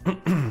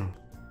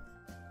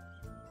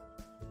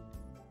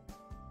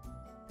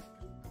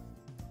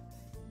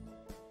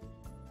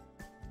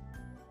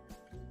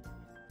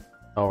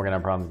 Oh, we're gonna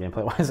have problems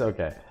gameplay-wise?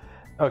 Okay.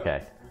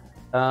 Okay.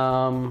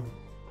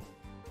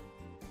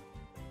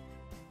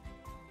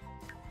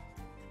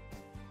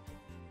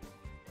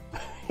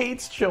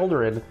 Hates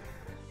children.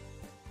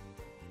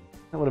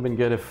 That would have been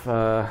good if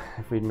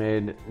we'd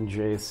made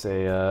Jace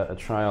a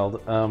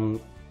child.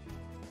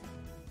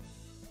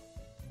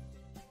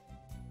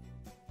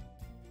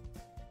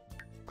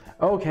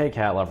 Okay,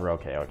 cat lover.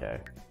 Okay,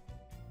 okay.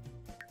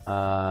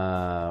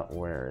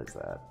 Where is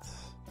that?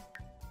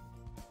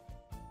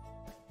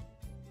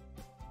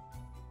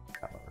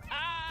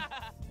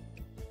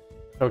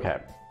 Okay.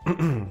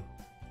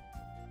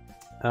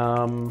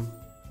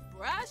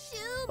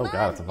 Oh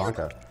god, it's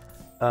Ivanka.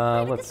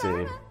 Let's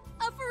see.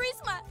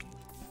 Afarisma.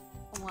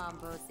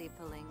 Wambosi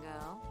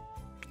Palingo.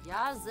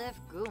 Yazif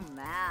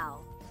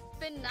Gumau.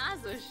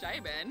 Benazo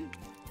Scheiben.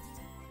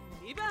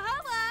 Niba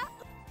Hala.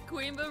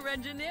 Queenba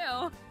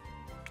Reginil.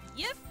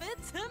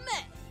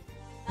 Yifitame.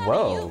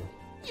 Whoa.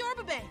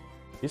 Yorbabe.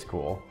 He's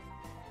cool.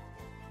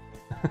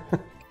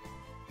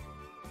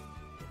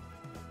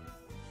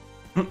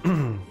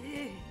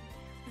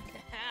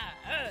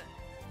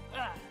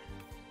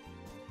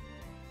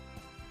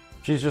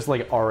 She's just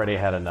like already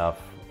had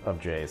enough of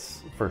Jace,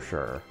 for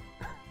sure.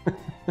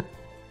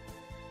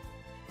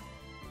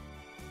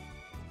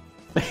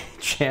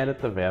 Janet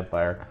the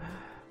vampire.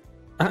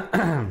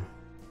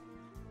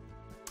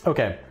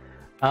 Okay.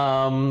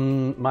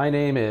 My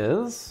name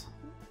is...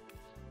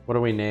 What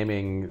are we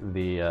naming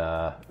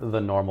the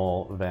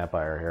normal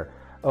vampire here?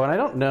 Oh, and I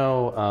don't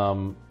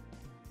know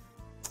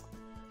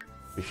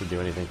if we should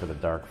do anything for the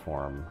dark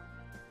form.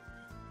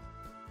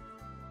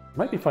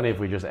 Might be funny if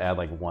we just add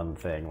like one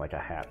thing, like a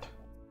hat.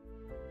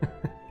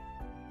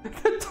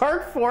 The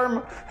dark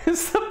form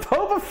is the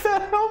Boba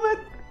Fett helmet.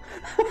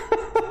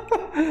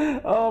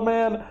 Oh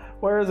man,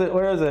 where is it?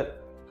 Where is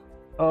it?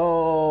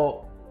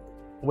 Oh,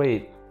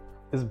 wait,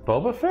 is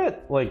Boba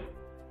Fett like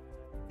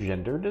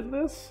gendered in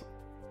this,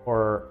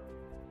 or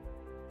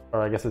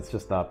I guess it's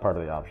just not part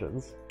of the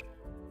options.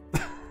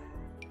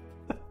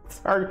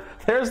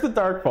 There's the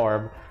dark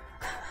form.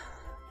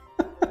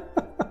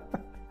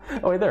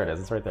 Oh wait, there it is.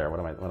 It's right there. What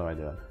am I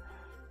doing?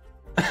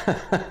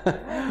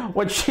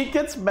 When she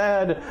gets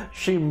mad,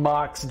 she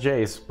mocks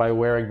Jace by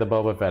wearing the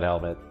Boba Fett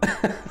helmet.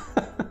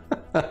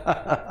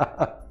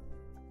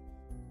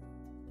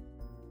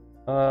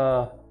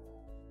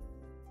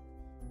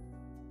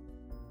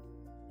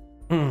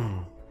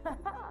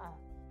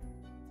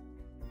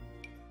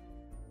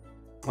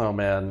 know,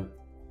 man.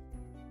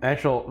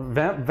 Actual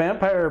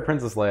Vampire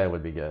Princess Leia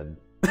would be good.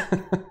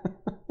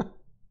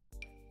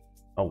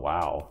 Oh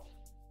wow.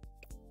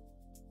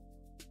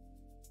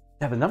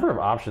 Yeah, the number of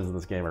options in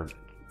this game are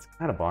it's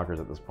kind of bonkers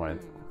at this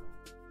point.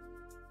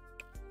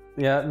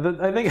 Yeah,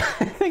 I think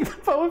the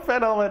Boba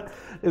Fett helmet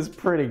is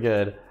pretty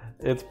good.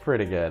 It's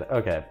pretty good.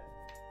 Okay.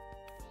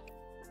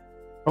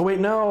 Oh wait,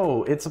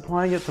 no, it's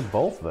applying it to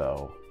both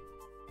though.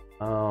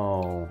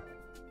 Oh.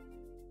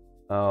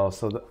 Oh,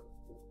 so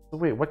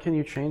wait, what can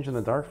you change in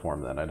the dark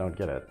form then? I don't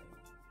get it.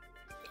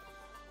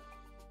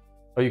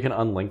 Oh, you can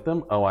unlink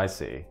them? Oh, I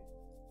see.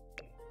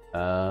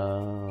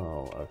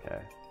 Oh,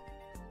 okay.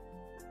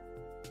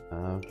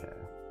 Okay.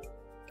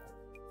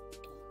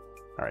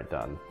 Alright,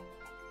 done.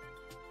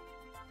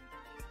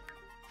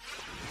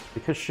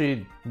 Because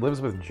she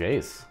lives with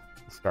Jace.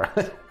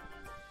 Scarlet.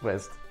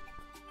 West.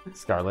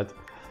 Scarlet.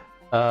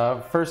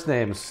 First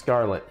name,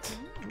 Scarlet.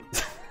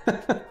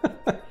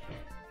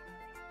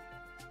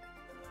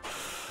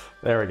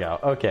 There we go.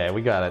 Okay,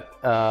 we got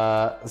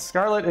it.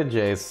 Scarlet and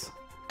Jace.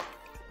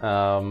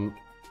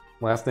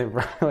 Last name.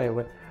 Wait,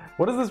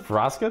 what is this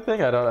Vraska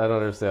thing? I don't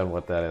understand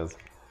what that is.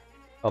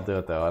 I'll do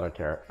it though. I don't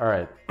care. All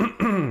right.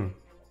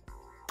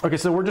 Okay,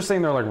 so we're just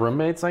saying they're like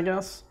roommates, I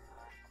guess,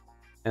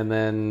 and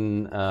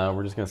then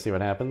we're just gonna see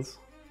what happens.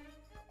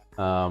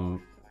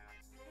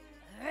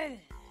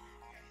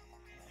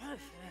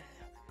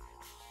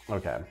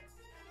 Okay.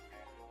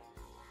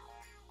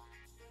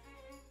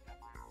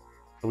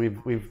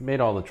 We've made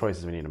all the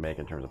choices we need to make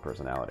in terms of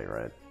personality,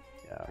 right?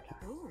 Yeah, okay.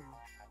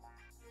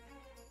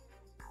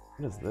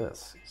 What is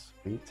this?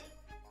 Sweet.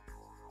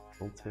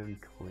 Hilton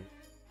Clean.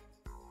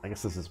 I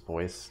guess this is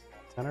voice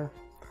tenor.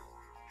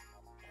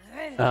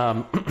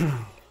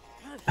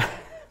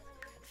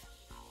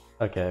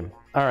 Okay.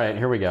 Alright,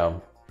 here we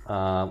go.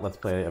 Let's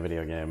play a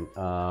video game.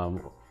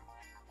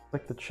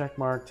 Click the check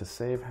mark to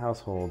save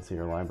household to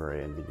your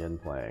library and begin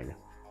playing.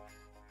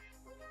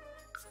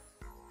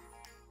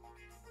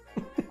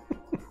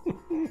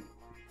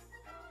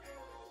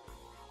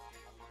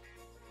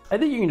 I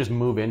think you can just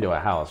move into a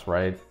house,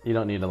 right? You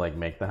don't need to like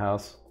make the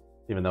house,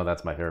 even though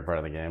that's my favorite part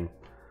of the game.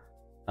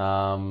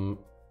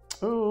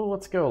 Ooh,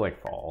 let's go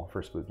like fall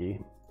for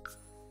spooky.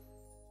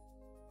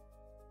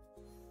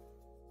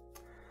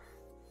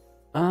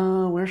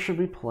 Where should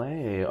we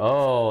play?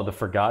 Oh, the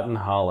Forgotten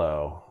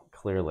Hollow,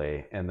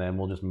 clearly. And then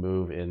we'll just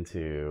move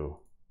into...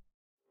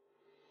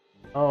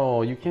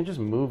 Oh, you can't just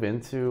move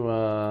into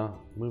a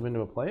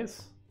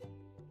place?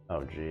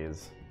 Oh,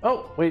 geez.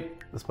 Oh, wait,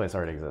 this place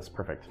already exists.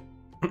 Perfect.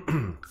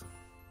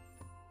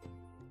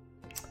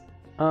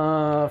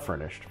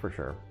 Furnished, for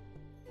sure.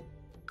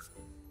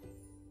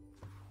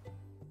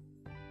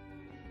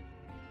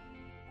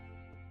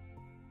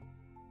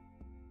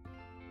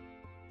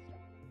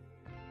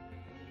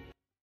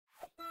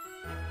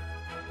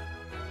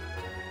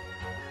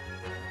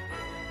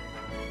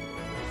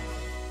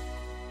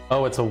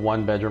 Oh, it's a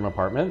one-bedroom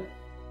apartment?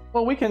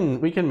 Well, we can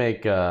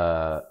make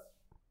Jace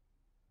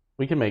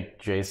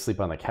sleep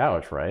on the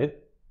couch, right?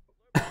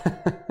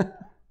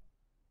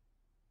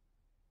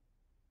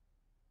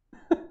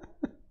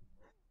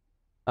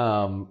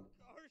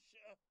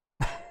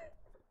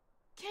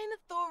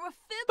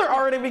 They're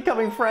already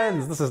becoming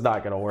friends. This is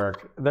not gonna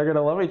work. They're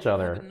gonna love each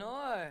other.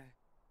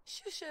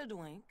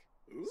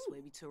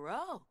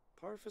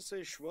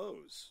 Parfase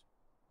Schwoz.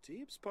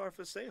 Teeps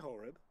Parfase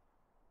Horib.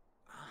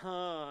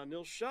 Aha,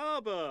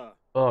 Nilshaba.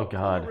 Oh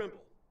god.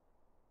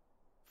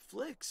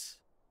 Flix.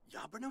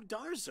 Yabrano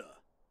Darza.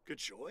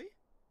 Gachoy.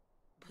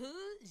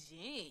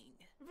 Pujing.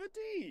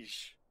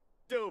 Vadish.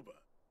 Doba.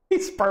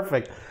 He's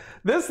perfect.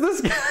 This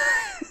guy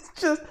is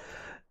just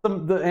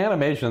the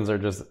animations are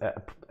just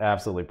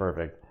absolutely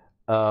perfect.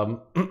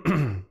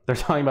 They're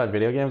talking about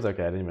video games?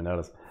 Okay, I didn't even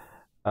notice.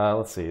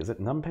 Let's see, is it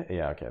numpad?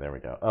 Yeah, okay, there we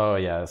go. Oh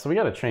yeah, so we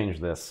gotta change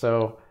this.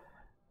 So,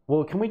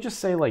 well, can we just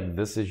say like,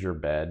 this is your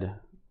bed?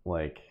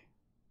 Like,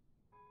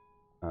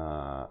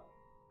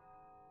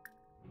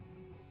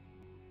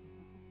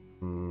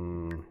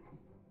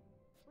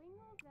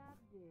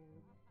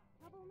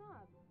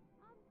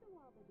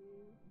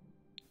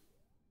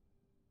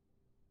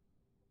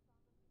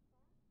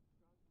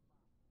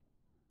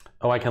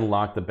 Oh, I can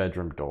lock the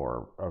bedroom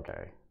door.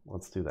 Okay,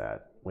 let's do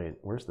that. Wait,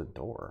 where's the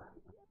door?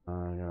 I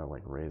gotta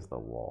like raise the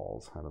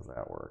walls. How does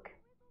that work?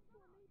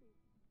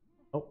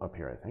 Oh, up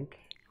here, I think.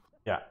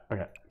 Yeah,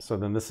 okay. So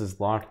then this is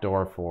locked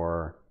door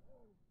for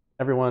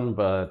everyone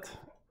but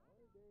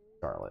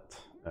Scarlet.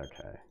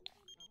 Okay.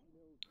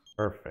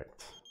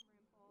 Perfect.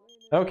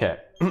 Okay.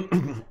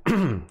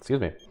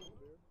 Excuse me.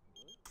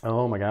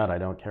 Oh my god, I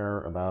don't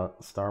care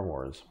about Star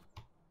Wars.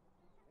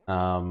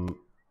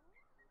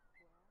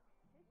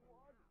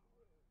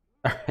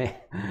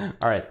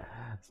 Alright,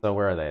 so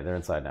where are they? They're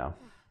inside now.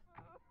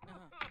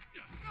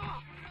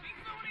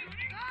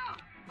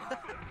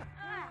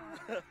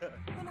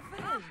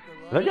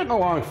 They're getting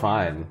along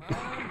fine.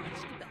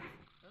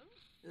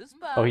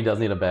 Oh, he does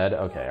need a bed?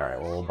 Okay, alright,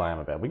 well, we'll buy him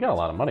a bed. We got a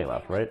lot of money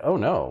left, right? Oh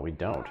no, we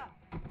don't.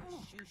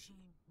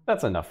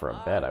 That's enough for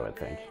a bed, I would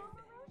think.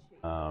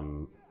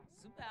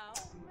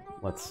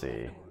 Let's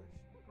see.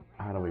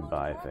 how do we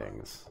buy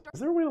things? Is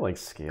there a way to like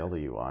scale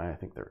the UI? I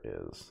think there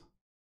is.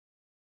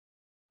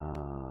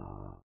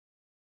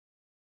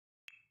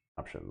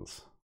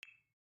 Options.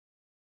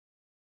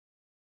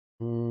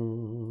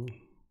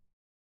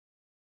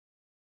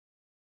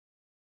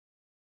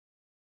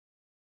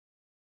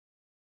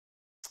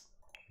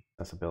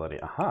 Accessibility.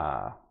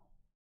 Aha.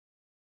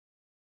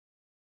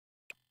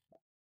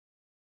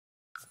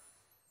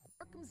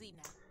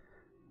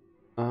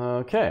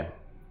 Okay.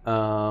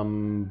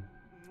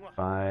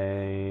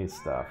 Buy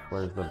stuff.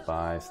 Where's the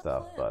buy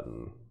stuff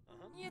button?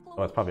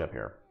 Oh, it's probably up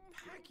here.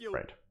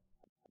 Right.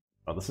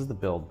 Oh, this is the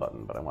build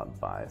button, but I want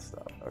buy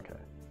stuff. Okay.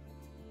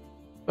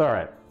 All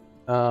right.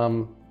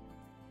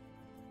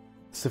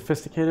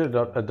 Sophisticated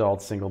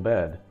adult single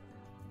bed.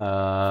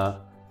 Can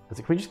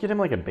we just get him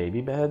like a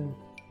baby bed?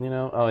 You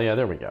know? Oh yeah,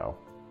 there we go.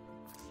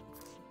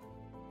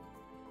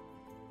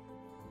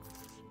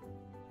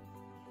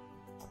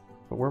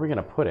 But where are we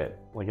gonna put it?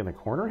 Like in the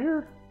corner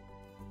here?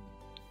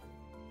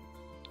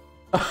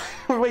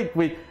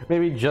 wait,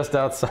 maybe just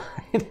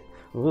outside.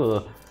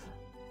 Ugh.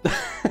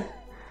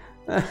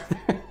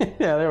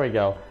 Yeah, there we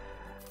go.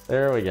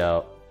 There we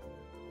go.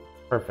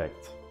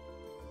 Perfect.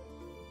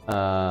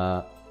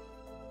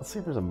 Let's see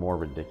if there's a more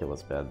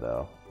ridiculous bed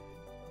though.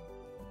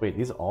 Wait,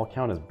 these all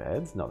count as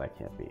beds? No, that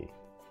can't be.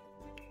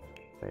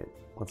 Wait,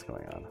 what's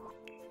going on?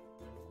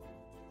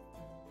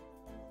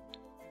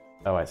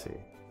 Oh, I see.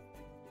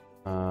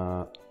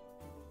 Oh,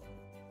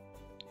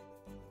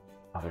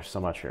 there's so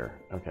much here.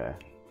 Okay.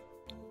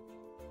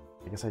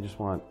 I guess I just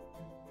want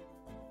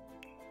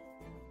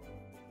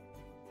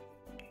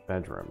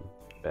bedroom,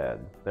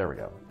 bed. There we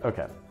go.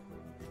 Okay.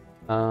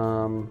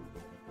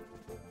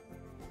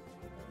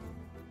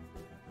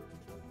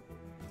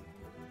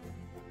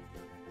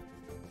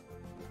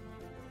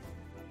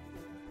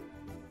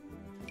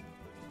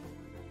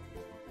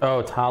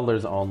 Oh,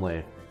 toddlers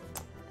only.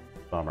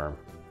 Bummer.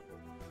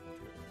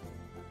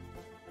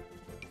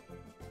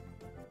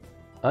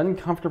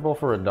 Uncomfortable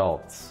for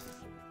adults.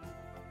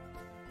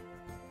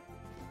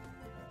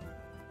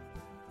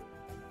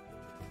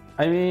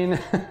 I mean,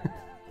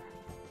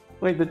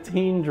 wait, the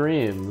Teen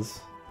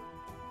Dreams.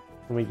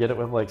 Can we get it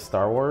with like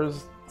Star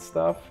Wars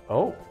stuff?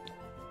 Oh.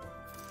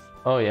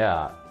 Oh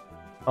yeah.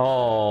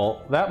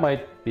 Oh, that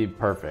might be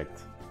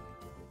perfect.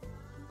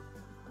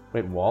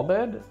 Wait, wall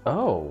bed?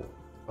 Oh.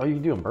 Oh, you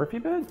can do a Murphy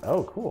bed?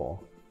 Oh,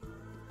 cool.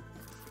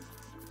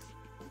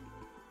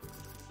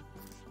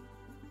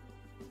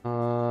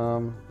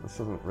 This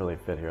doesn't really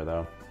fit here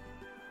though.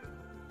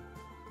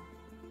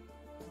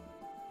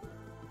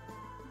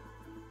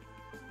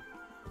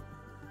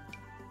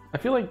 I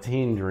feel like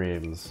Teen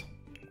Dreams.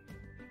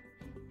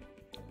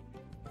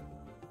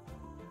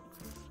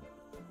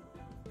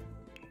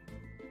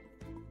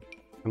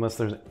 Unless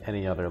there's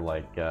any other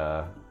like,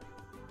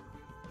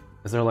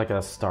 is there like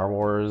a Star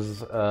Wars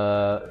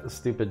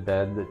stupid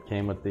bed that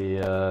came with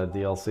the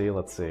DLC?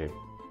 Let's see.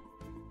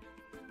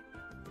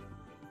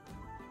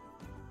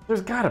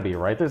 There's gotta be,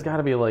 right? There's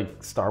gotta be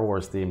like Star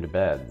Wars themed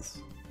beds.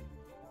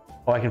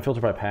 Oh, I can filter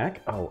by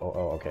pack? Oh,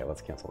 okay,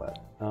 let's cancel that.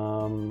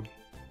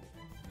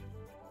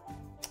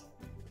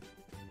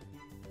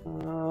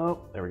 Oh,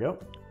 there we go.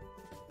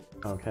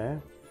 Okay.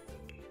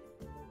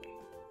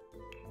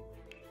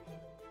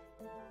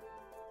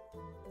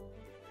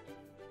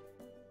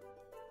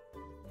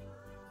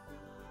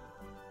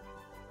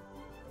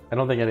 I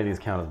don't think any of these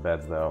count as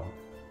beds, though.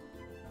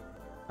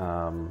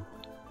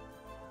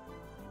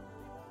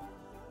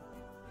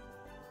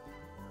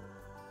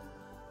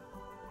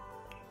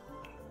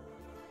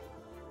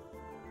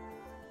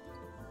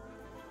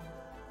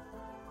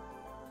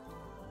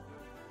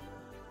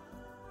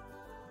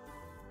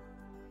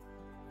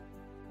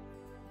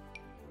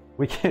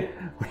 We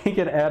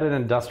can add an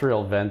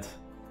industrial vent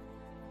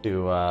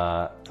to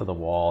the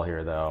wall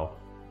here, though.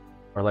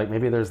 Or like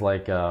maybe there's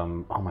like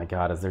oh my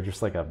god, is there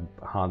just like a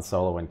Han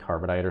Solo and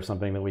carbonite or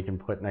something that we can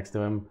put next to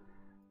him?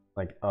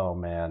 Like, oh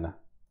man.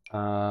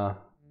 Oh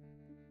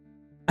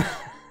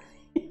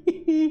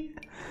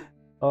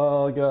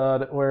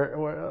god, where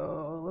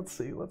oh, let's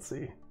see.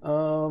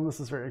 This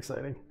is very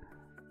exciting.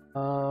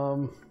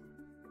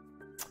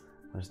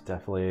 There's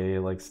definitely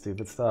like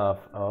stupid stuff.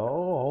 Oh,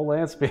 whole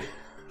land speed.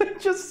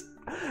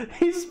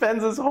 He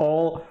spends his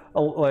whole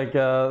like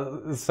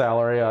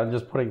salary on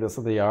just putting this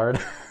in the yard.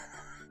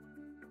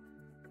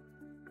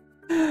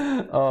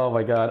 Oh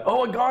my god.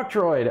 Oh, a Gawk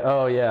droid!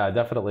 Oh yeah,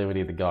 definitely we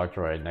need the Gawk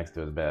droid next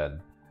to his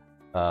bed.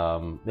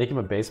 Make him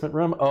a basement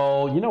room?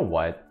 Oh, you know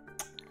what?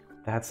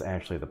 That's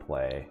actually the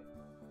play.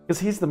 Because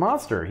he's the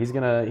monster. He's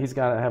gotta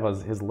have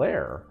his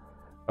lair.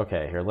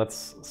 Okay, here,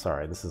 let's...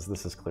 Sorry, this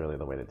is clearly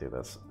the way to do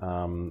this.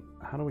 How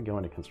do we go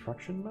into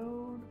construction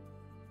mode?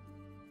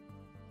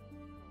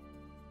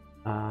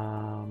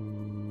 I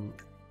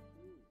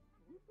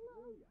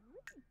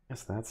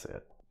guess that's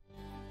it.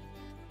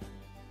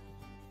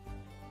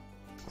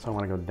 So I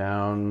want to go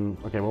down.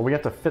 Okay, well we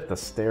have to fit the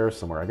stairs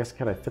somewhere. I guess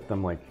could I fit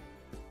them like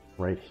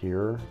right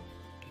here?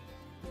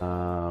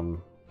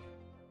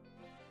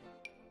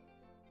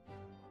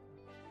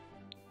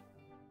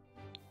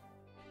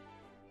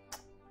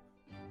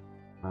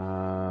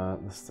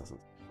 This doesn't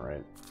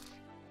right.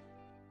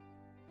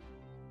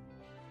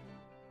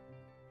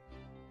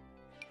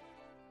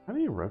 How do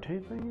you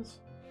rotate things?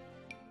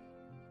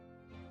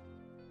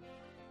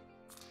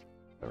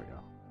 There we go.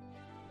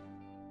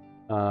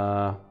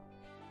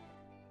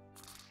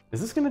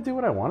 Is this gonna do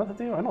what I want it to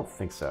do? I don't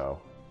think so.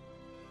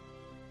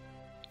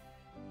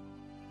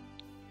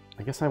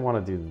 I guess I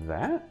want to do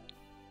that?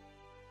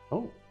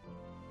 Oh.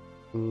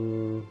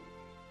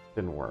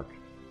 Didn't work.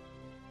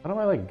 How do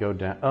I, like, go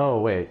down?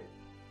 Oh, wait.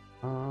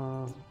 Do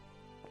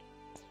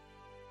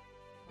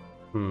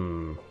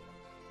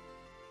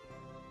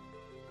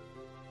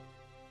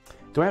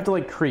I have to,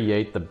 like,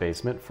 create the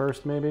basement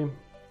first, maybe?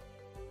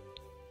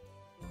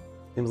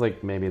 Seems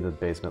like maybe the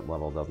basement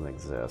level doesn't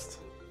exist. Is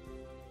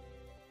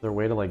there a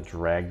way to, like,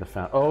 drag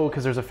the Oh,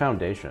 because there's a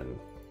foundation.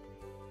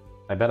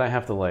 I bet I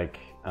have to, like,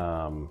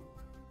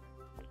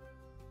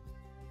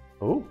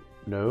 Oh,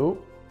 no.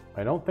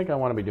 I don't think I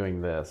want to be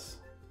doing this.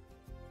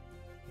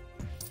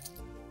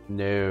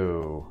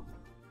 No.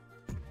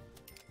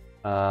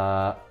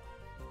 Yeah,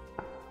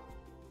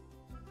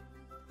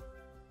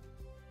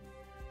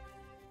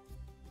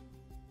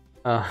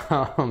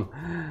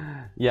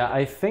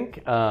 I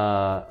think,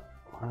 well,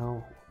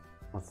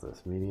 what's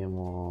this? Medium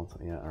wall.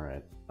 Yeah,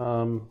 alright.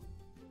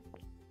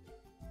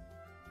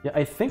 Yeah,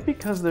 I think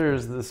because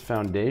there's this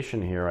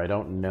foundation here, I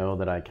don't know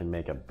that I can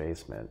make a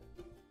basement.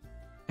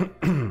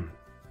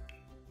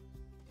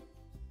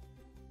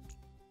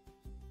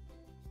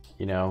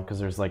 You know, because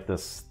there's like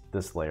this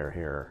layer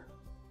here.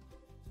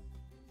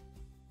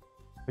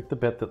 Pick the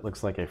bit that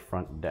looks like a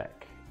front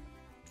deck.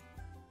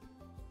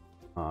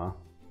 Huh.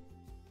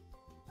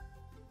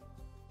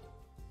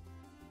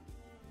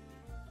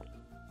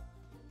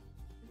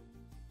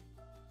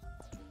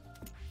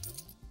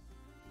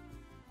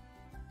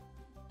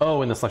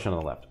 Oh, in the selection on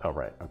the left. Oh,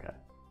 right. Okay.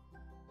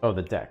 Oh,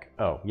 the deck.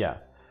 Oh, yeah.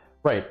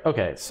 Right.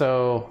 Okay.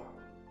 So,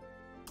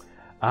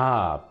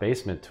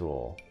 basement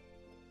tool.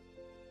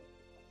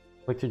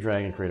 Click to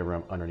drag and create a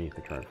room underneath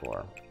the current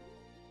floor.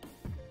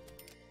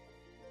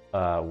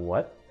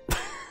 What?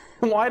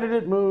 Why did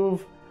it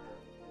move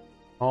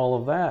all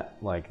of that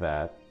like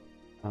that?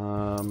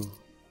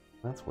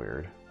 That's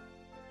weird.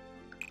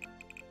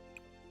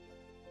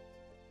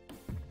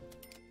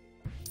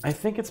 I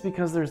think it's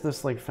because there's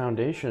this, like,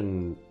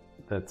 foundation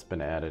that's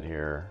been added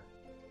here.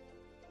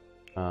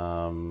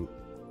 It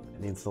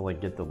needs to,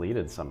 like, get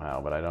deleted somehow,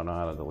 but I don't know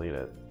how to delete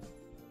it.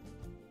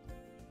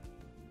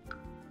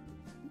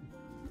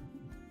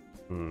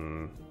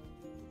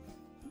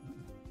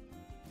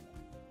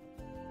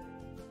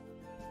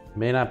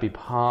 May not be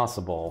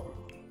possible.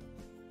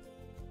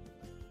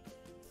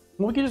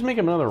 Well, we could just make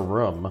another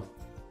room.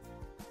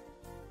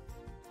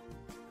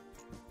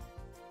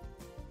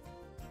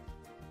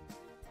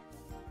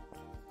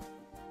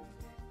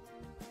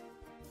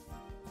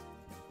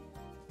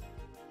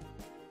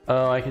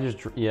 Oh, I can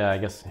just, yeah, I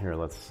guess, here,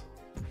 let's,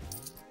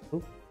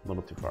 oop, a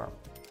little too far.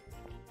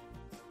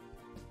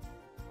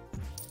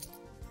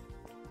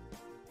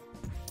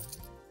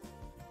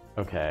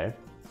 Okay.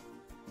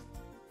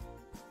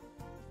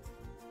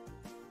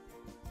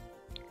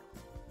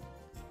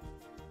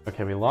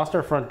 Okay, we lost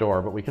our front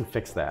door, but we can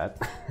fix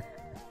that.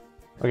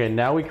 Okay,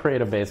 now we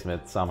create a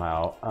basement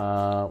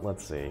somehow.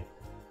 Let's see.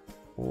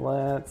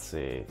 Let's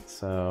see.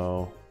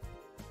 So...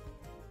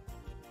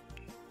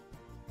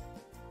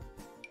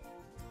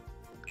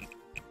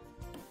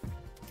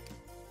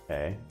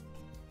 Okay.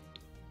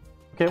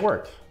 Okay, it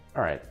worked.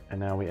 All right, and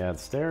now we add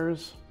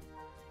stairs.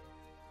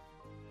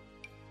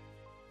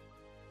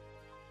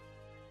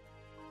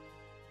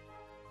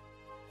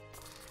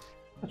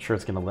 Not sure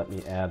it's going to let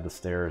me add the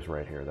stairs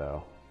right here,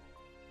 though.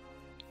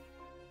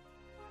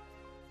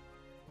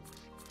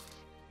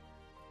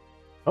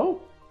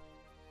 Oh!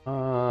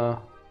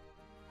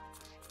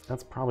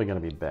 That's probably going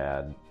to be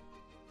bad.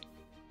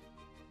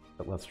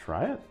 But let's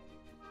try it.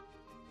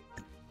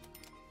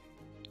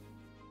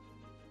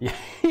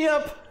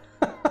 Yep!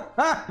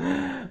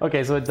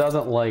 Okay, so it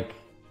doesn't like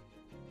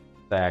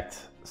stacked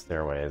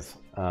stairways.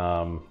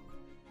 Well,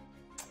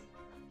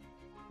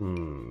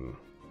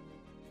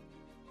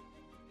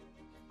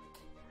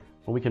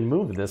 we can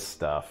move this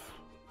stuff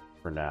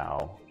for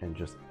now and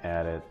just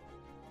add it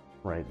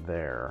right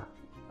there,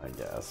 I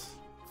guess.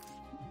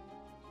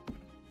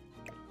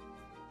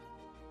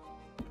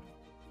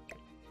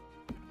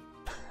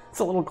 It's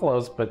a little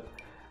close, but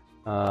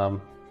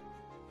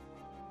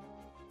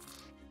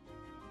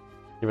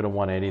give it a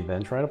 180,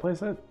 then try to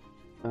place it?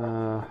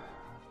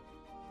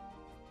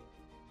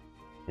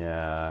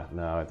 Yeah,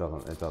 no, it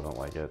doesn't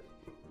like it.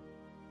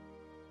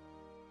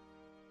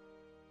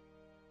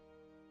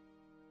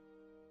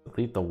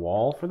 Delete the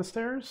wall for the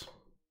stairs?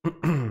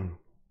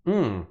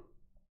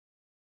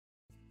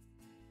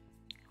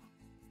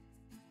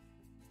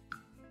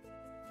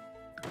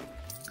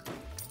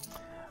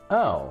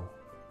 Oh.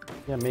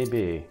 Yeah,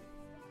 maybe.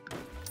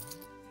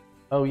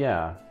 Oh,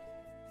 yeah.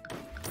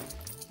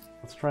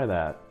 Let's try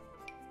that.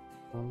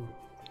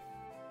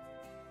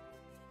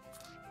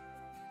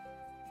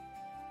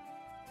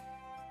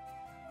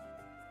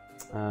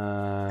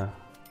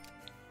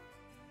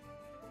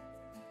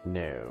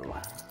 No.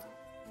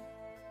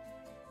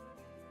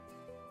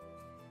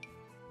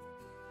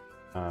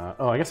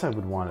 Oh, I guess I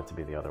would want it to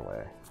be the other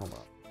way. Hold on.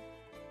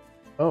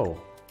 Oh.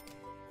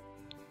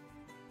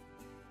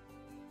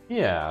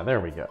 Yeah, there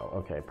we go.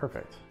 Okay,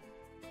 perfect.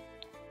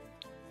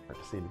 Hard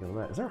to see because of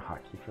that. Is there a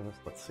hotkey for this?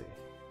 Let's see.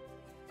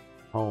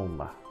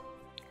 Home.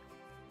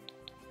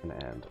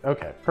 And end.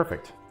 Okay,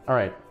 perfect. All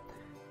right.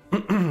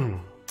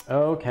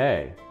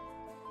 Okay.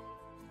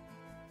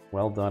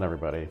 Well done,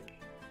 everybody.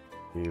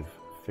 We've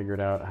figured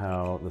out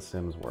how The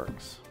Sims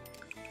works.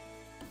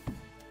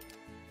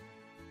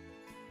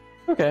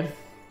 Okay.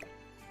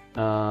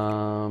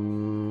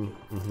 And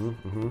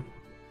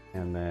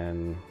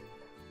then,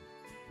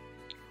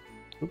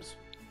 oops.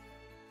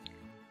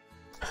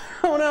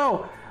 Oh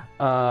no!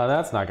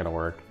 That's not gonna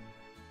work.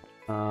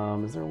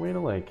 Is there a way to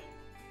like?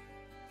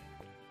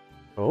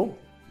 Oh,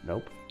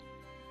 nope.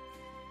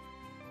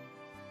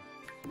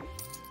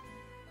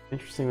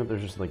 Interesting that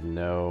there's just like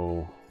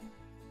no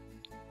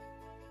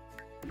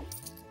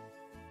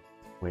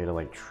way to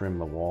like trim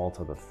the wall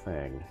to the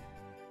thing.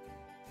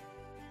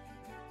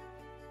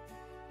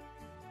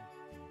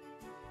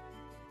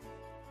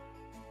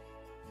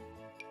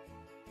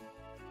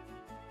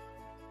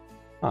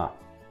 Huh.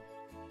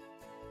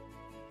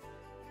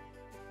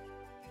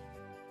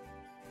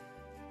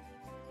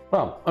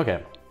 Well,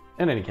 okay.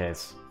 In any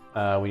case,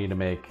 we need to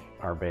make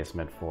our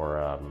basement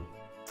for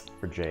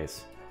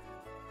Jace.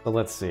 So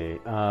let's see.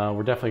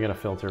 We're definitely gonna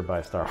filter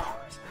by Star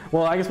Wars.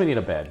 Well, I guess we need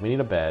a bed. We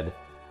need a bed.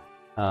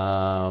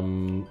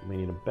 We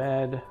need a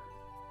bed.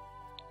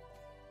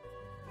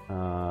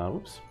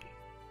 Oops.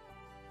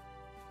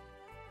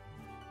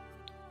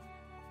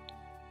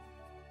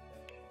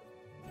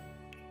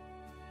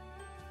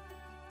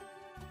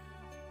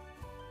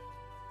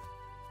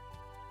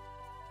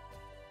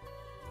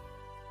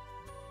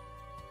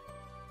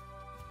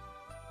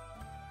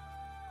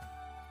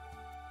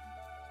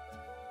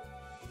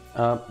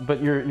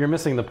 But you're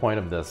missing the point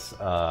of this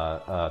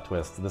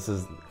twist. This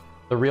is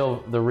the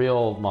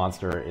real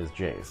monster is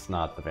Jace,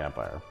 not the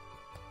vampire.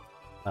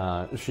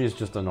 She's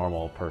just a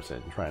normal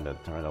person trying to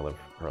live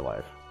her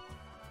life.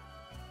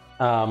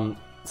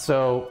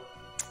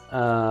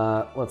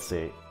 Let's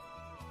see.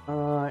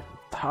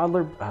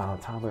 Toddler. Oh,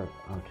 toddler.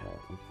 Okay,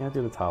 we can't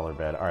do the toddler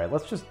bed. All right,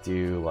 let's just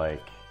do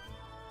like.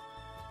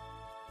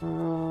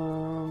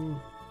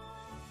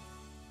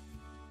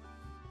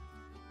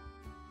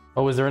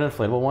 Oh, is there an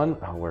inflatable one?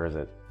 Oh, where is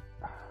it?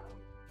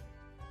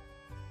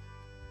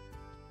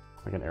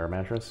 Like an air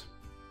mattress?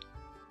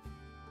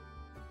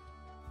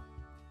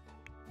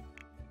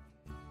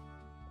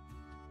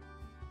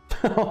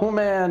 Oh,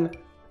 man!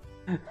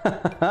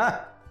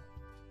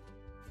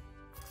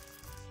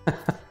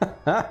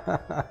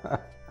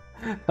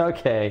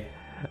 Okay.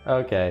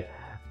 Okay.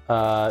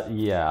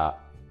 Yeah.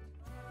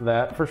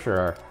 That for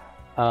sure.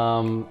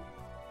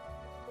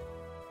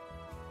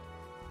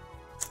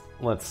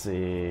 Let's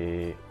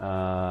see.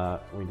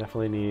 We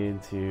definitely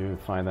need to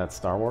find that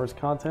Star Wars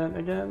content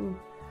again.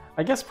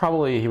 I guess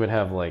probably he would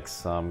have like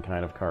some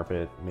kind of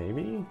carpet.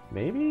 Maybe?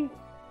 Maybe?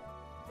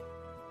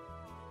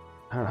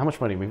 I don't know. How much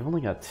money? We've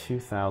only got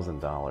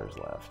 $2,000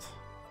 left.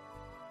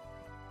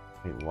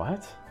 Wait,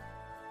 what?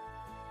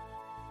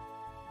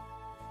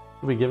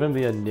 Did we give him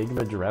the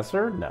Enigma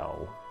dresser?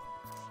 No.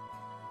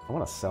 I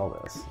want to sell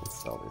this.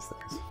 Let's sell these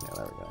things. Yeah,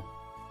 there we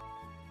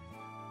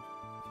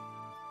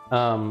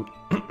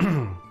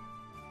go.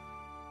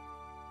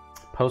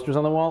 Posters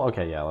on the wall?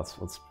 Okay, yeah, let's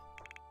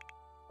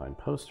find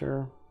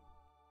poster.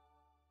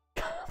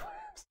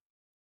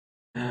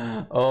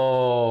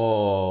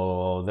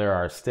 Oh, there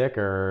are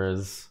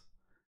stickers.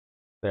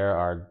 There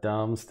are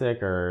dumb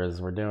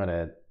stickers. We're doing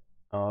it.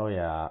 Oh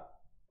yeah.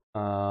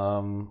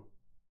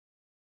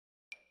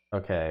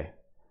 Okay.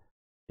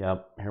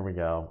 Yep, here we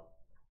go.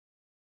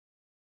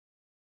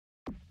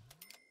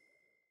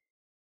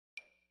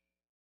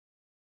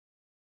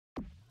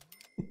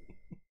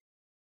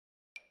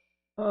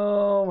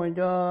 Oh my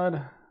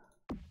god.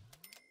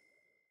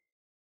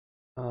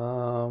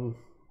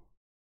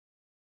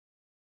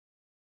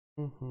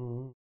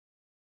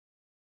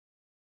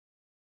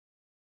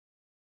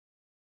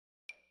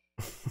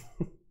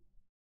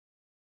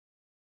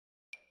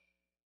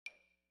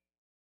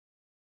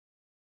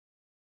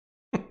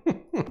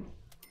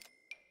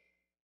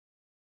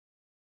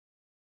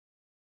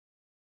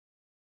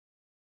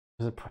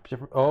 Is it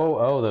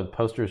oh, the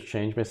posters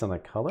change based on the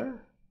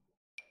color?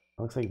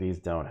 It looks like these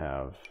don't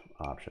have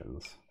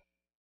options.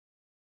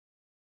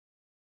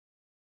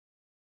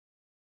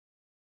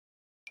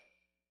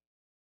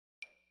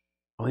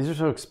 Well, these are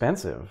so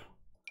expensive.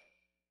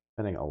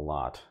 Spending a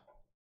lot.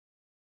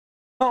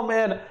 Oh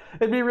man,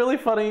 it'd be really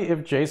funny if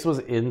Jace was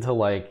into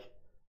like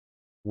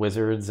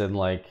wizards and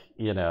like,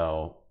 you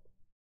know,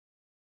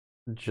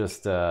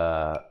 just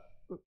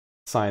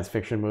science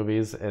fiction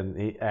movies, and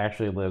he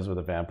actually lives with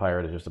a vampire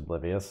and is just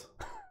oblivious.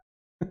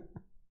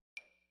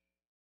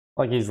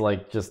 Like he's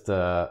like just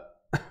oh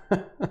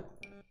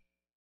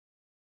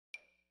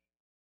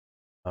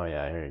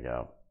yeah, here you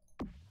go.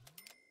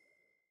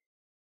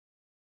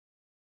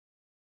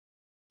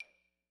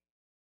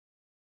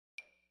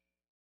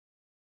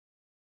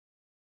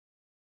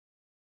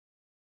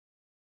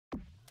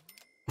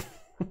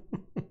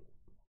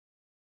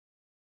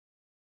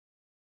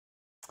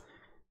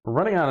 We're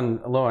running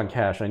on low on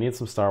cash. I need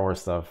some Star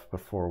Wars stuff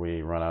before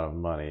we run out of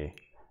money.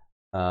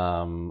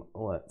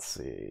 Let's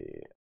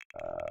see.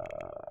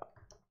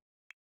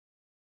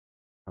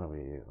 How do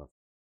we?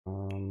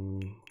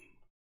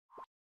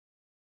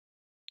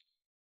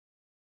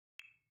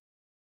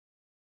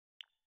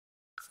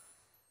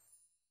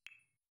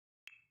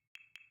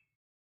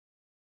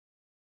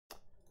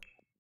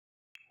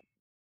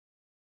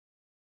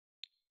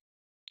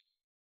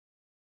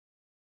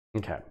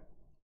 Okay.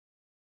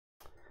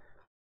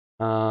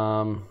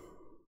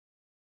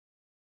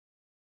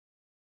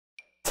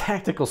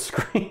 Tactical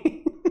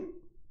screen.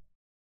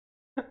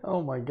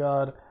 Oh my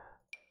god.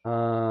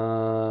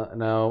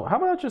 No. How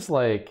about just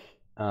like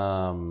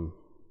oh,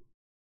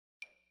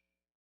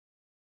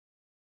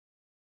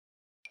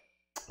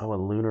 a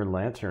lunar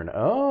lantern.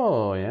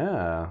 Oh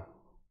yeah.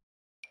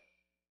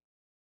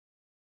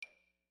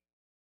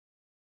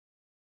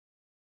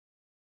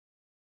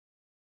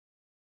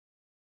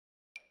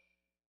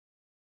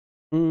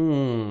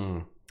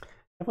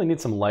 Definitely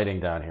need some lighting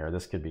down here.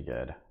 This could be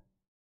good.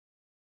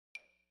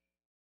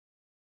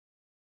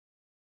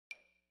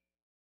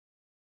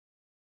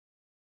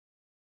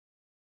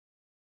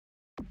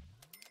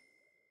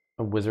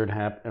 A wizard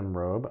hat and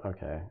robe.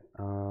 Okay.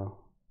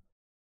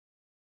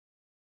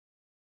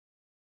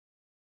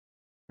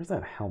 Where's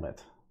that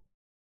helmet?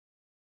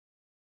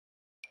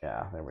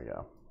 Yeah, there we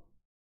go.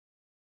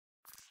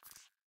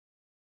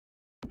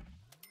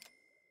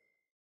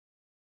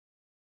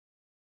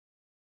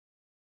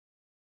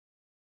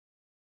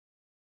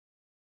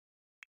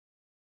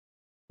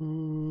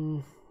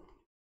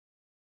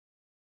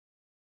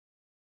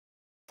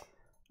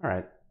 All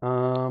right.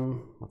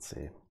 Let's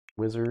see.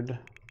 Wizard.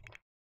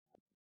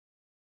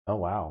 Oh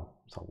wow,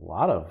 it's a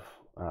lot of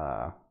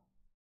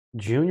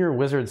junior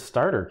wizard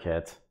starter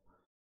kit.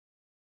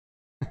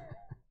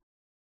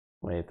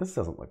 Wait, this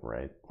doesn't look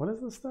right. What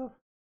is this stuff?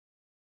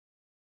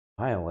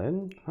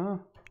 Violin? Huh?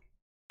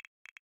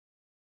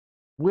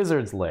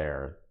 Wizard's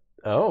Lair.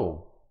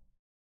 Oh.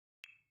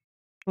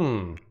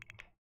 I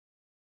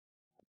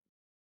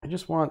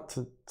just want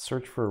to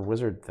search for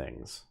wizard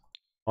things.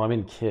 Oh, I'm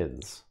in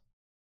kids.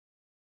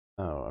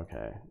 Oh,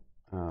 okay.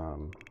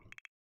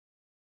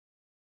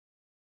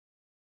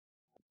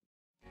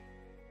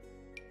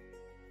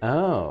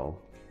 Oh.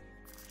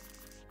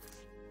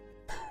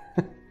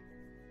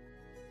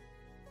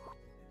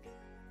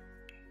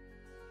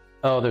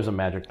 Oh, there's a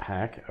magic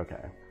pack?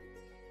 Okay.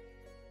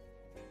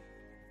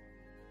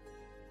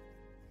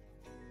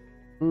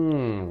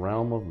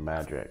 Realm of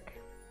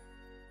Magic.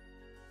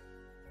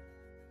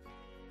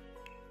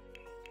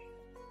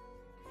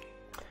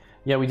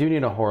 Yeah, we do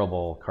need a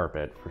horrible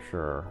carpet for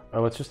sure.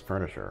 Oh, it's just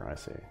furniture, I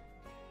see.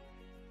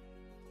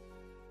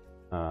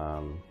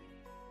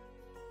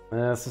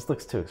 This just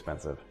looks too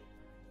expensive.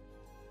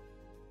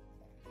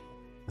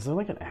 Is there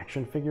like an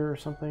action figure or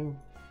something?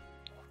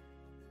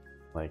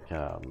 Like,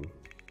 I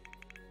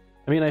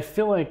mean, I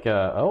feel like,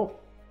 oh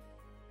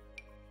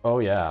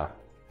yeah,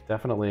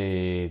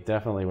 definitely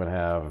would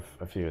have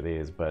a few of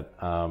these, but,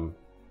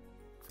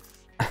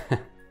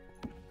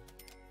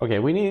 okay,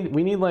 we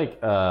need like,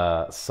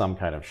 some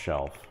kind of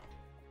shelf.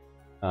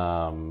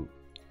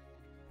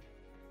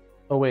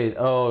 Oh wait,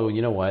 oh,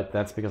 you know what?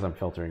 That's because I'm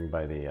filtering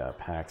by the,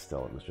 pack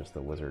still. It was just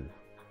the wizard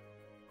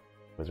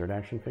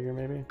action figure,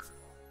 maybe?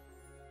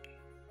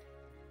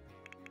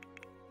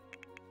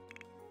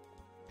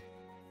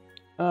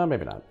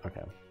 Maybe not,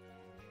 okay.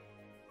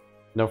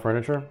 No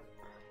furniture?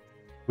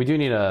 We do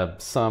need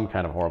some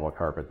kind of horrible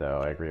carpet,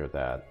 though. I agree with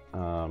that.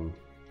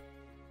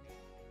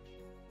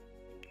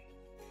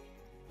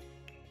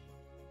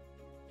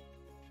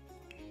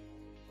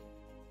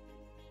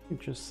 You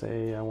just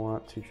say I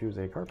want to choose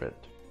a carpet.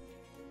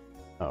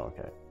 Oh,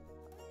 okay.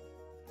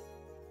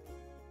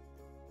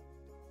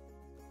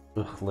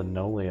 Ugh,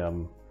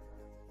 linoleum.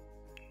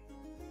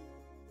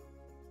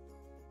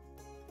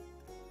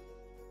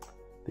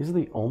 These are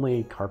the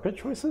only carpet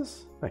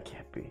choices? That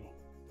can't be.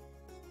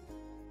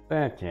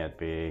 That can't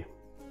be.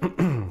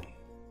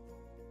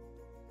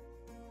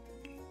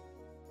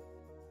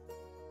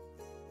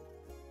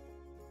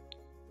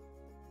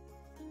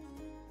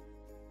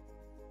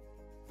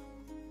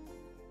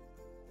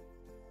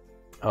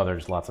 Oh,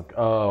 there's lots of...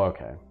 Oh,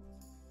 okay.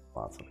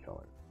 Lots of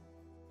color.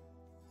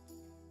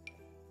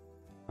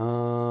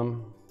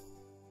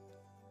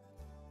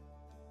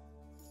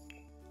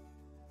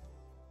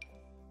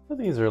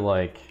 These are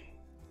like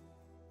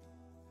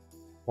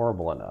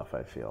horrible enough,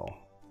 I feel.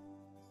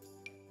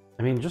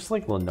 I mean, just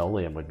like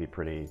linoleum would be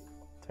pretty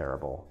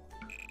terrible.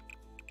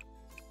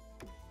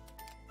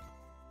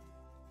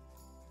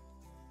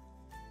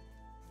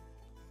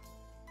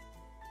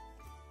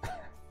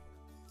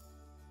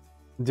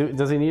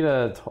 Does he need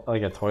a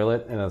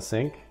toilet and a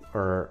sink,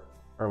 or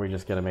are we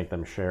just gonna make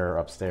them share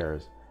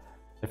upstairs?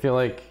 I feel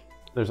like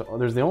there's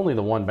only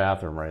the one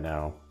bathroom right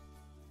now,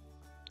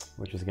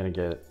 which is gonna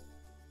get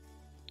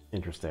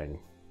interesting.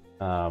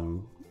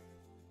 No,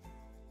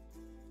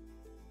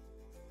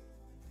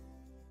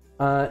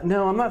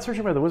 I'm not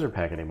searching by the wizard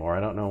pack anymore. I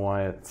don't know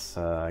why it's.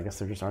 I guess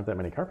there just aren't that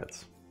many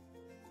carpets.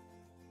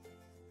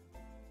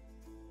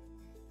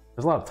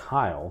 There's a lot of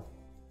tile.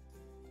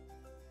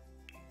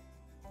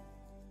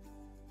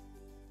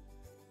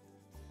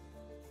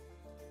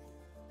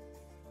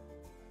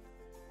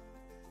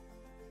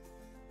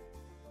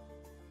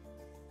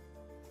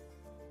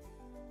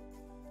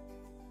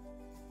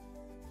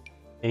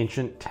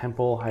 Ancient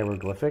temple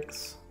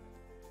hieroglyphics.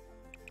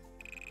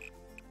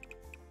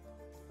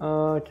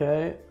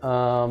 Okay.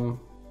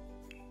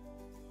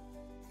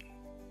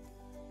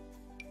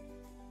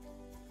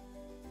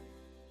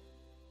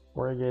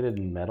 Corrugated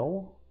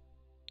metal.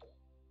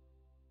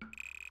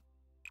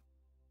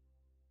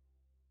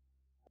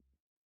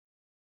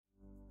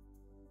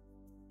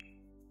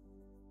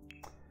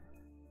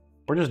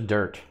 Or just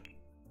dirt.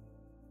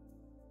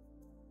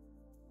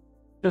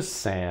 Just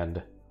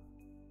sand.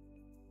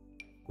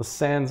 The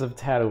sands of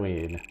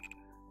Tatooine.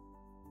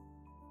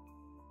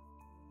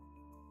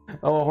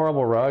 Oh, a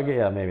horrible rug?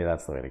 Yeah, maybe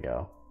that's the way to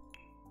go.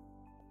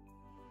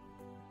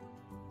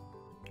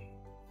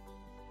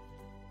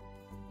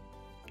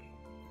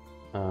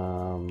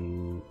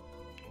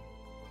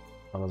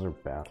 Oh, those are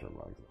bathroom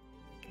rugs.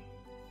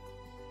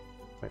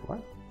 Wait,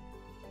 what?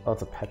 Oh,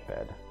 it's a pet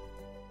bed.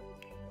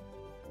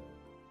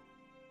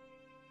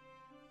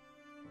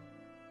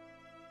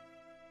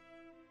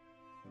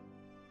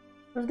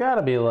 There's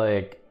gotta be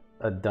like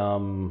a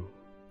dumb...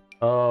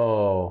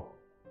 Oh.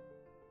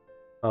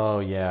 Oh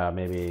yeah,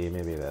 maybe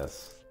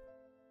this.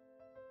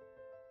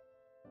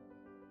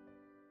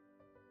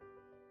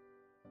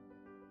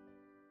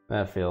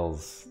 That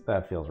feels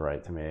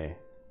right to me.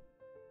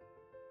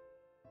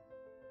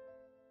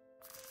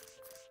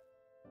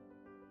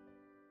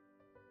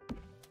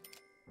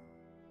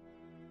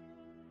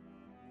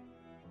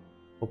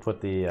 We'll put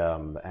the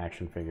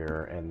action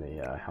figure and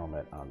the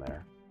helmet on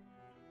there.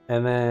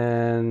 And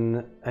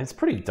then it's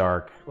pretty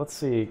dark. Let's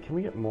see, can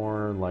we get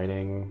more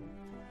lighting?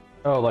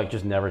 Oh, like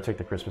just never took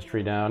the Christmas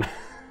tree down.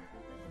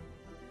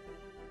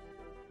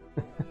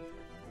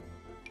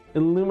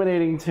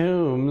 Illuminating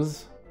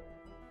tombs.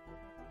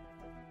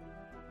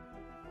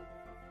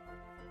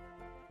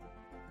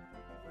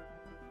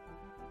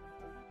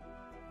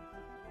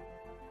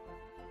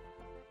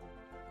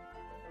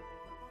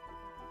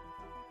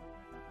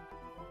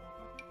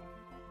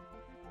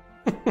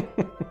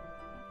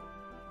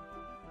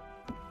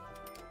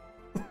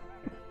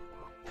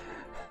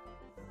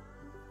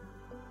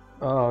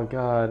 Oh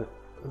god,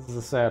 this is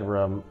a sad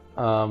room.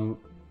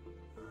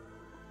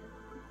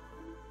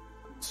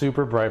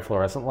 Super bright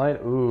fluorescent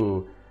light.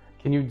 Ooh,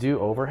 can you do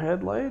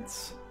overhead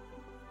lights?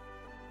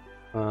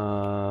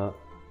 You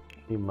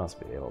must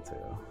be able to.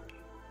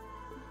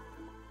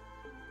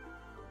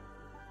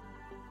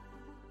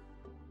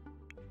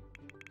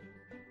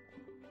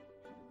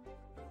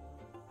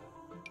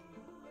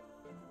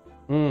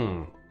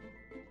 Hmm.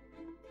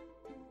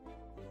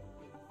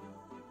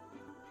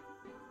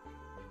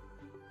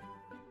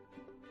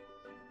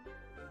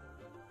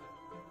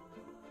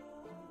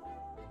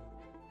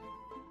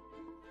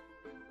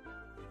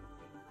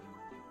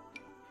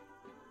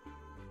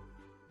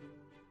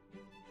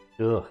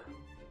 Ugh.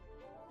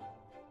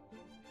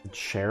 The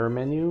chair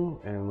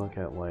menu and look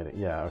at lighting.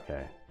 Yeah,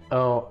 okay.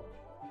 Oh,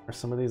 are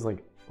some of these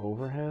like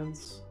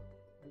overheads?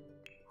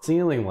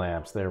 Ceiling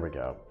lamps, there we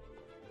go.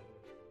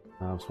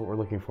 So what we're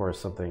looking for is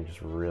something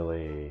just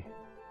really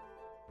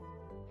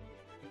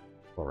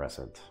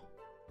fluorescent.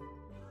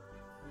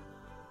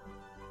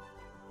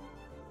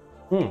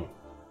 I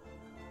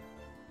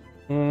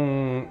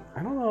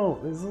don't know.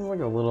 This is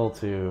like a little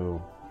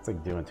too... It's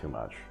like doing too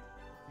much.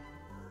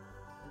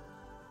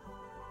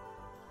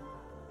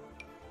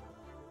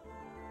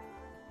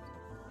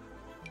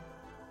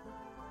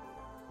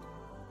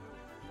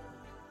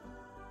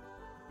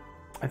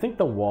 I think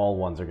the wall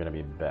ones are going to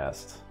be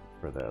best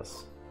for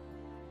this.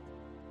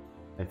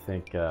 I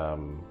think,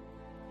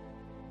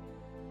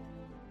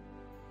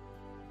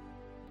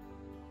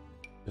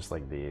 just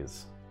like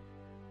these.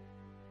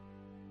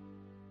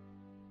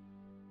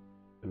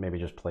 Maybe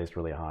just placed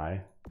really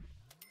high.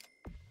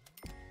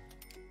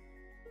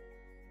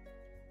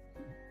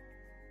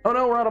 Oh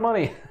no, we're out of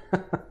money!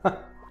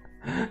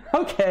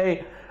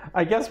 Okay,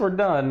 I guess we're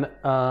done.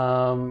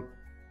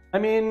 I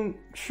mean,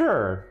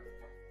 sure.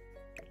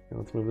 Okay,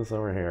 let's move this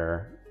over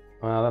here.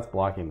 Well, that's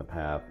blocking the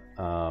path.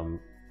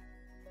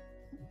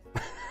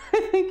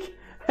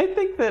 I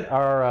think that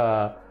our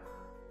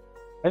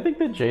I think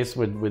that Jace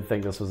would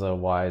think this was a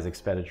wise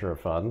expenditure of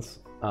funds.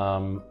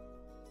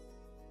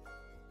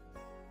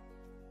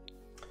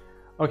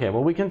 Okay,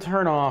 well we can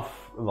turn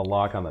off the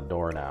lock on the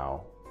door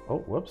now. Oh,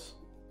 whoops.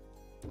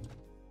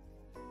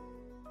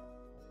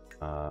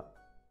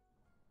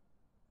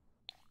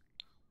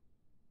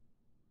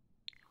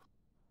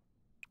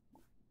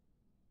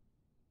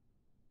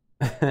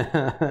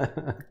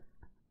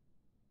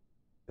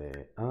 See,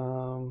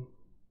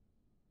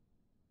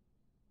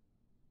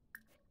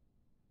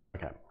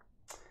 okay.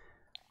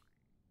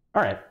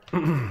 All right.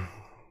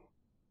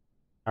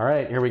 All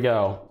right, here we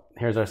go.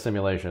 Here's our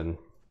simulation.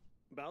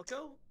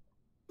 Balco?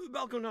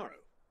 Balconaro.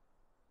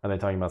 Are they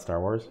talking about Star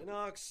Wars?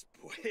 Inox,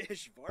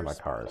 Buish, Or about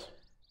cars?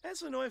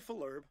 Essanoi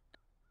Falurb.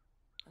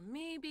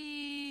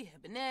 Maybe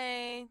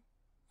Hibine.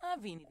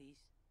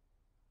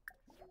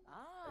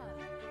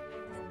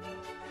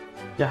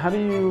 Yeah, how do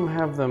you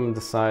have them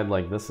decide,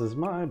 like, this is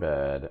my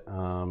bed?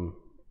 Oh,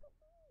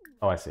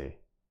 I see.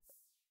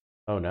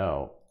 Oh,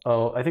 no.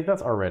 Oh, I think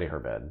that's already her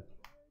bed.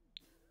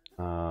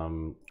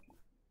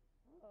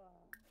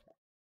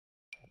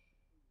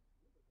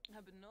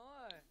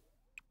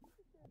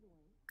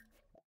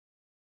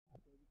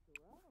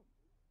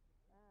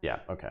 Yeah,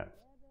 okay.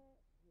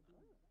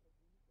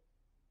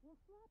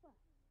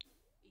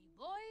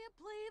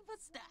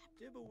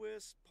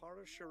 Dibawis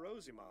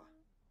Parashirozima.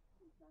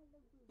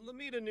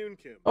 Lamita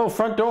Noonkim. Oh,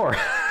 front door!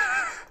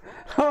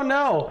 Oh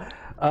no!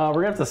 We're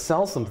gonna have to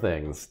sell some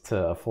things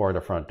to afford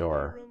a front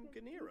door.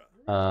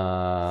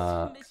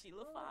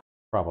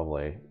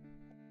 Probably.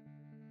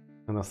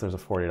 Unless there's a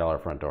 $40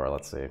 front door,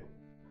 let's see.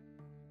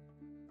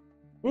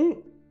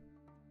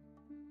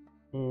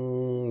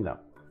 No.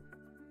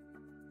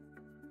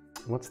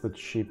 What's the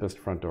cheapest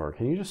front door?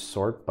 Can you just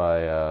sort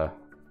by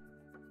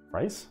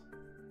price?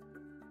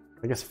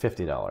 I guess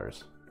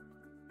 $50.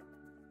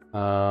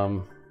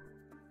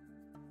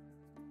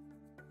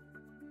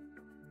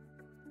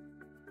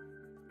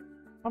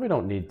 Probably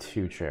don't need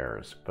 2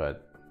 chairs,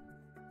 but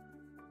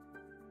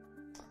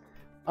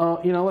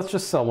you know, let's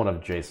just sell one of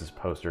Jace's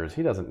posters.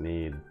 He doesn't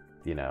need,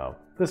 you know,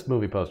 this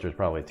movie poster is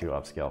probably too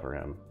upscale for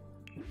him.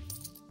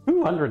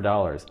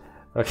 $200.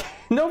 Okay,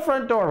 no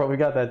front door, but we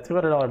got that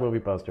 $200 movie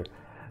poster.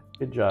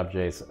 Good job,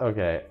 Jace.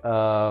 Okay,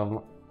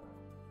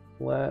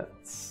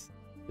 let's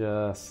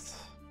just...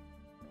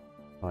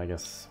 Well, I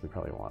guess we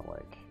probably want,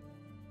 like...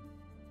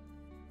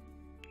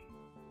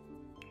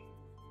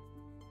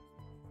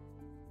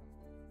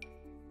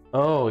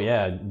 Oh,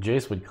 yeah,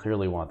 Jace would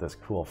clearly want this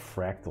cool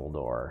fractal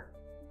door.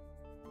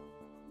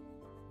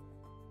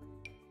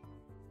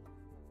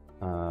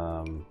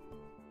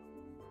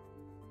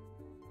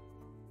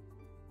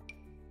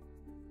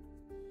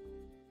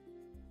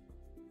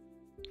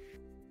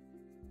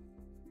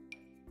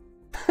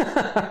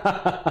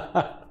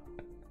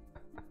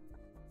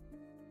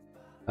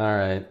 All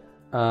right.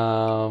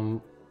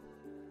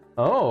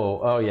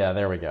 Oh, yeah,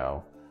 there we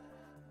go.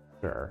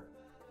 Sure.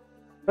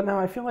 But no,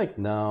 I feel like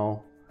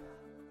no.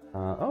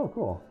 Oh,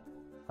 cool.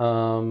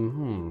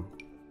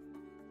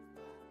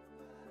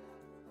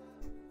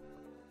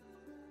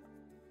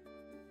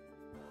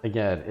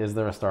 Again, is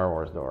there a Star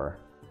Wars door?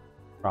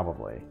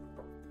 Probably.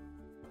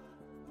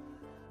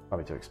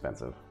 Probably too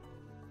expensive.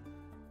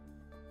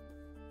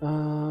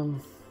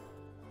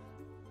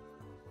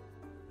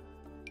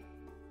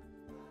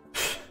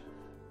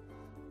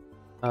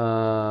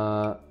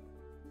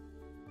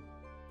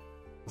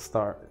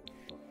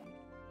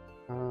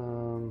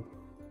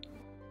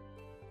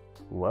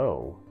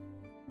 Whoa.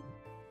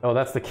 Oh,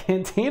 that's the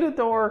cantina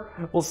door?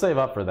 We'll save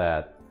up for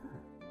that.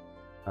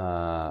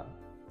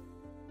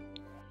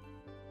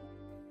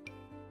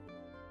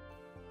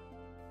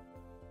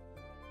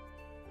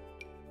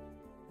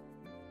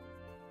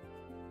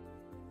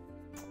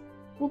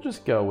 We'll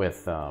just go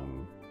with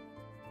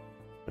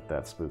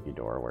that spooky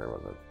door. Where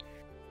was it?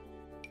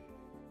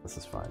 This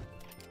is fine.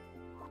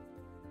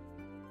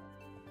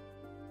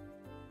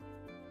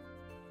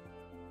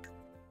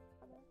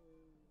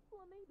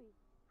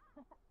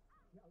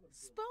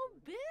 Spoon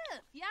Biff,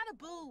 Yada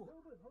Boo,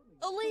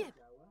 Olib,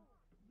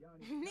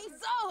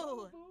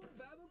 Niso,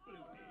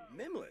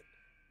 Mimlet,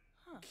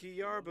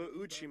 Kiarba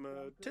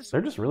Uchima,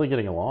 They're just really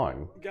getting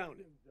along.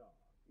 Gound,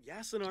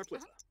 Yasin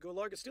Arplip,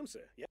 Golarga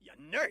Stumse, Ya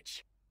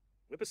Nurch,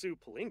 Whippasu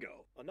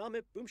Palingo,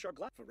 Anamit Boomshar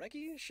Glap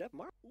Fareki, Chef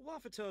Mar,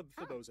 Wafatub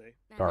Fibose.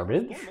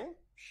 Garbage?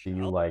 Do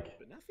you like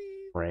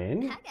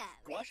rain?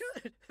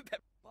 Guasha,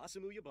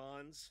 Basamu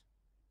Yabons,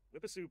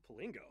 Whippasu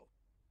Palingo,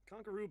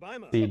 Conqueroo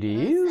Baima.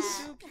 CDs?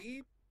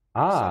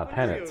 Ah,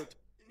 pennant.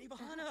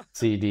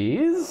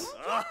 CDs?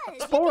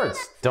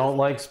 Sports. Don't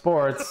like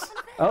sports.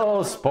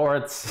 Oh,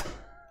 sports.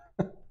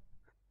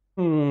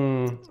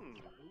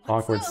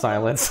 Awkward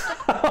silence.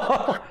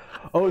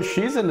 Oh,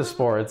 she's into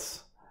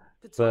sports.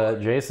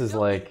 But Jace is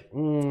like,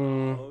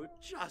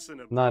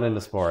 not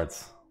into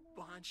sports.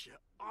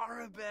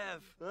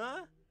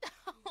 But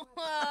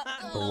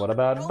what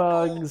about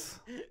bugs?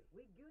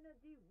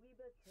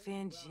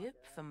 Fanjip,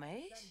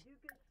 Famash,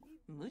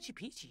 Moochie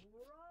Peachy,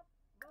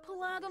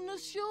 Palagam no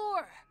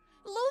Shore,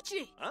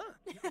 Lucci,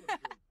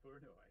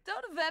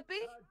 Doda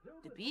Vepi,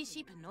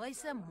 Debishi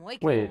Penoisa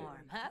Moikin Wait.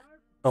 Warm, huh?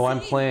 Oh, I'm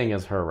playing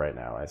as her right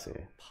now. I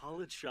see.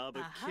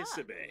 Palichaba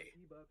Kisabe.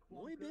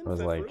 I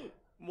was like,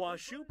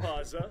 Washu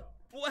Paza,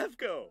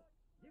 Blevko.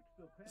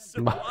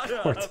 My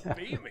poor Sabada dad.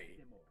 Beamy.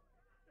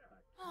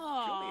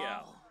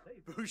 Kumiao.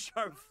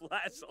 Bouchard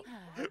Flassel.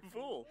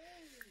 Fool.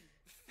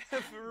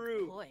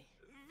 Feferu.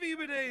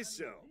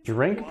 Vivadeso.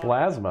 drink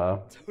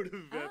plasma. Doda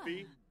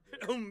Vepi.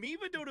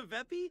 Omiva Doda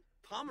Vepi.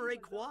 Pomere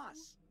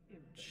Quas.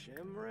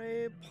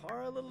 Chemre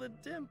Parla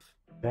Dimp.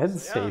 Bed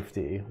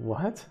safety.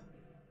 What?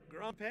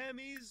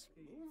 Grampamis.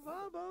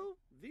 Vabo.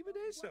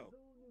 Vivadeso.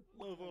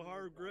 Lovo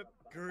Hard Grip.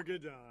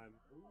 Gurgadon.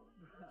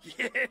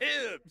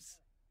 Gibbs.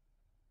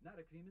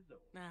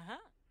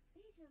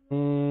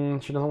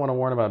 She doesn't want to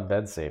warn about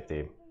bed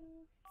safety.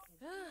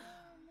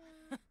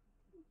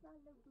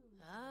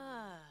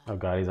 Oh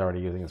god, he's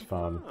already using his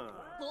phone.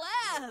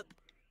 Blab!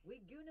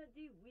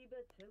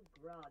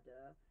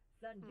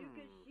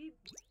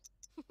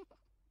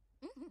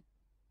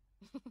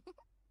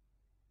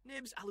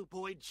 Nibs, Alu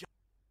boy,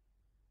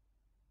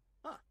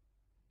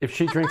 If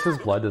she drinks his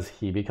blood, does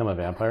he become a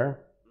vampire?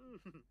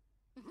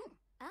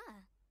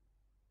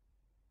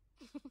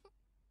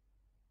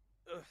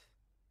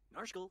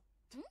 Narshkal.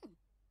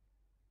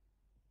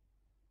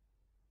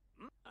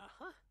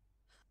 Uh-huh.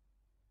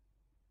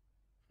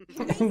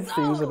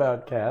 Enthused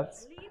about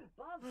cats?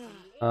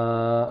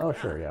 Oh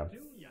sure, yeah.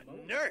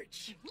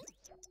 Nurch.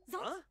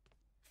 Huh?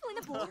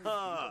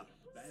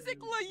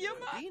 Sikla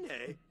Yuma!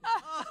 Dine.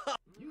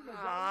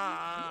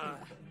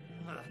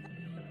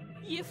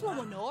 Ye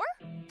Flomanor?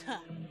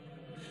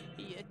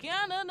 Ye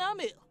Kana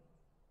Namil.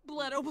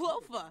 Bledo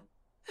Blofa.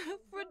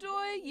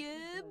 Fredoy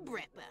ye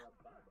Brepa.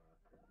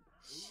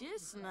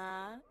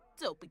 Shisna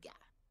Topiga.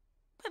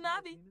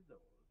 Panavi.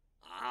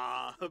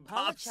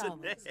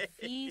 Bobsine.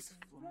 Feast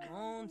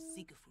Flamon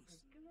Sikafus.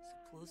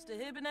 Close to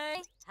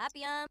Hibine.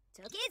 Happy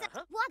Tokiza.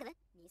 Wagava.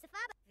 Nisa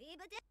Faba.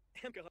 Viva de.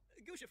 Hemka.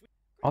 Gushif.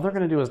 All they're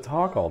gonna do is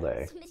talk all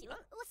day. What's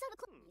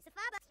up? Nisa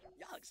Faba.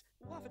 Yogs.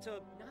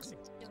 Wafata. Nasi.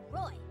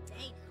 Roy.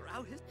 Dane.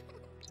 Grau his.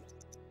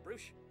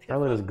 Bruce.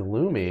 Charlotte is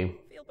gloomy.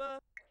 Feelba.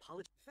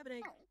 Polit.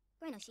 Febine.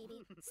 Reno Shibi.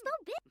 Snow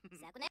Bit.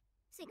 Sakune.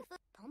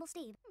 Sigafoot. Pommel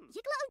Steve.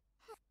 Yiglo.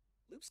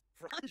 Loops.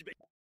 Franj.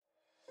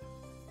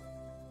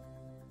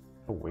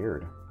 So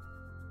weird.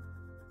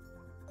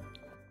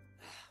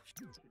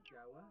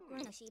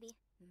 Reno Shibi.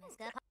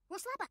 Messed up.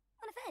 Roslapa.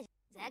 On a fedge.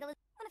 Zagala.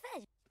 On a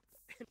fedge.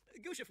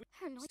 Gushif.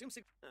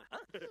 Stumsig.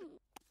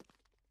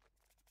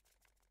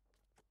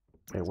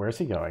 Wait, where's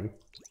he going?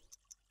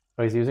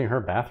 Oh, he's using her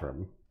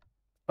bathroom.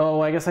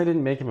 Oh, I guess I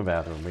didn't make him a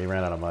bathroom. We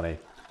ran out of money.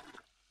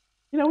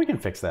 You know, we can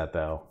fix that,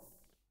 though.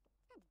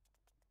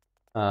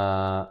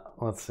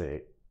 Let's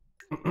see.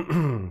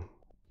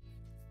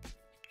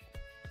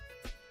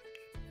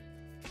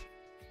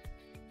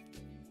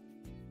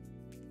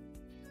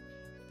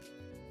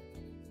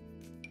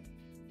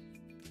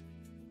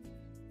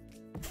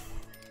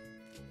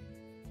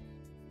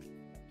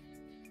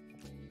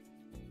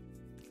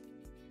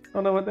 I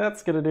don't know what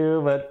that's gonna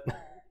do, but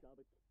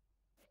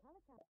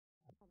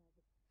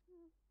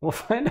we'll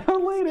find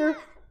out later.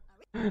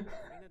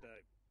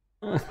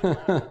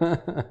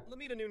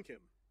 Lamita Noonkim.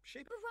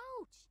 Shape.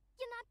 Roach.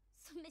 You're not.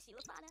 Smishy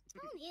Lafana.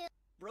 Tonya.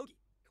 Brogi.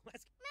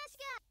 Quest.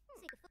 Mashka.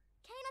 Sigafoot.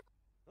 Kana.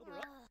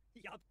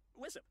 Yab.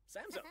 Wisp.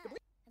 Samzo.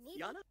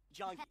 Yana.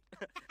 Jongi.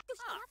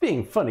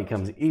 Being funny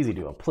comes easy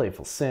to a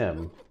playful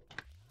sim.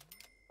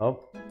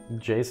 Oh,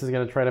 Jace is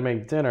gonna try to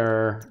make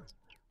dinner.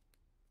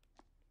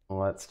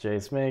 What's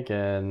Jace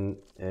making?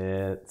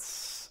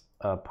 It's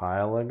a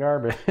pile of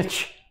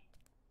garbage.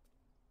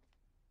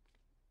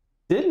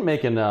 Didn't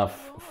make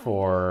enough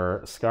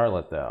for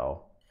Scarlet,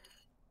 though.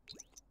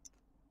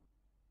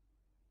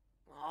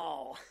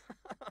 Oh.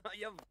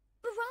 Yav.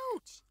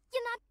 Roach.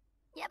 You're not.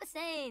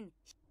 Yabasane.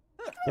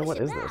 Yeah, what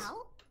is this?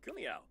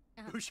 Kumiao.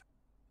 Bush.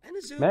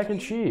 Mac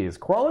and cheese.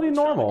 Quality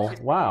normal.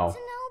 Wow.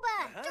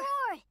 Sonoba.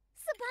 Joy.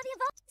 Sabati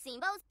of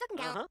Simbo's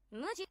Duckengown.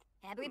 Muji.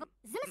 Habribo.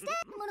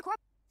 Zimmerstead. Monocorp.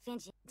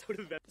 Finch.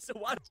 So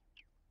what?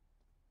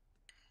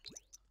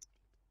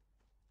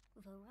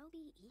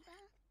 Vorobi Eva?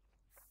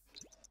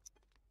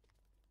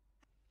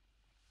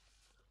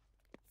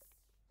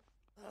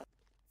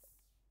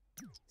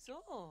 So.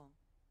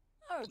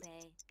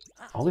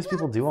 All these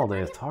people do all day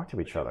is talk to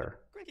each other.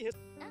 I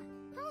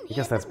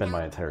guess that's been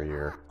my entire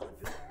year.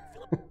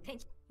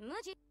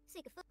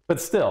 But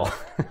still.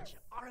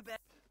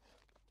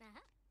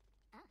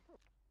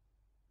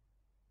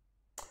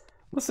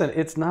 Listen,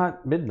 it's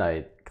not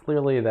midnight.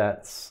 Clearly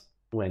that's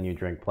when you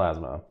drink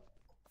plasma.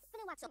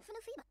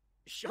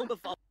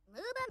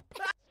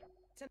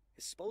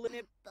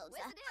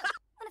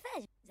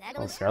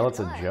 Oh, Scarlet's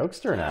a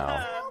jokester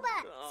now.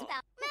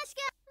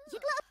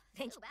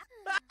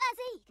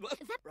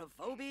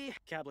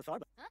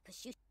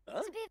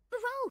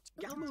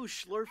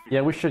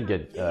 Yeah, we should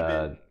get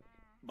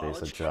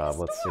Jace a job.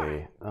 Let's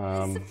see.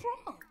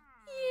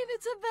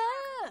 It's a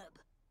verb.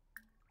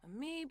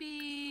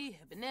 Maybe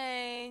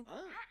Hibine.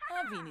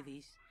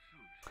 Avinivis.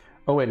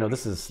 Oh wait, no,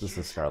 this is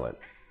Scarlet.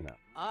 No.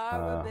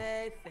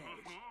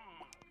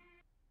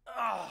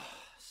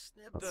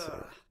 Let's see.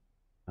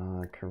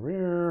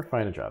 Career,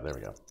 find a job. There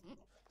we go.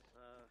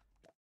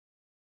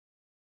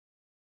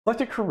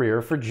 Select a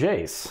career for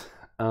Jace.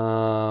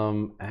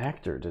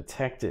 Actor,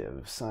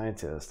 detective,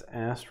 scientist,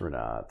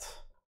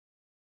 astronaut,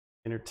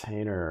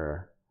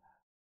 entertainer,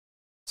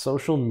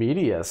 social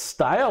media,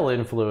 style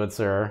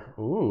influencer.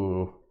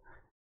 Ooh.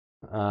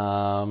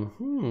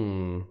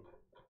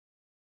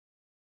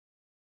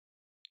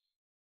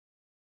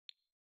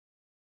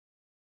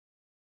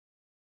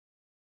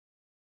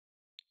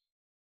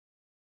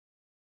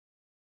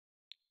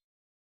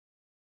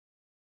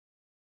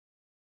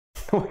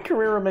 What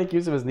career would make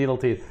use of his needle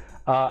teeth?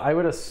 I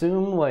would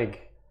assume,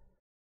 like,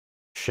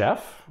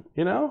 chef,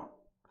 you know?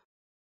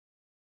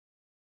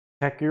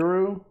 Tech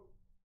guru?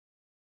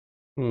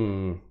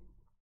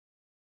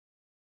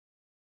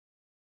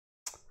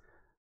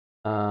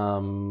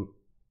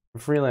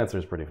 Freelancer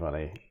is pretty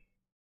funny.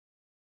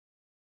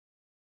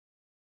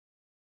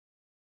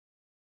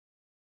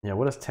 Yeah,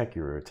 what is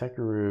Tekuru?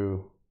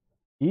 Tekuru,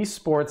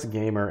 esports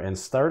gamer and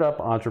startup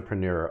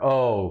entrepreneur.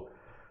 Oh,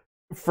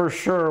 for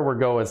sure we're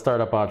going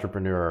startup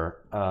entrepreneur.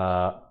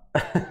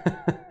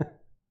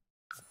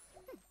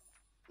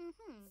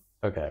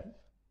 Okay.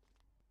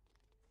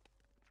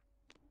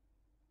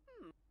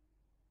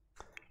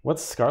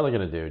 What's Scarlet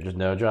gonna do? Just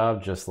no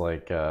job? Just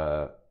like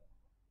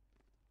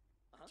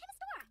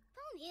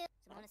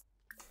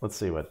let's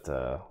see what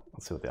the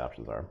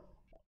options are.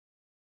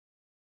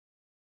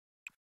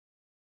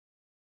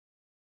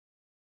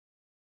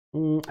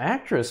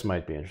 Actress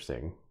might be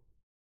interesting.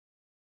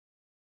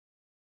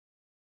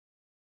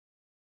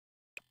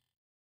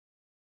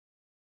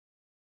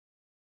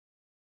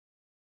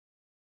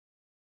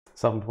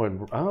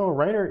 Self-employed. Oh,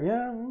 writer.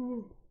 Yeah.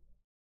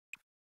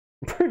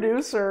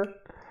 Producer.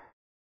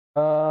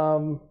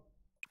 Oh,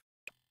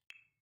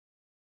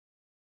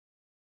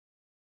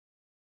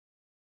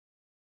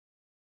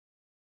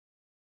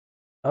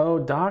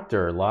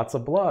 doctor. Lots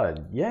of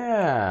blood.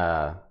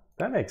 Yeah.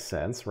 That makes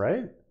sense,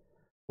 right?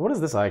 What does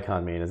this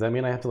icon mean? Does that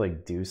mean I have to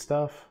like do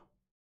stuff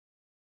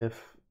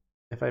if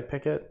I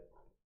pick it?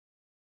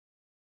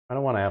 I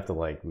don't want to have to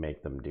like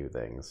make them do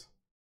things.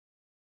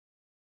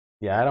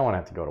 Yeah, I don't want to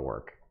have to go to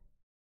work.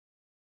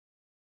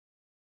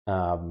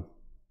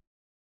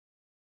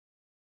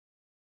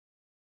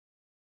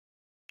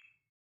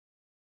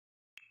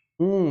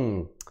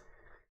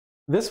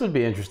 This would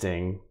be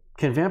interesting.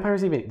 Can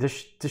vampires even...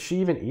 Does she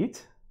even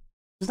eat?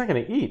 She's not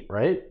going to eat,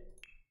 right?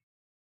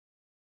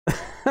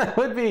 That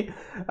would be...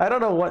 I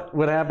don't know what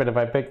would happen if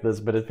I picked this,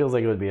 but it feels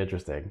like it would be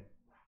interesting.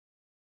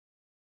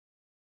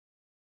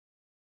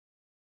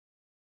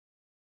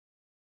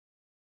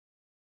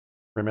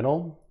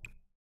 Criminal?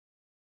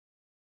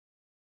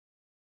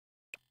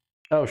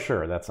 Oh,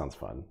 sure. That sounds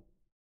fun.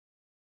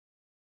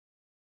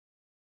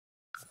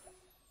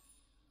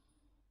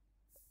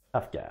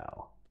 Tough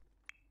gal.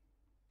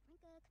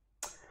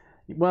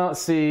 Well,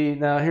 see,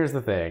 now here's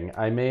the thing.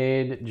 I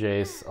made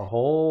Jace a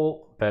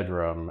whole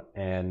bedroom,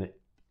 and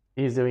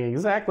he's doing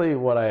exactly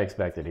what I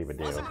expected he would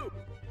do. Wait,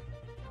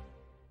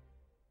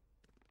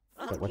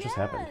 what just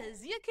happened?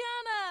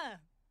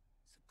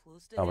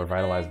 Oh,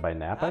 revitalized by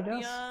nap, I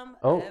guess?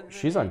 Oh,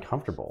 she's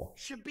uncomfortable.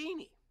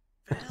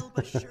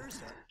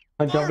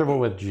 Uncomfortable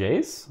with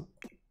Jace?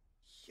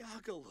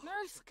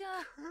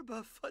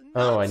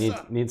 Oh,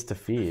 needs to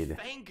feed.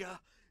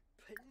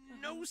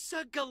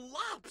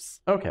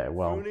 Okay,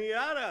 well.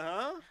 Buniata,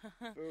 huh?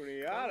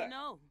 Buniata.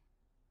 No.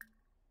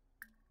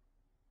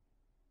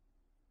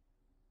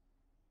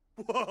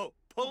 Whoa,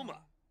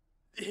 Poma.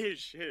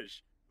 Ish.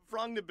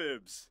 Wrong the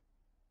bibs.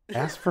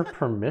 Ask for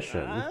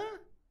permission.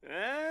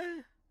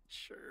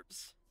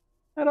 Chirps.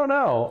 I don't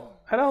know.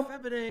 I don't.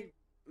 Febide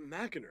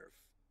Macanerv.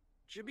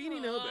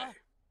 Jabini Nobe.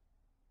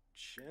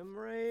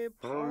 Chimre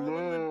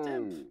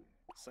Parliament.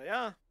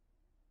 Saya.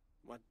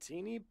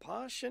 Watini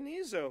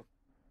Pashanizo.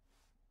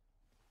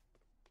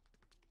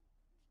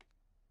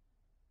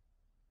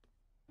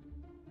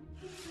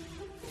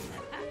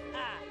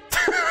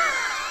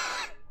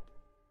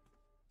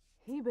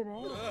 He been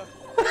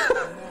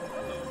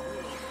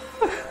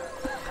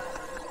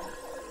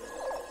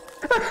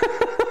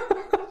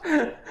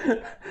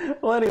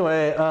Well,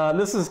 anyway,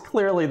 this is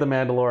clearly The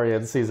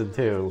Mandalorian season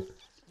 2.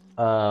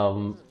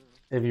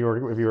 If you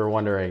were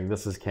wondering,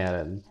 this is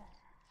canon.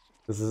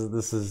 This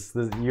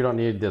you don't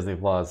need Disney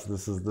Plus.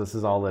 This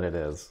is all that it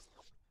is.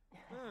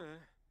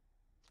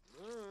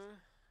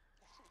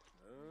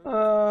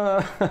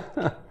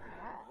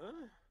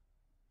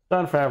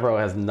 Jon Favreau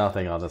has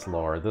nothing on this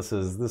lore. This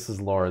is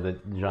lore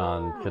that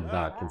Jon could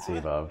not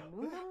conceive of.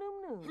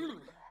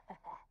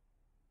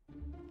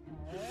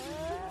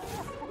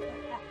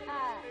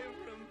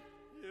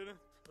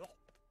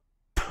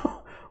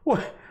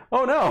 What?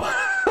 Oh no!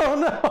 Oh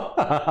no!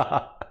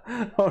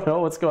 Oh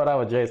no! What's going on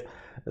with Jace?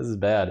 This is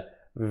bad.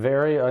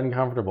 Very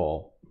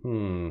uncomfortable.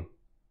 Oh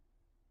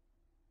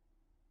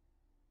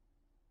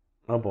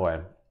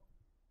boy.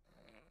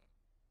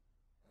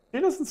 He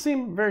doesn't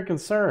seem very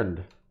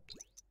concerned.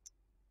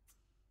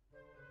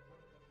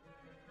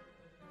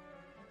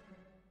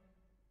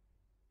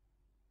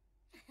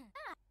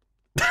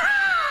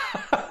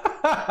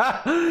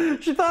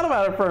 She thought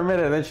about it for a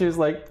minute, and then she was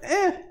like,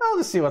 I'll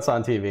just see what's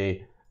on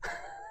TV.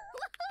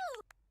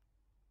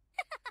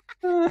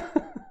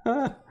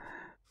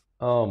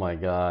 Oh my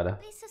god.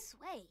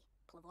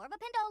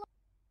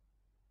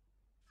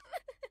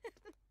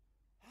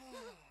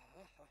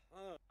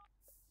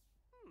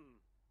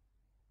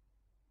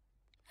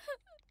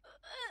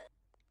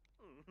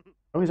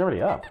 Oh, he's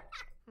already up.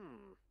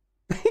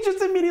 He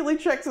just immediately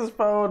checks his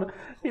phone.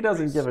 He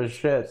doesn't give a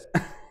shit.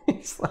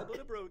 He's like,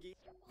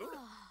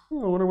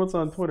 oh, I wonder what's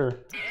on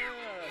Twitter.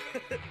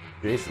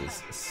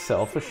 Jason's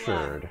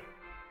self-assured.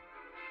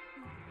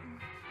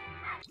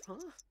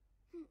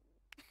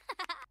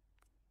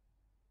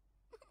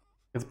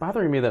 It's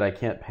bothering me that I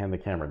can't pan the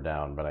camera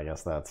down, but I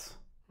guess that's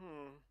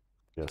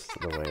just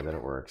the way that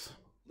it works.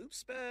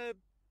 Loopspeb,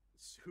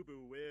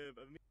 Subu Wib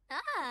of me.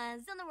 Ah,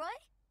 Zilnaroy?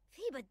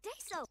 Fiba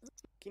Deso.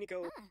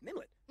 Kiniko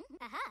Mimlet.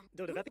 Aha.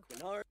 Dodavepi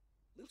Quinar.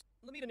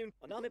 Lamita Noon.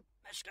 Anamib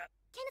Meshka.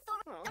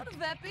 Kennethor.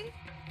 Dodavepi.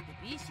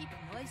 Gabishi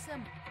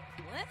Panoisam.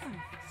 Bueno.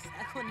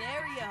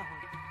 Saconario.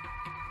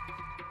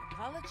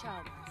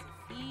 Apalachawas.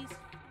 If he's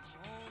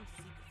on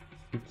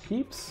Seekers. He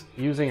keeps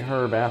using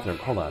her bathroom.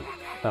 Hold on.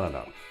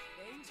 No.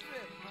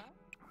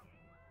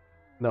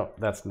 No,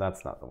 that's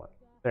not the one.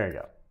 There you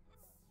go.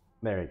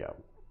 There you go.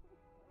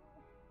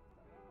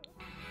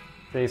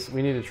 Jace,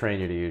 we need to train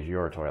you to use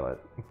your toilet.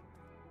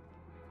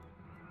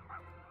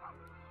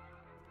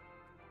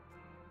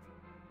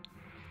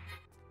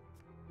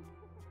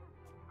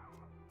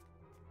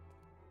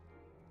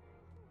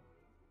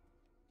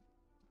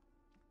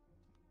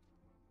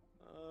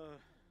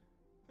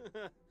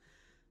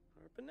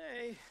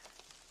 Harpanay.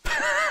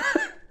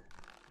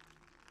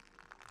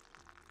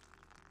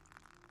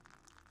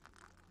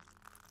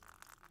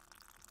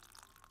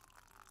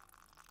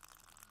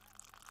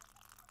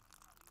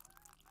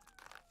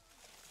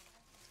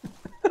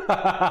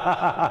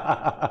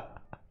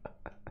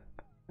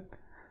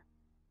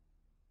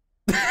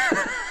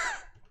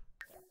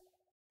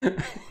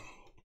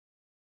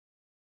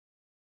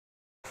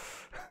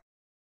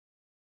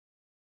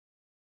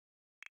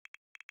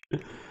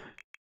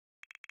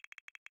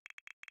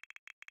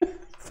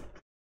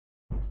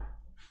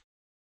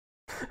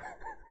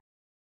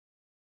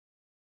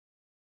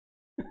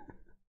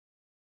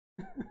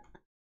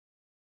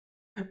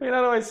 Wait,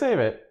 how do I save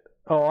it?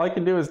 Oh, all I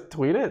can do is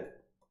tweet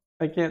it?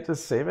 I can't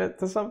just save it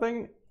to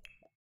something?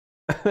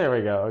 There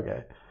we go,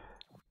 okay.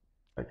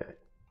 Okay.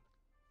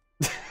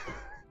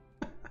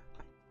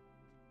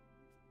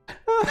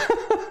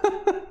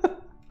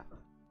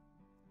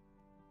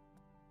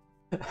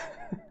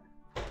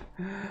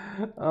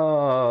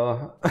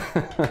 Oh.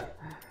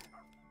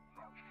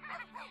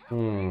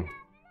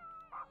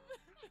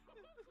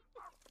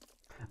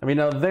 I mean,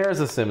 now there's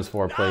a Sims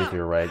 4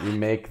 playthrough, right? You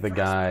make the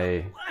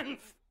guy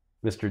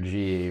Mr.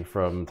 G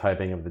from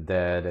Typing of the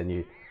Dead, and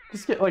you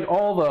just get like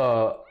all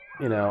the,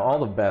 you know, all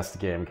the best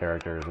game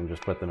characters and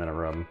just put them in a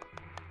room.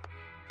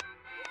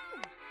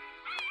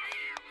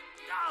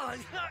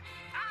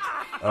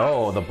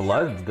 Oh, the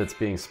blood that's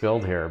being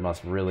spilled here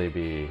must really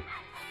be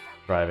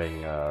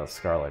driving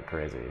Scarlet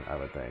crazy, I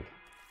would think.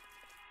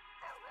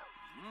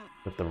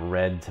 With the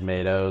red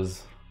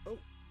tomatoes.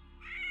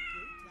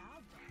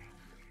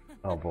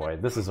 Oh boy,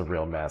 this is a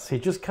real mess. He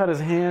just cut his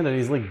hand and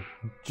he's like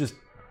just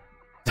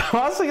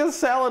tossing a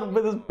salad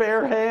with his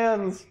bare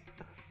hands.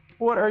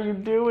 What are you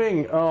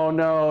doing? Oh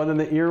no, and then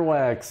the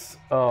earwax.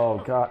 Oh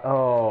god,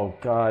 oh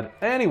god.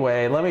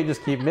 Anyway, let me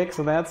just keep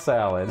mixing that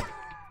salad.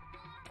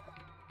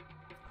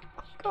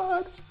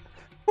 God,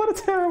 what a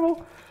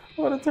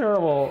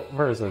terrible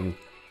person.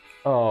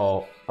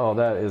 Oh,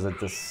 that is a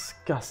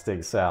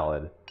disgusting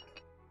salad.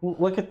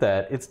 Look at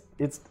that. It's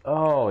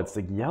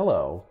like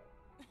yellow.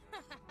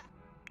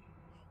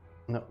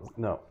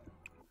 No.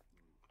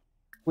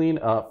 Clean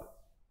up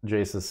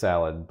Jace's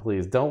salad,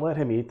 please. Don't let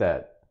him eat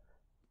that.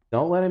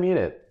 Don't let him eat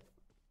it.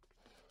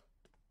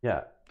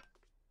 Yeah.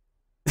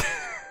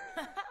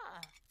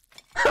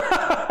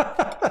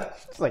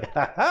 She's like,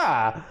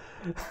 ha-ha!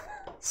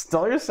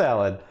 Stole your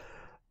salad.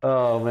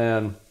 Oh,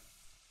 man.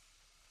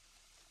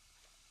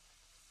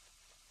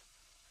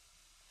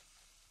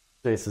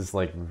 Jace is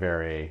like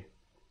very,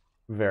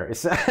 very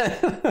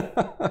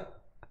sad.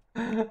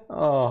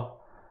 Oh,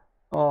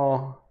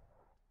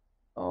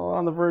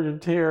 on the verge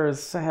of tears.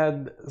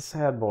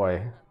 Sad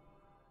boy.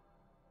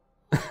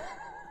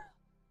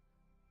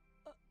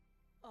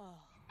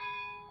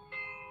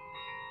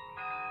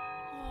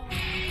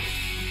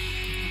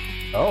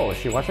 Oh, is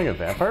she watching a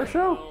vampire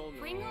show?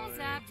 Pringles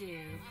Abdu.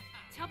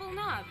 Tubble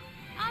Nub.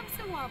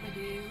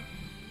 Absawabadu.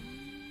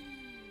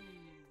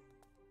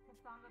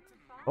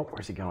 Oh,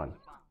 where's he going?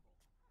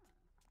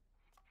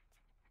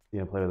 He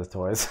gonna play with his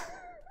toys?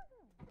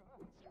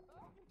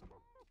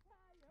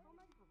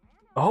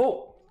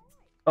 Oh,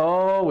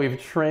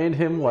 we've trained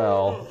him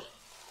well.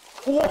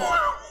 Whoa!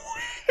 What?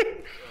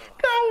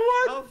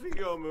 Healthy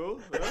go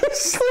move. He's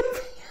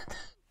sleeping.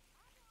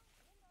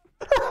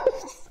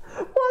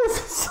 Why is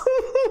he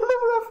sleeping in the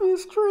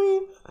refuse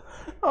tree?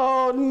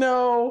 Oh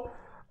no!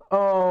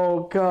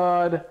 Oh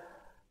god!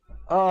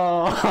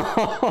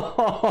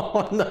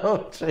 Oh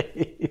no,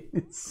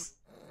 jeez!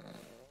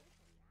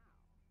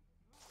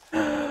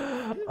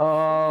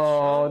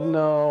 Oh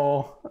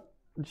no,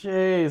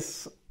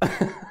 Jace!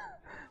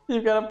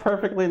 You've got a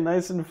perfectly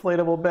nice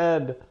inflatable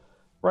bed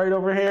right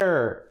over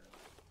here,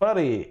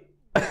 buddy.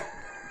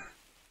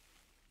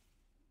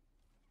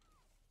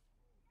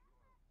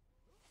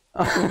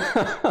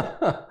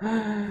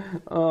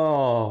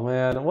 Oh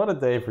man, what a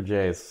day for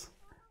Jace.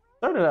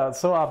 Started out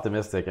so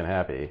optimistic and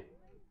happy.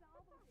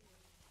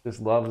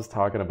 Just loves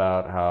talking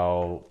about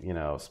how, you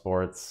know,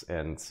 sports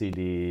and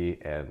CD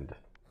and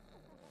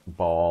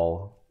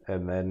ball,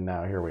 and then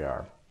now here we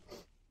are.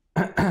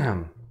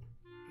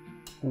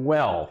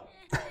 Well,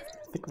 I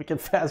think we can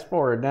fast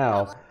forward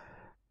now.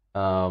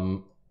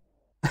 Oh,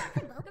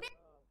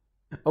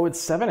 it's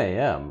 7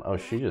 a.m. Oh,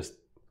 she just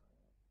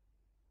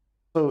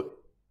So,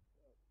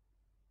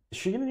 is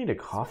she gonna need a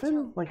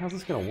coffin? Like, how's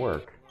this gonna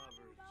work?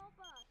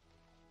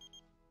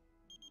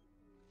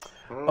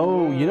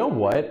 Oh, you know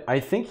what? I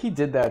think he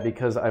did that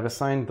because I've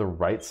assigned the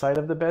right side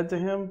of the bed to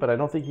him, but I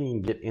don't think he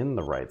can get in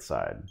the right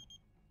side.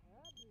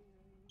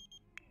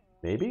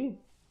 Maybe?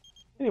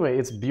 Anyway,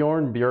 it's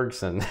Bjorn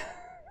Bjergsen.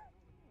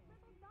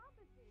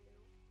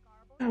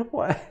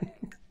 What?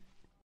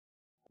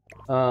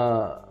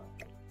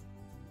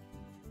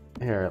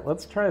 Here,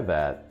 let's try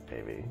that,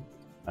 maybe.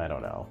 I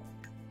don't know.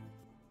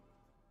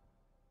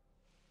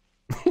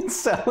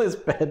 Sell his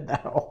bed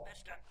now.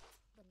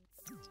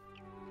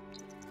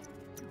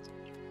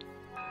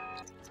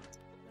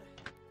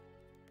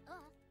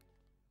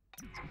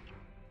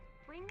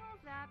 Wingle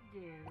Zap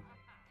Do.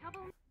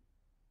 Double.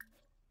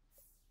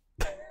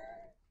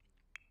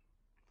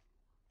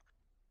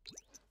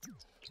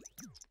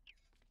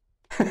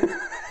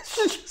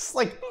 She's just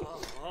like...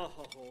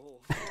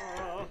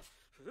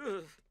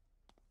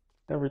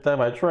 Every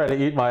time I try to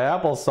eat my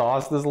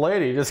applesauce, this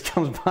lady just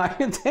comes by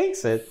and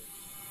takes it.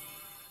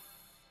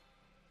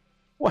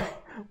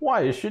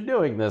 Why is she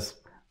doing this?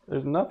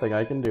 There's nothing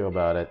I can do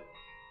about it.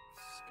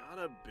 Got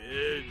a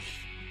bitch.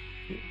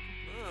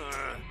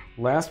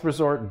 Last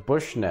resort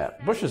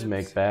bushnet. Bushes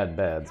make bad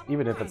beds,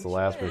 even if it's the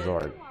last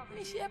resort.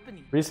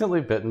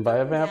 Recently bitten by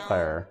a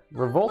vampire.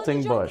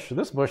 Revolting bush.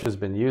 This bush has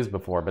been used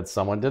before, but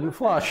someone didn't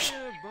flush.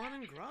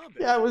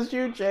 Yeah, it was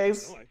you,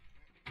 Jace.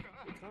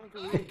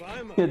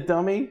 You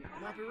dummy.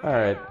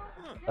 Alright.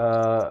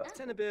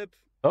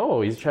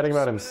 Oh, he's chatting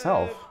about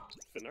himself.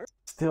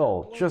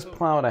 Still, just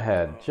plowing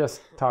ahead.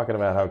 Just talking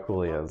about how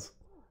cool he is.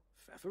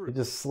 He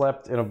just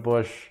slept in a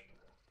bush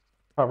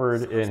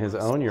covered in his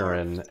own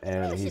urine,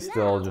 and he's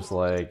still just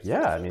like,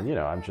 yeah, I mean, you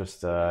know, I'm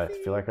just, I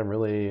feel like I'm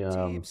really,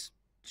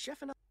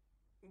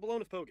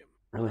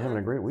 really having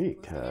a great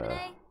week.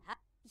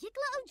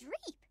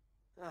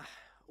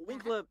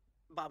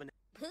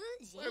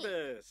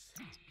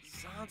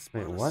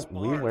 Wait, what?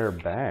 We wear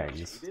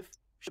bags.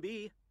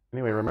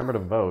 Anyway, remember to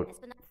vote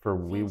for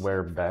We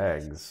Wear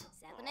Bags.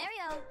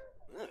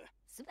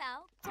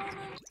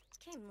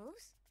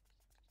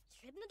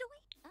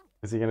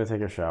 Is he gonna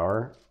take a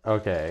shower?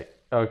 Okay,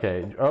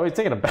 okay. Oh, he's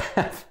taking a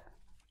bath.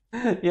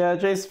 Yeah,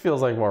 Jace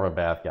feels like more of a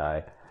bath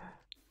guy.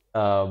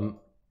 So,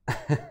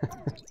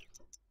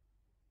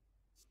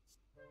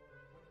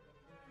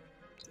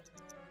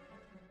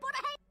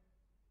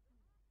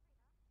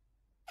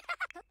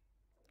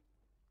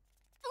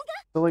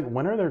 like,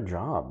 when are their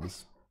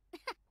jobs?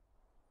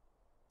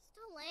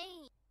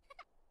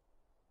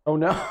 Oh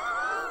no!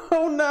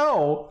 Oh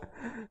no!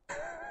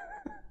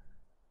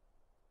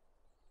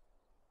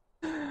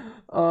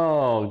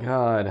 Oh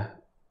god.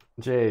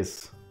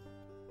 Jace.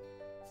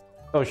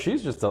 Oh,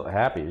 she's just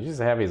happy. She's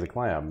happy as a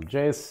clam.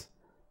 Jace,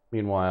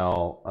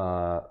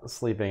 meanwhile,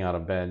 sleeping on a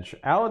bench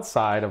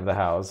outside of the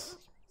house.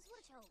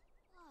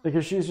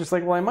 Because she's just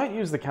like, well, I might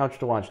use the couch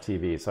to watch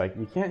TV, so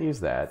you can't use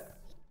that.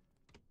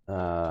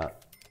 Fiba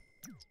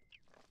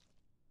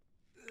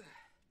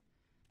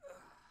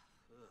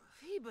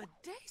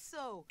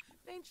Deso,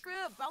 bem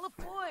trip,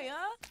 Balafoy,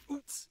 huh?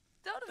 Oops.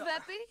 Toda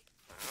Veppy.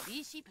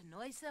 Bishi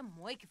Penoisa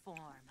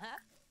Moikiform, huh?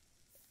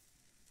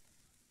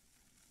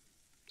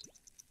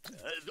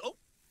 Oh.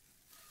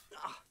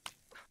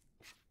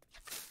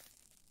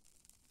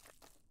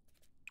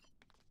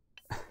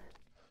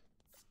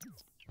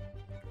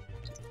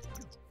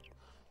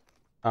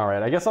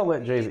 Alright, I guess I'll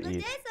let Jace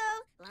eat.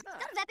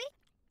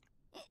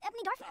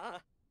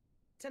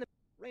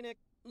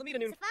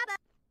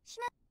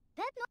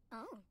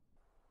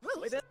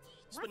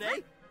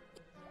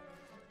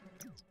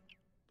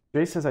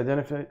 Jace has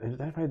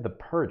identified the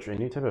perch, a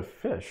new type of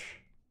fish.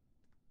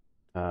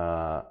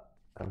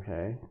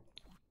 Okay.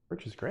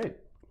 Perch is great.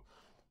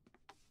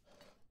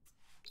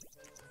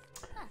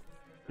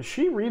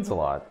 She reads a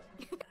lot.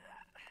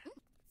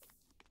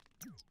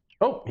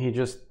 Oh, he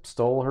just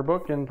stole her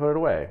book and put it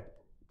away.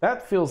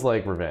 That feels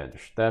like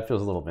revenge. That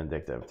feels a little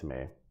vindictive to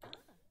me.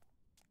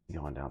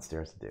 Going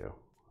downstairs to do.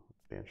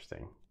 Be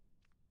interesting.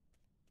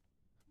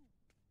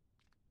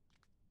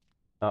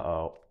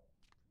 Uh-oh.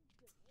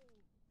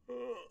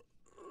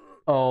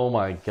 Oh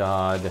my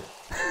god.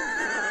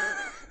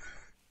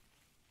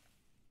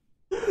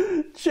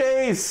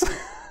 Jace!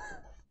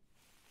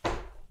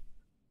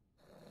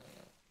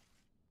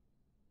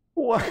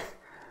 What?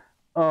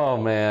 Oh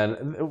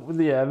man.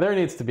 Yeah, there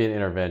needs to be an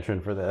intervention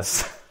for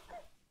this.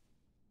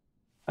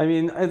 I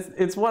mean,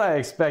 it's what I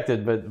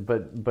expected,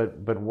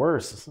 but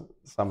worse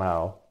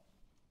somehow.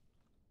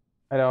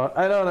 I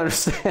don't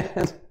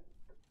understand.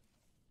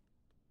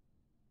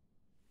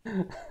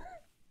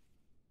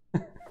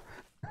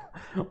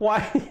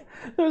 Why?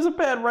 There's a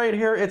bed right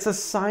here. It's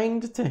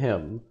assigned to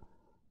him.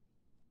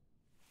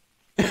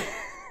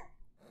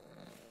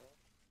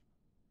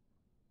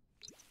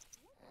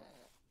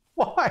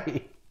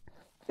 Why?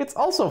 It's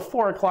also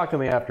 4 o'clock in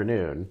the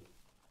afternoon.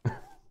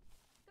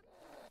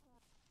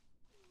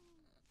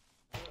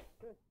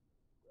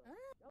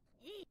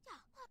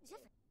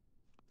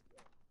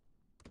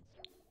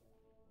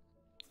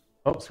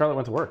 Oh, Scarlet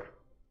went to work.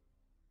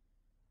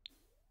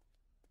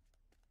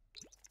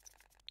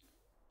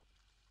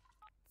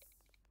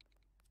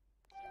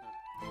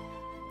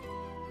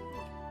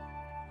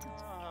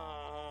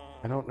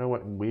 I don't know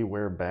what we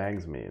wear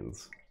bags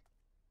means.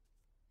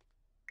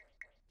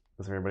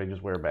 Does everybody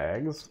just wear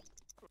bags?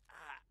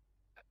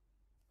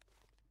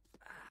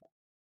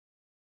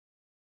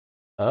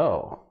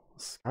 Oh,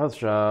 Scarlet's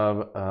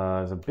job.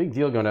 There's a big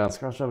deal going down.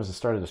 Scarlet's job is to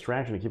start a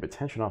distraction to keep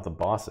attention off the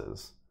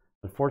bosses.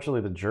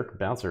 Unfortunately, the jerk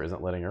bouncer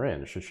isn't letting her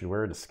in. Should she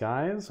wear a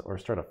disguise or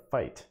start a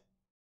fight?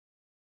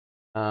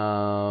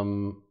 I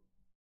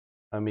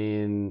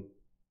mean,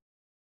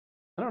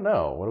 I don't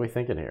know. What are we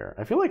thinking here?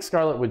 I feel like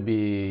Scarlet would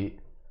be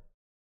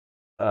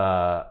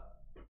bad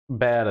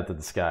at the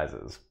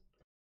disguises,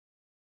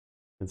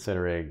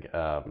 considering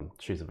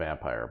she's a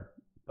vampire.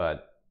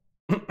 But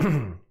let's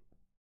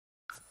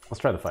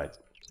try the fight.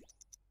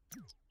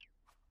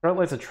 Scarlet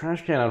lights a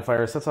trash can on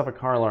fire, sets off a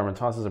car alarm, and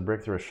tosses a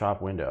brick through a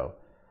shop window.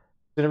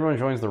 Then everyone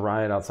joins the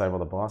riot outside while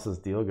the boss's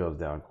deal goes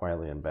down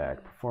quietly in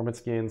back. Performance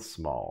gains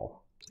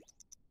small.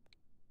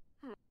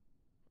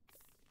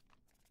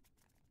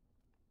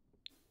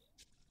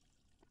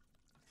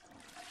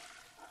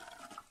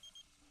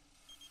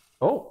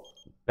 Oh,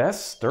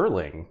 Bess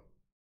Sterling.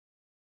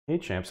 Hey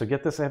champ, so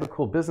get this, I have a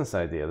cool business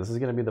idea. This is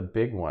going to be the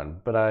big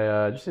one, but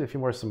I just need a few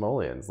more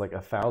simoleons, like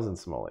 1,000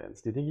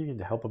 simoleons. Do you think you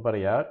could help a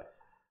buddy out?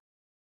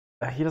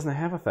 He doesn't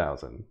have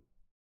 1,000.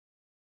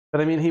 But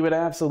I mean, he would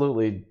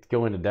absolutely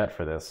go into debt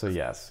for this, so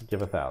yes,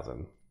 give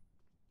 1,000.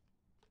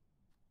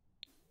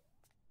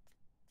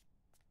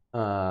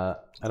 I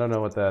don't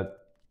know what that...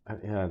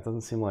 Yeah, it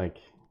doesn't seem like...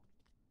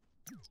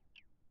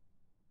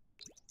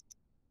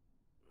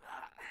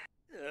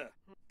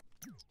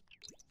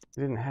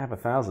 He didn't have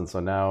 1,000, so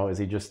now is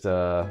he just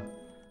the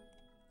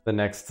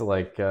next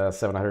like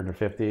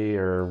 750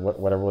 or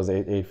whatever was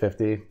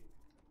 850?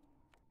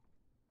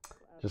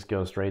 Just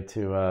go straight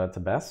to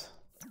Bess?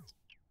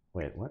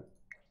 Wait, what?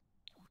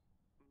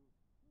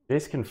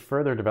 Jace can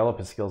further develop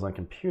his skills on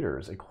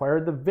computers.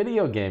 Acquired the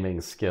video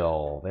gaming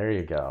skill. There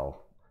you go.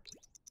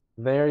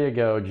 There you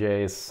go,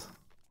 Jace.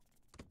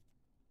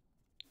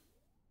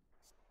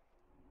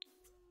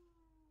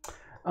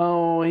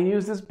 Oh, he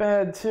used his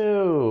bed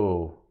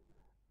too.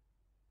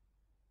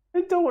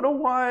 I don't know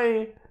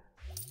why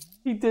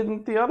he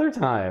didn't the other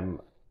time.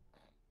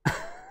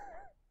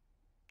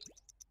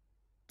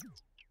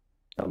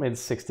 That made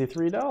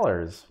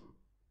 $63.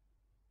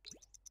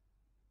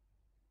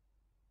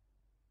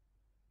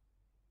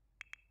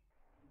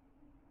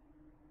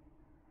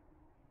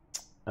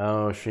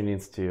 Oh, she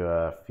needs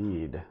to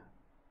feed.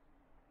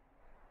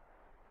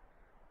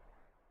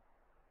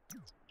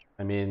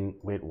 I mean,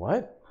 wait,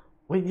 what?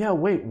 Wait, yeah,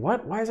 wait,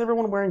 what? Why is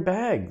everyone wearing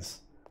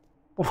bags?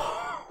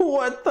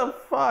 What the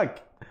fuck?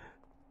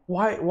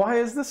 Why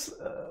is this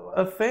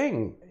a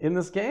thing in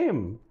this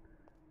game?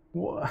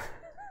 What?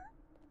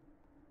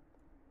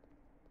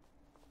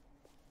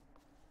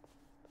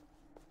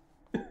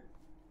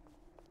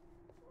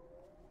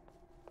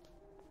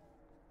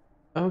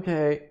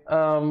 Okay,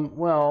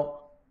 well...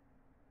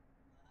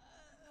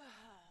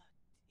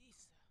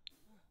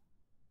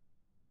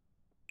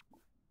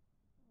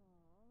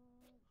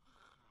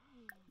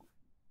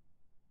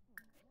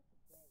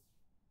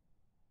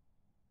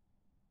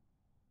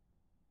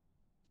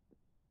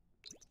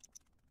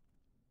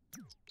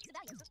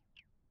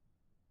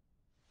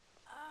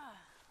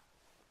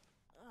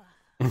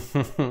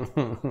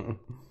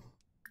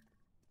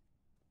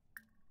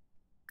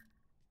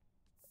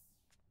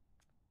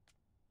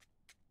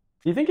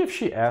 Do you think if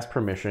she asked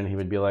permission, he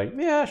would be like,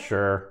 yeah,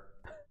 sure.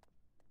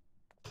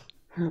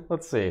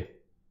 Let's see.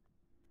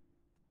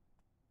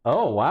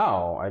 Oh,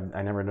 wow.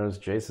 I never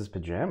noticed Jace's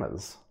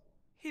pajamas.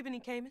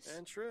 Hibini Camus?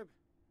 And Trib.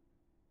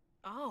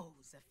 Oh,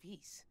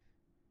 Zafis.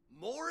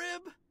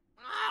 Morib?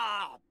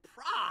 Ah,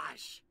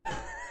 Prosh!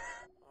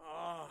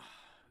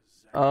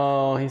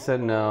 Oh, he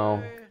said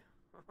no.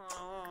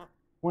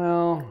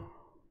 Well...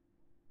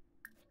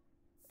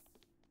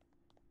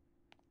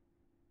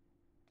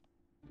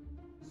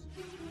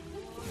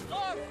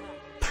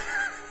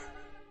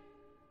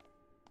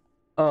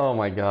 Oh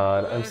my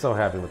god, I'm so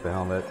happy with the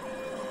helmet.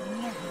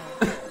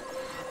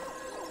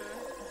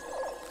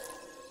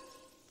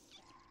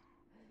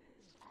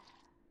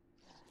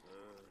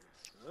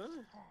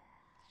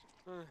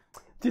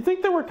 Do you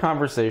think there were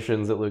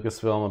conversations at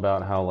Lucasfilm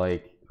about how,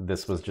 like,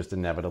 this was just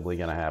inevitably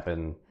gonna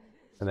happen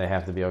and they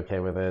have to be okay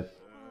with it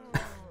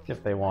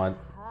if they want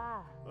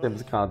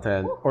Sims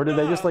content? Or did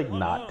they just, like,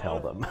 not tell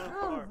them?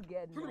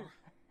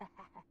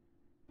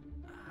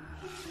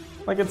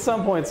 Like, at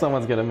some point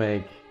someone's gonna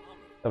make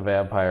a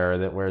vampire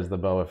that wears the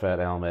Boba Fett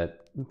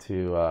helmet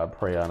to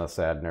prey on a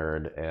sad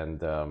nerd,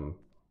 and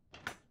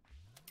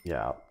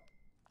yeah.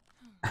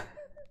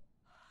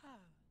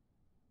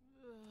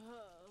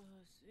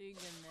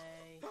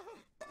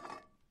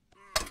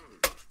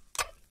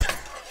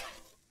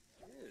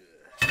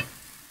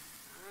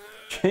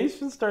 Chase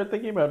should start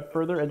thinking about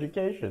further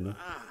education.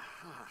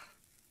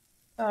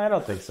 I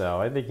don't think so.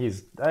 I think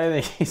he's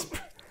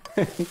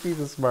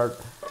a smart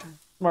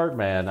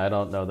man. I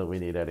don't know that we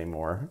need any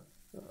more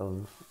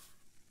of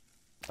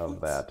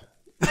that.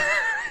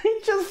 He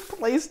just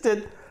placed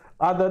it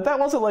on that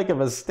wasn't like a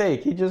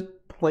mistake. He just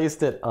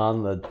placed it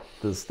on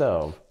the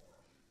stove.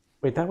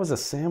 Wait, that was a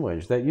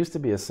sandwich. That used to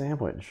be a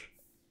sandwich.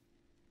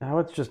 Now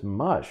it's just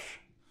mush.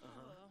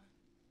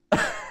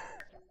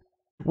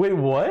 Wait,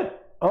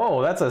 what?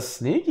 Oh, that's a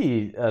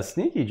sneaky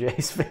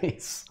Jay's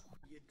face.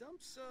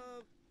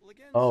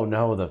 Oh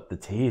no, the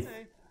teeth.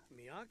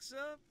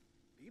 Miaksa,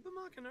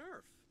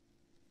 Bibamakanurf.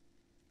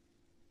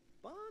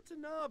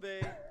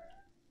 Watanabe.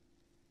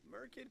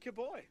 Merkid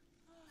Kaboy.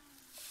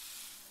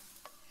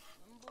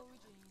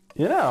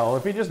 You know,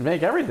 if you just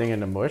make everything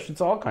into mush,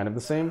 it's all kind of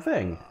the same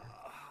thing.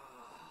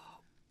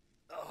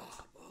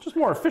 Just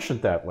more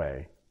efficient that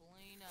way.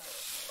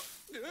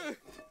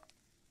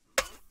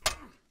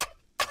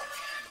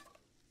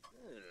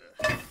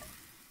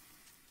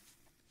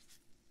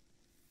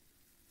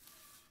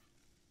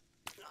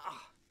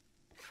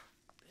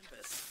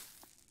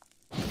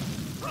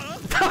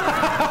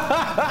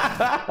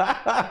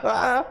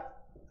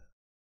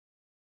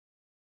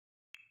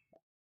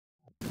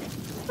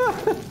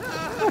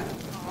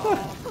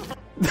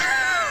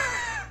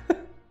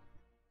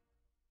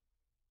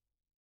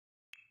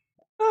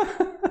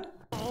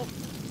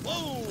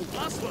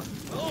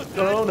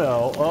 Oh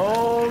no,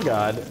 oh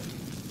god.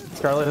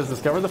 Scarlet has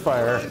discovered the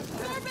fire.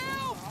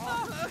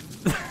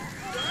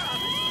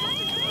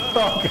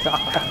 Oh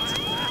god.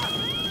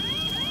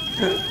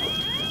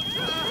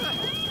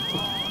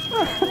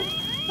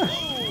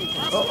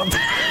 Oh.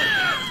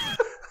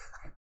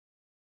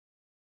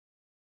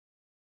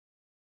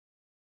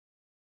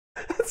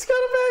 It's got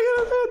a bag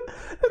on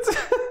its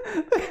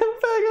head. They have a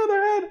bag on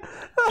their head.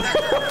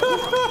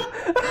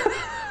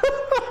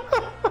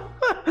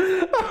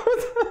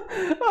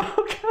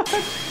 Oh god.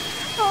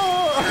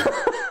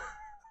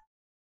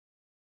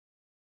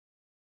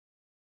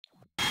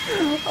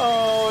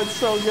 Oh, it's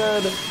so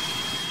good.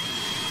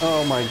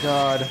 Oh my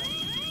god.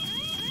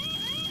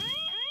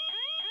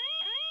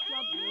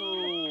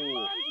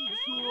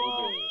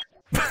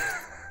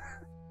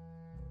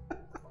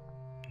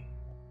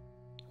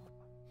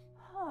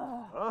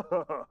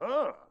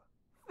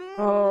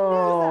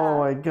 Oh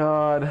my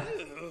god.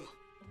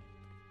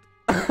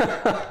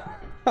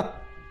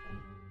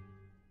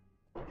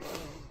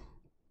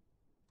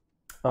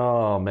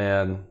 Oh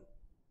man.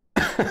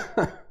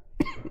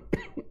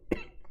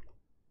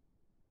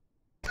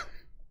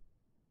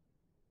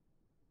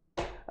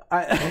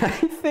 I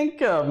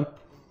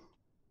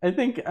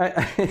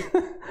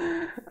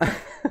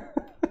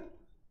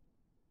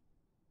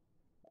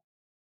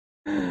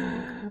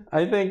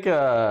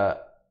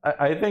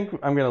think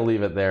I'm gonna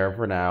leave it there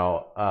for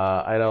now.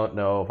 I don't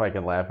know if I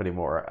can laugh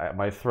anymore.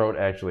 My throat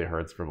actually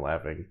hurts from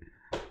laughing.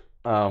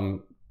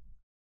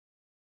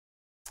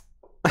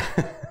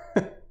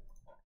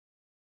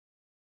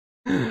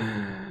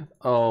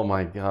 Oh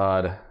my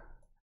god.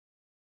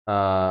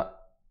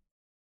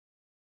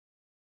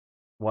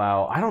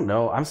 Wow, I don't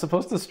know. I'm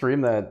supposed to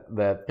stream that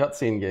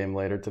cutscene game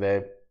later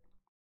today.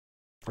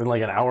 In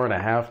like an hour and a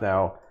half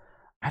now.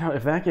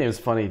 If that game's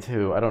funny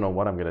too, I don't know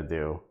what I'm gonna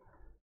do.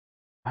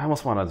 I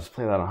almost want to just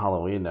play that on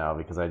Halloween now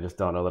because I just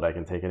don't know that I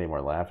can take any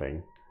more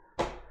laughing.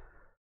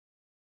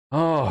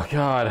 Oh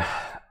god.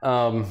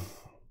 I'm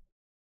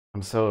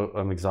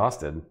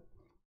exhausted.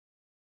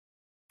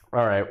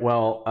 All right,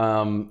 well,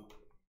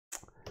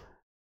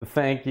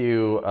 thank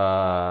you.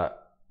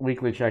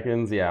 Weekly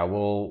check-ins, yeah,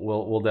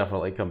 we'll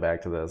definitely come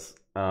back to this.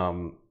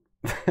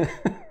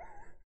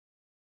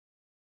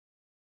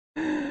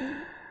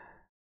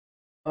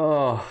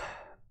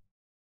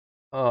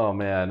 Oh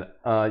man.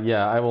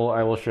 Yeah, I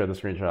will share the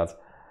screenshots.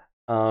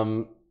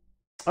 Oh,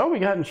 we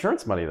got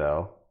insurance money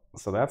though,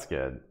 so that's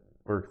good.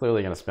 We're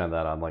clearly gonna spend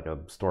that on like a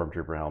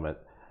stormtrooper helmet.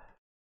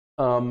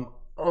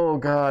 Oh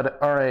god.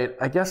 All right,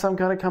 I guess I'm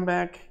gonna come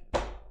back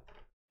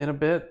in a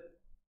bit.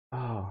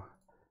 Oh,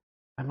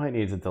 I might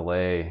need to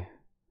delay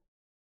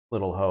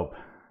Little Hope.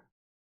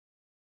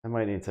 I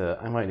might need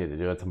to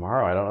do it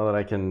tomorrow. I don't know that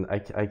I can. I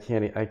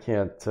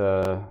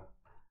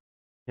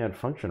can't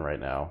function right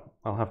now.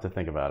 I'll have to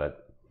think about it.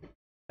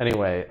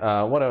 Anyway,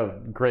 what a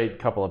great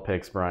couple of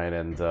picks, Brian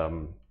and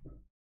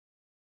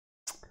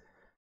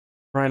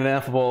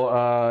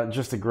Affable.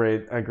 Just a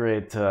great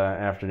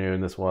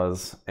afternoon this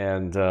was,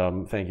 and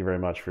thank you very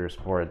much for your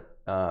support.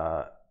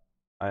 I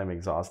am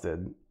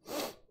exhausted.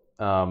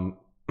 Wow.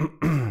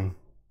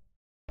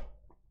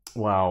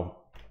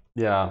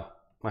 Yeah,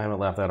 I haven't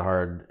laughed that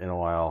hard in a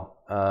while.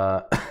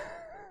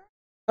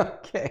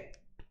 Okay.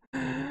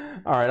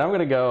 All right, I'm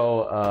gonna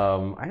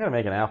go. I gotta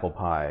make an apple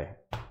pie.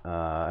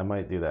 I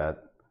might do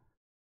that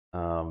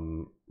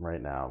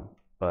right now,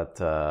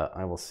 but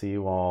I will see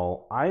you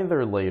all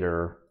either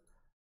later.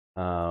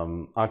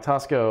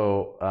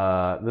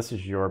 Octosco, this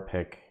is your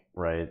pick,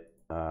 right?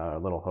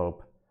 Little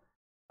Hope.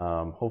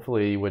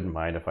 Hopefully you wouldn't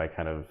mind if I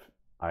kind of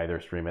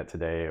either stream it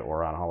today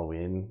or on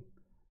Halloween.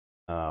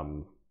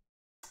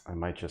 I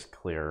might just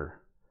clear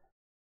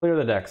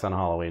the decks on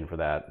Halloween for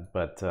that,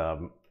 but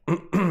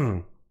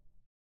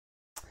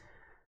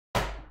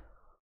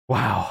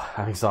wow,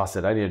 I'm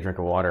exhausted. I need a drink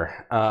of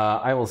water.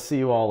 I will see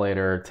you all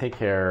later. Take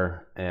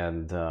care,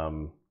 and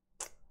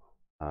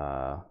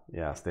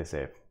yeah, stay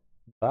safe.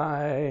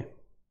 Bye.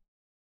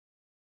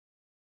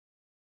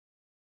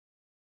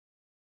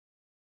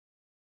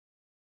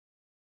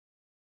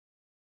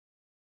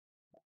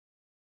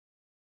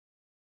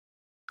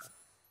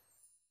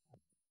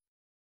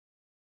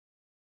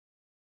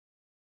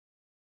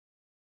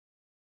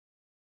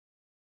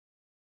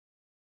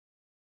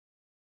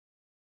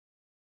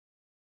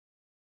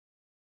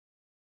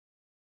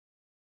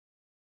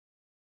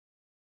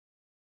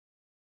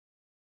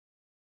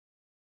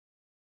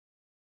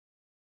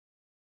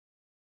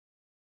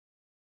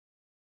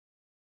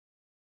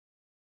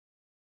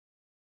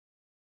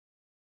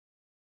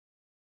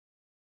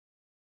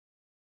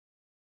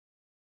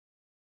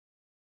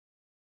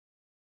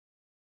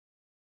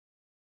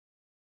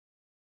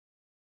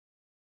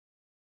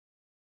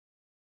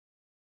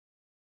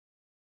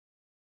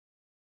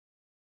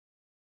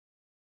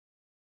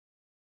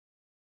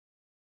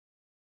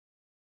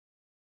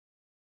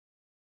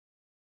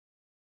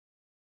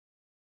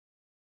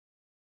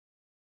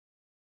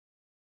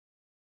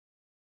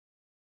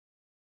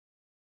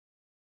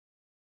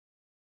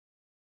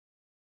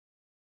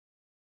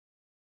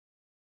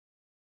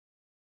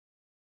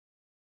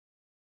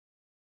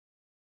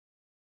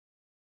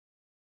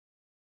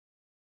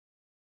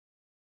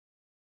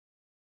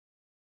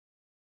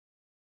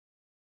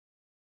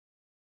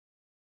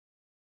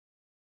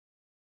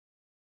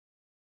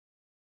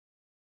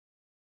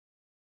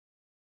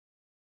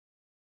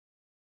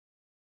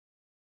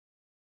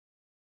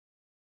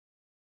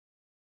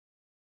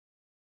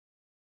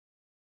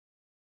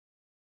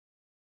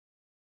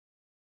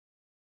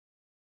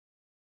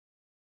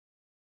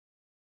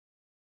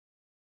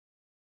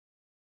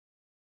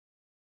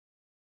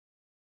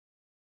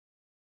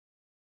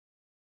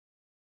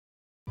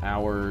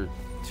 hour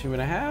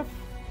 2.5,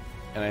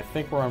 and I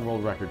think we're on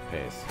world record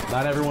pace.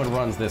 Not everyone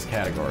runs this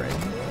category.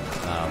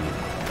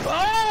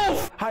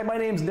 Oh! Hi, my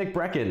name's Nick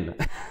Brecken.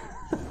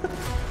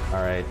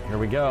 All right, here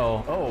we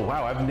go. Oh,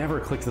 wow, I've never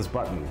clicked this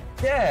button.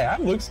 Yeah,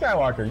 I'm Luke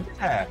Skywalker.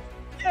 Yeah.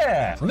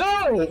 Yeah.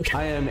 No!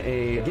 I am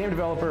a game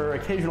developer,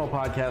 occasional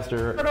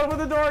podcaster. Turn over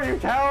the door, you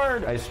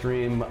coward! I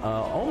stream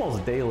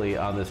almost daily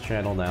on this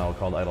channel now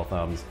called Idle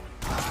Thumbs.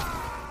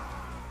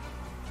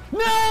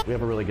 No! We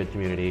have a really good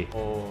community.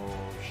 Oh,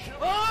 shit.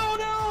 Oh,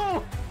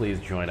 no! Please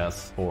join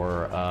us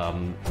for,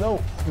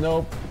 Nope.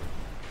 Nope.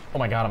 Oh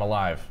my god, I'm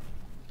alive.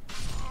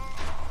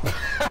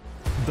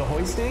 The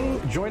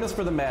hoisting? Join us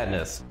for the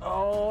madness.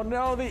 Oh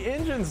no, the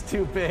engine's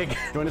too big.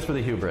 Join us for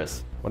the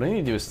hubris. What I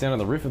need to do is stand on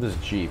the roof of this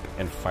Jeep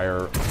and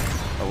fire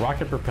a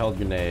rocket-propelled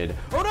grenade.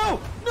 Oh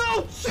no!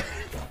 No!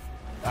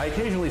 I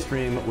occasionally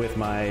stream with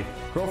my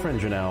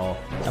girlfriend Janelle.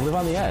 I live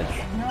on the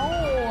edge. No.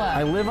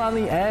 I live on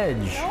the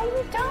edge. No,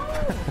 you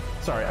don't.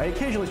 Sorry, I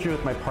occasionally stream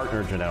with my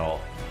partner Janelle.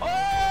 Oh,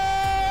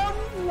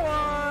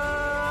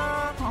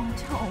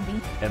 Toby.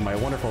 And my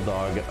wonderful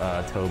dog,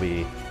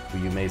 Toby, who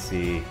you may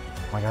see.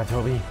 Oh my god,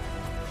 Toby.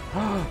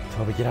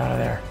 Toby, get out of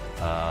there.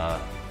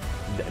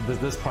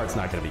 This part's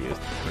not going to be used.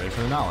 Ready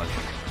for the knowledge.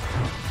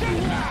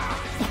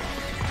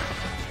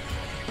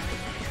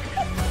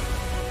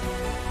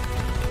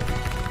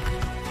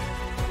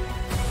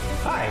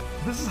 Hi,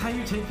 this is how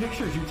you take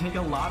pictures. You take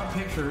a lot of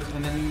pictures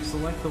and then you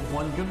select the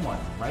one good one,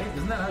 right?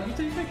 Isn't that how you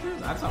take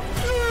pictures? That's how.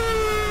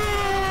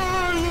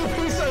 You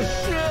piece of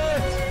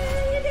shit!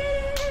 You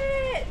did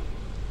it!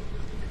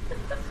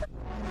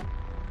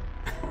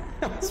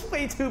 That was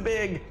way too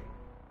big.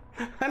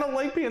 I don't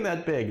like being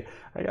that big.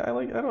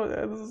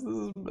 This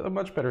is a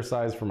much better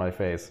size for my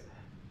face.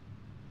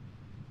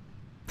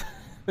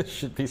 This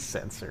should be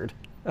censored.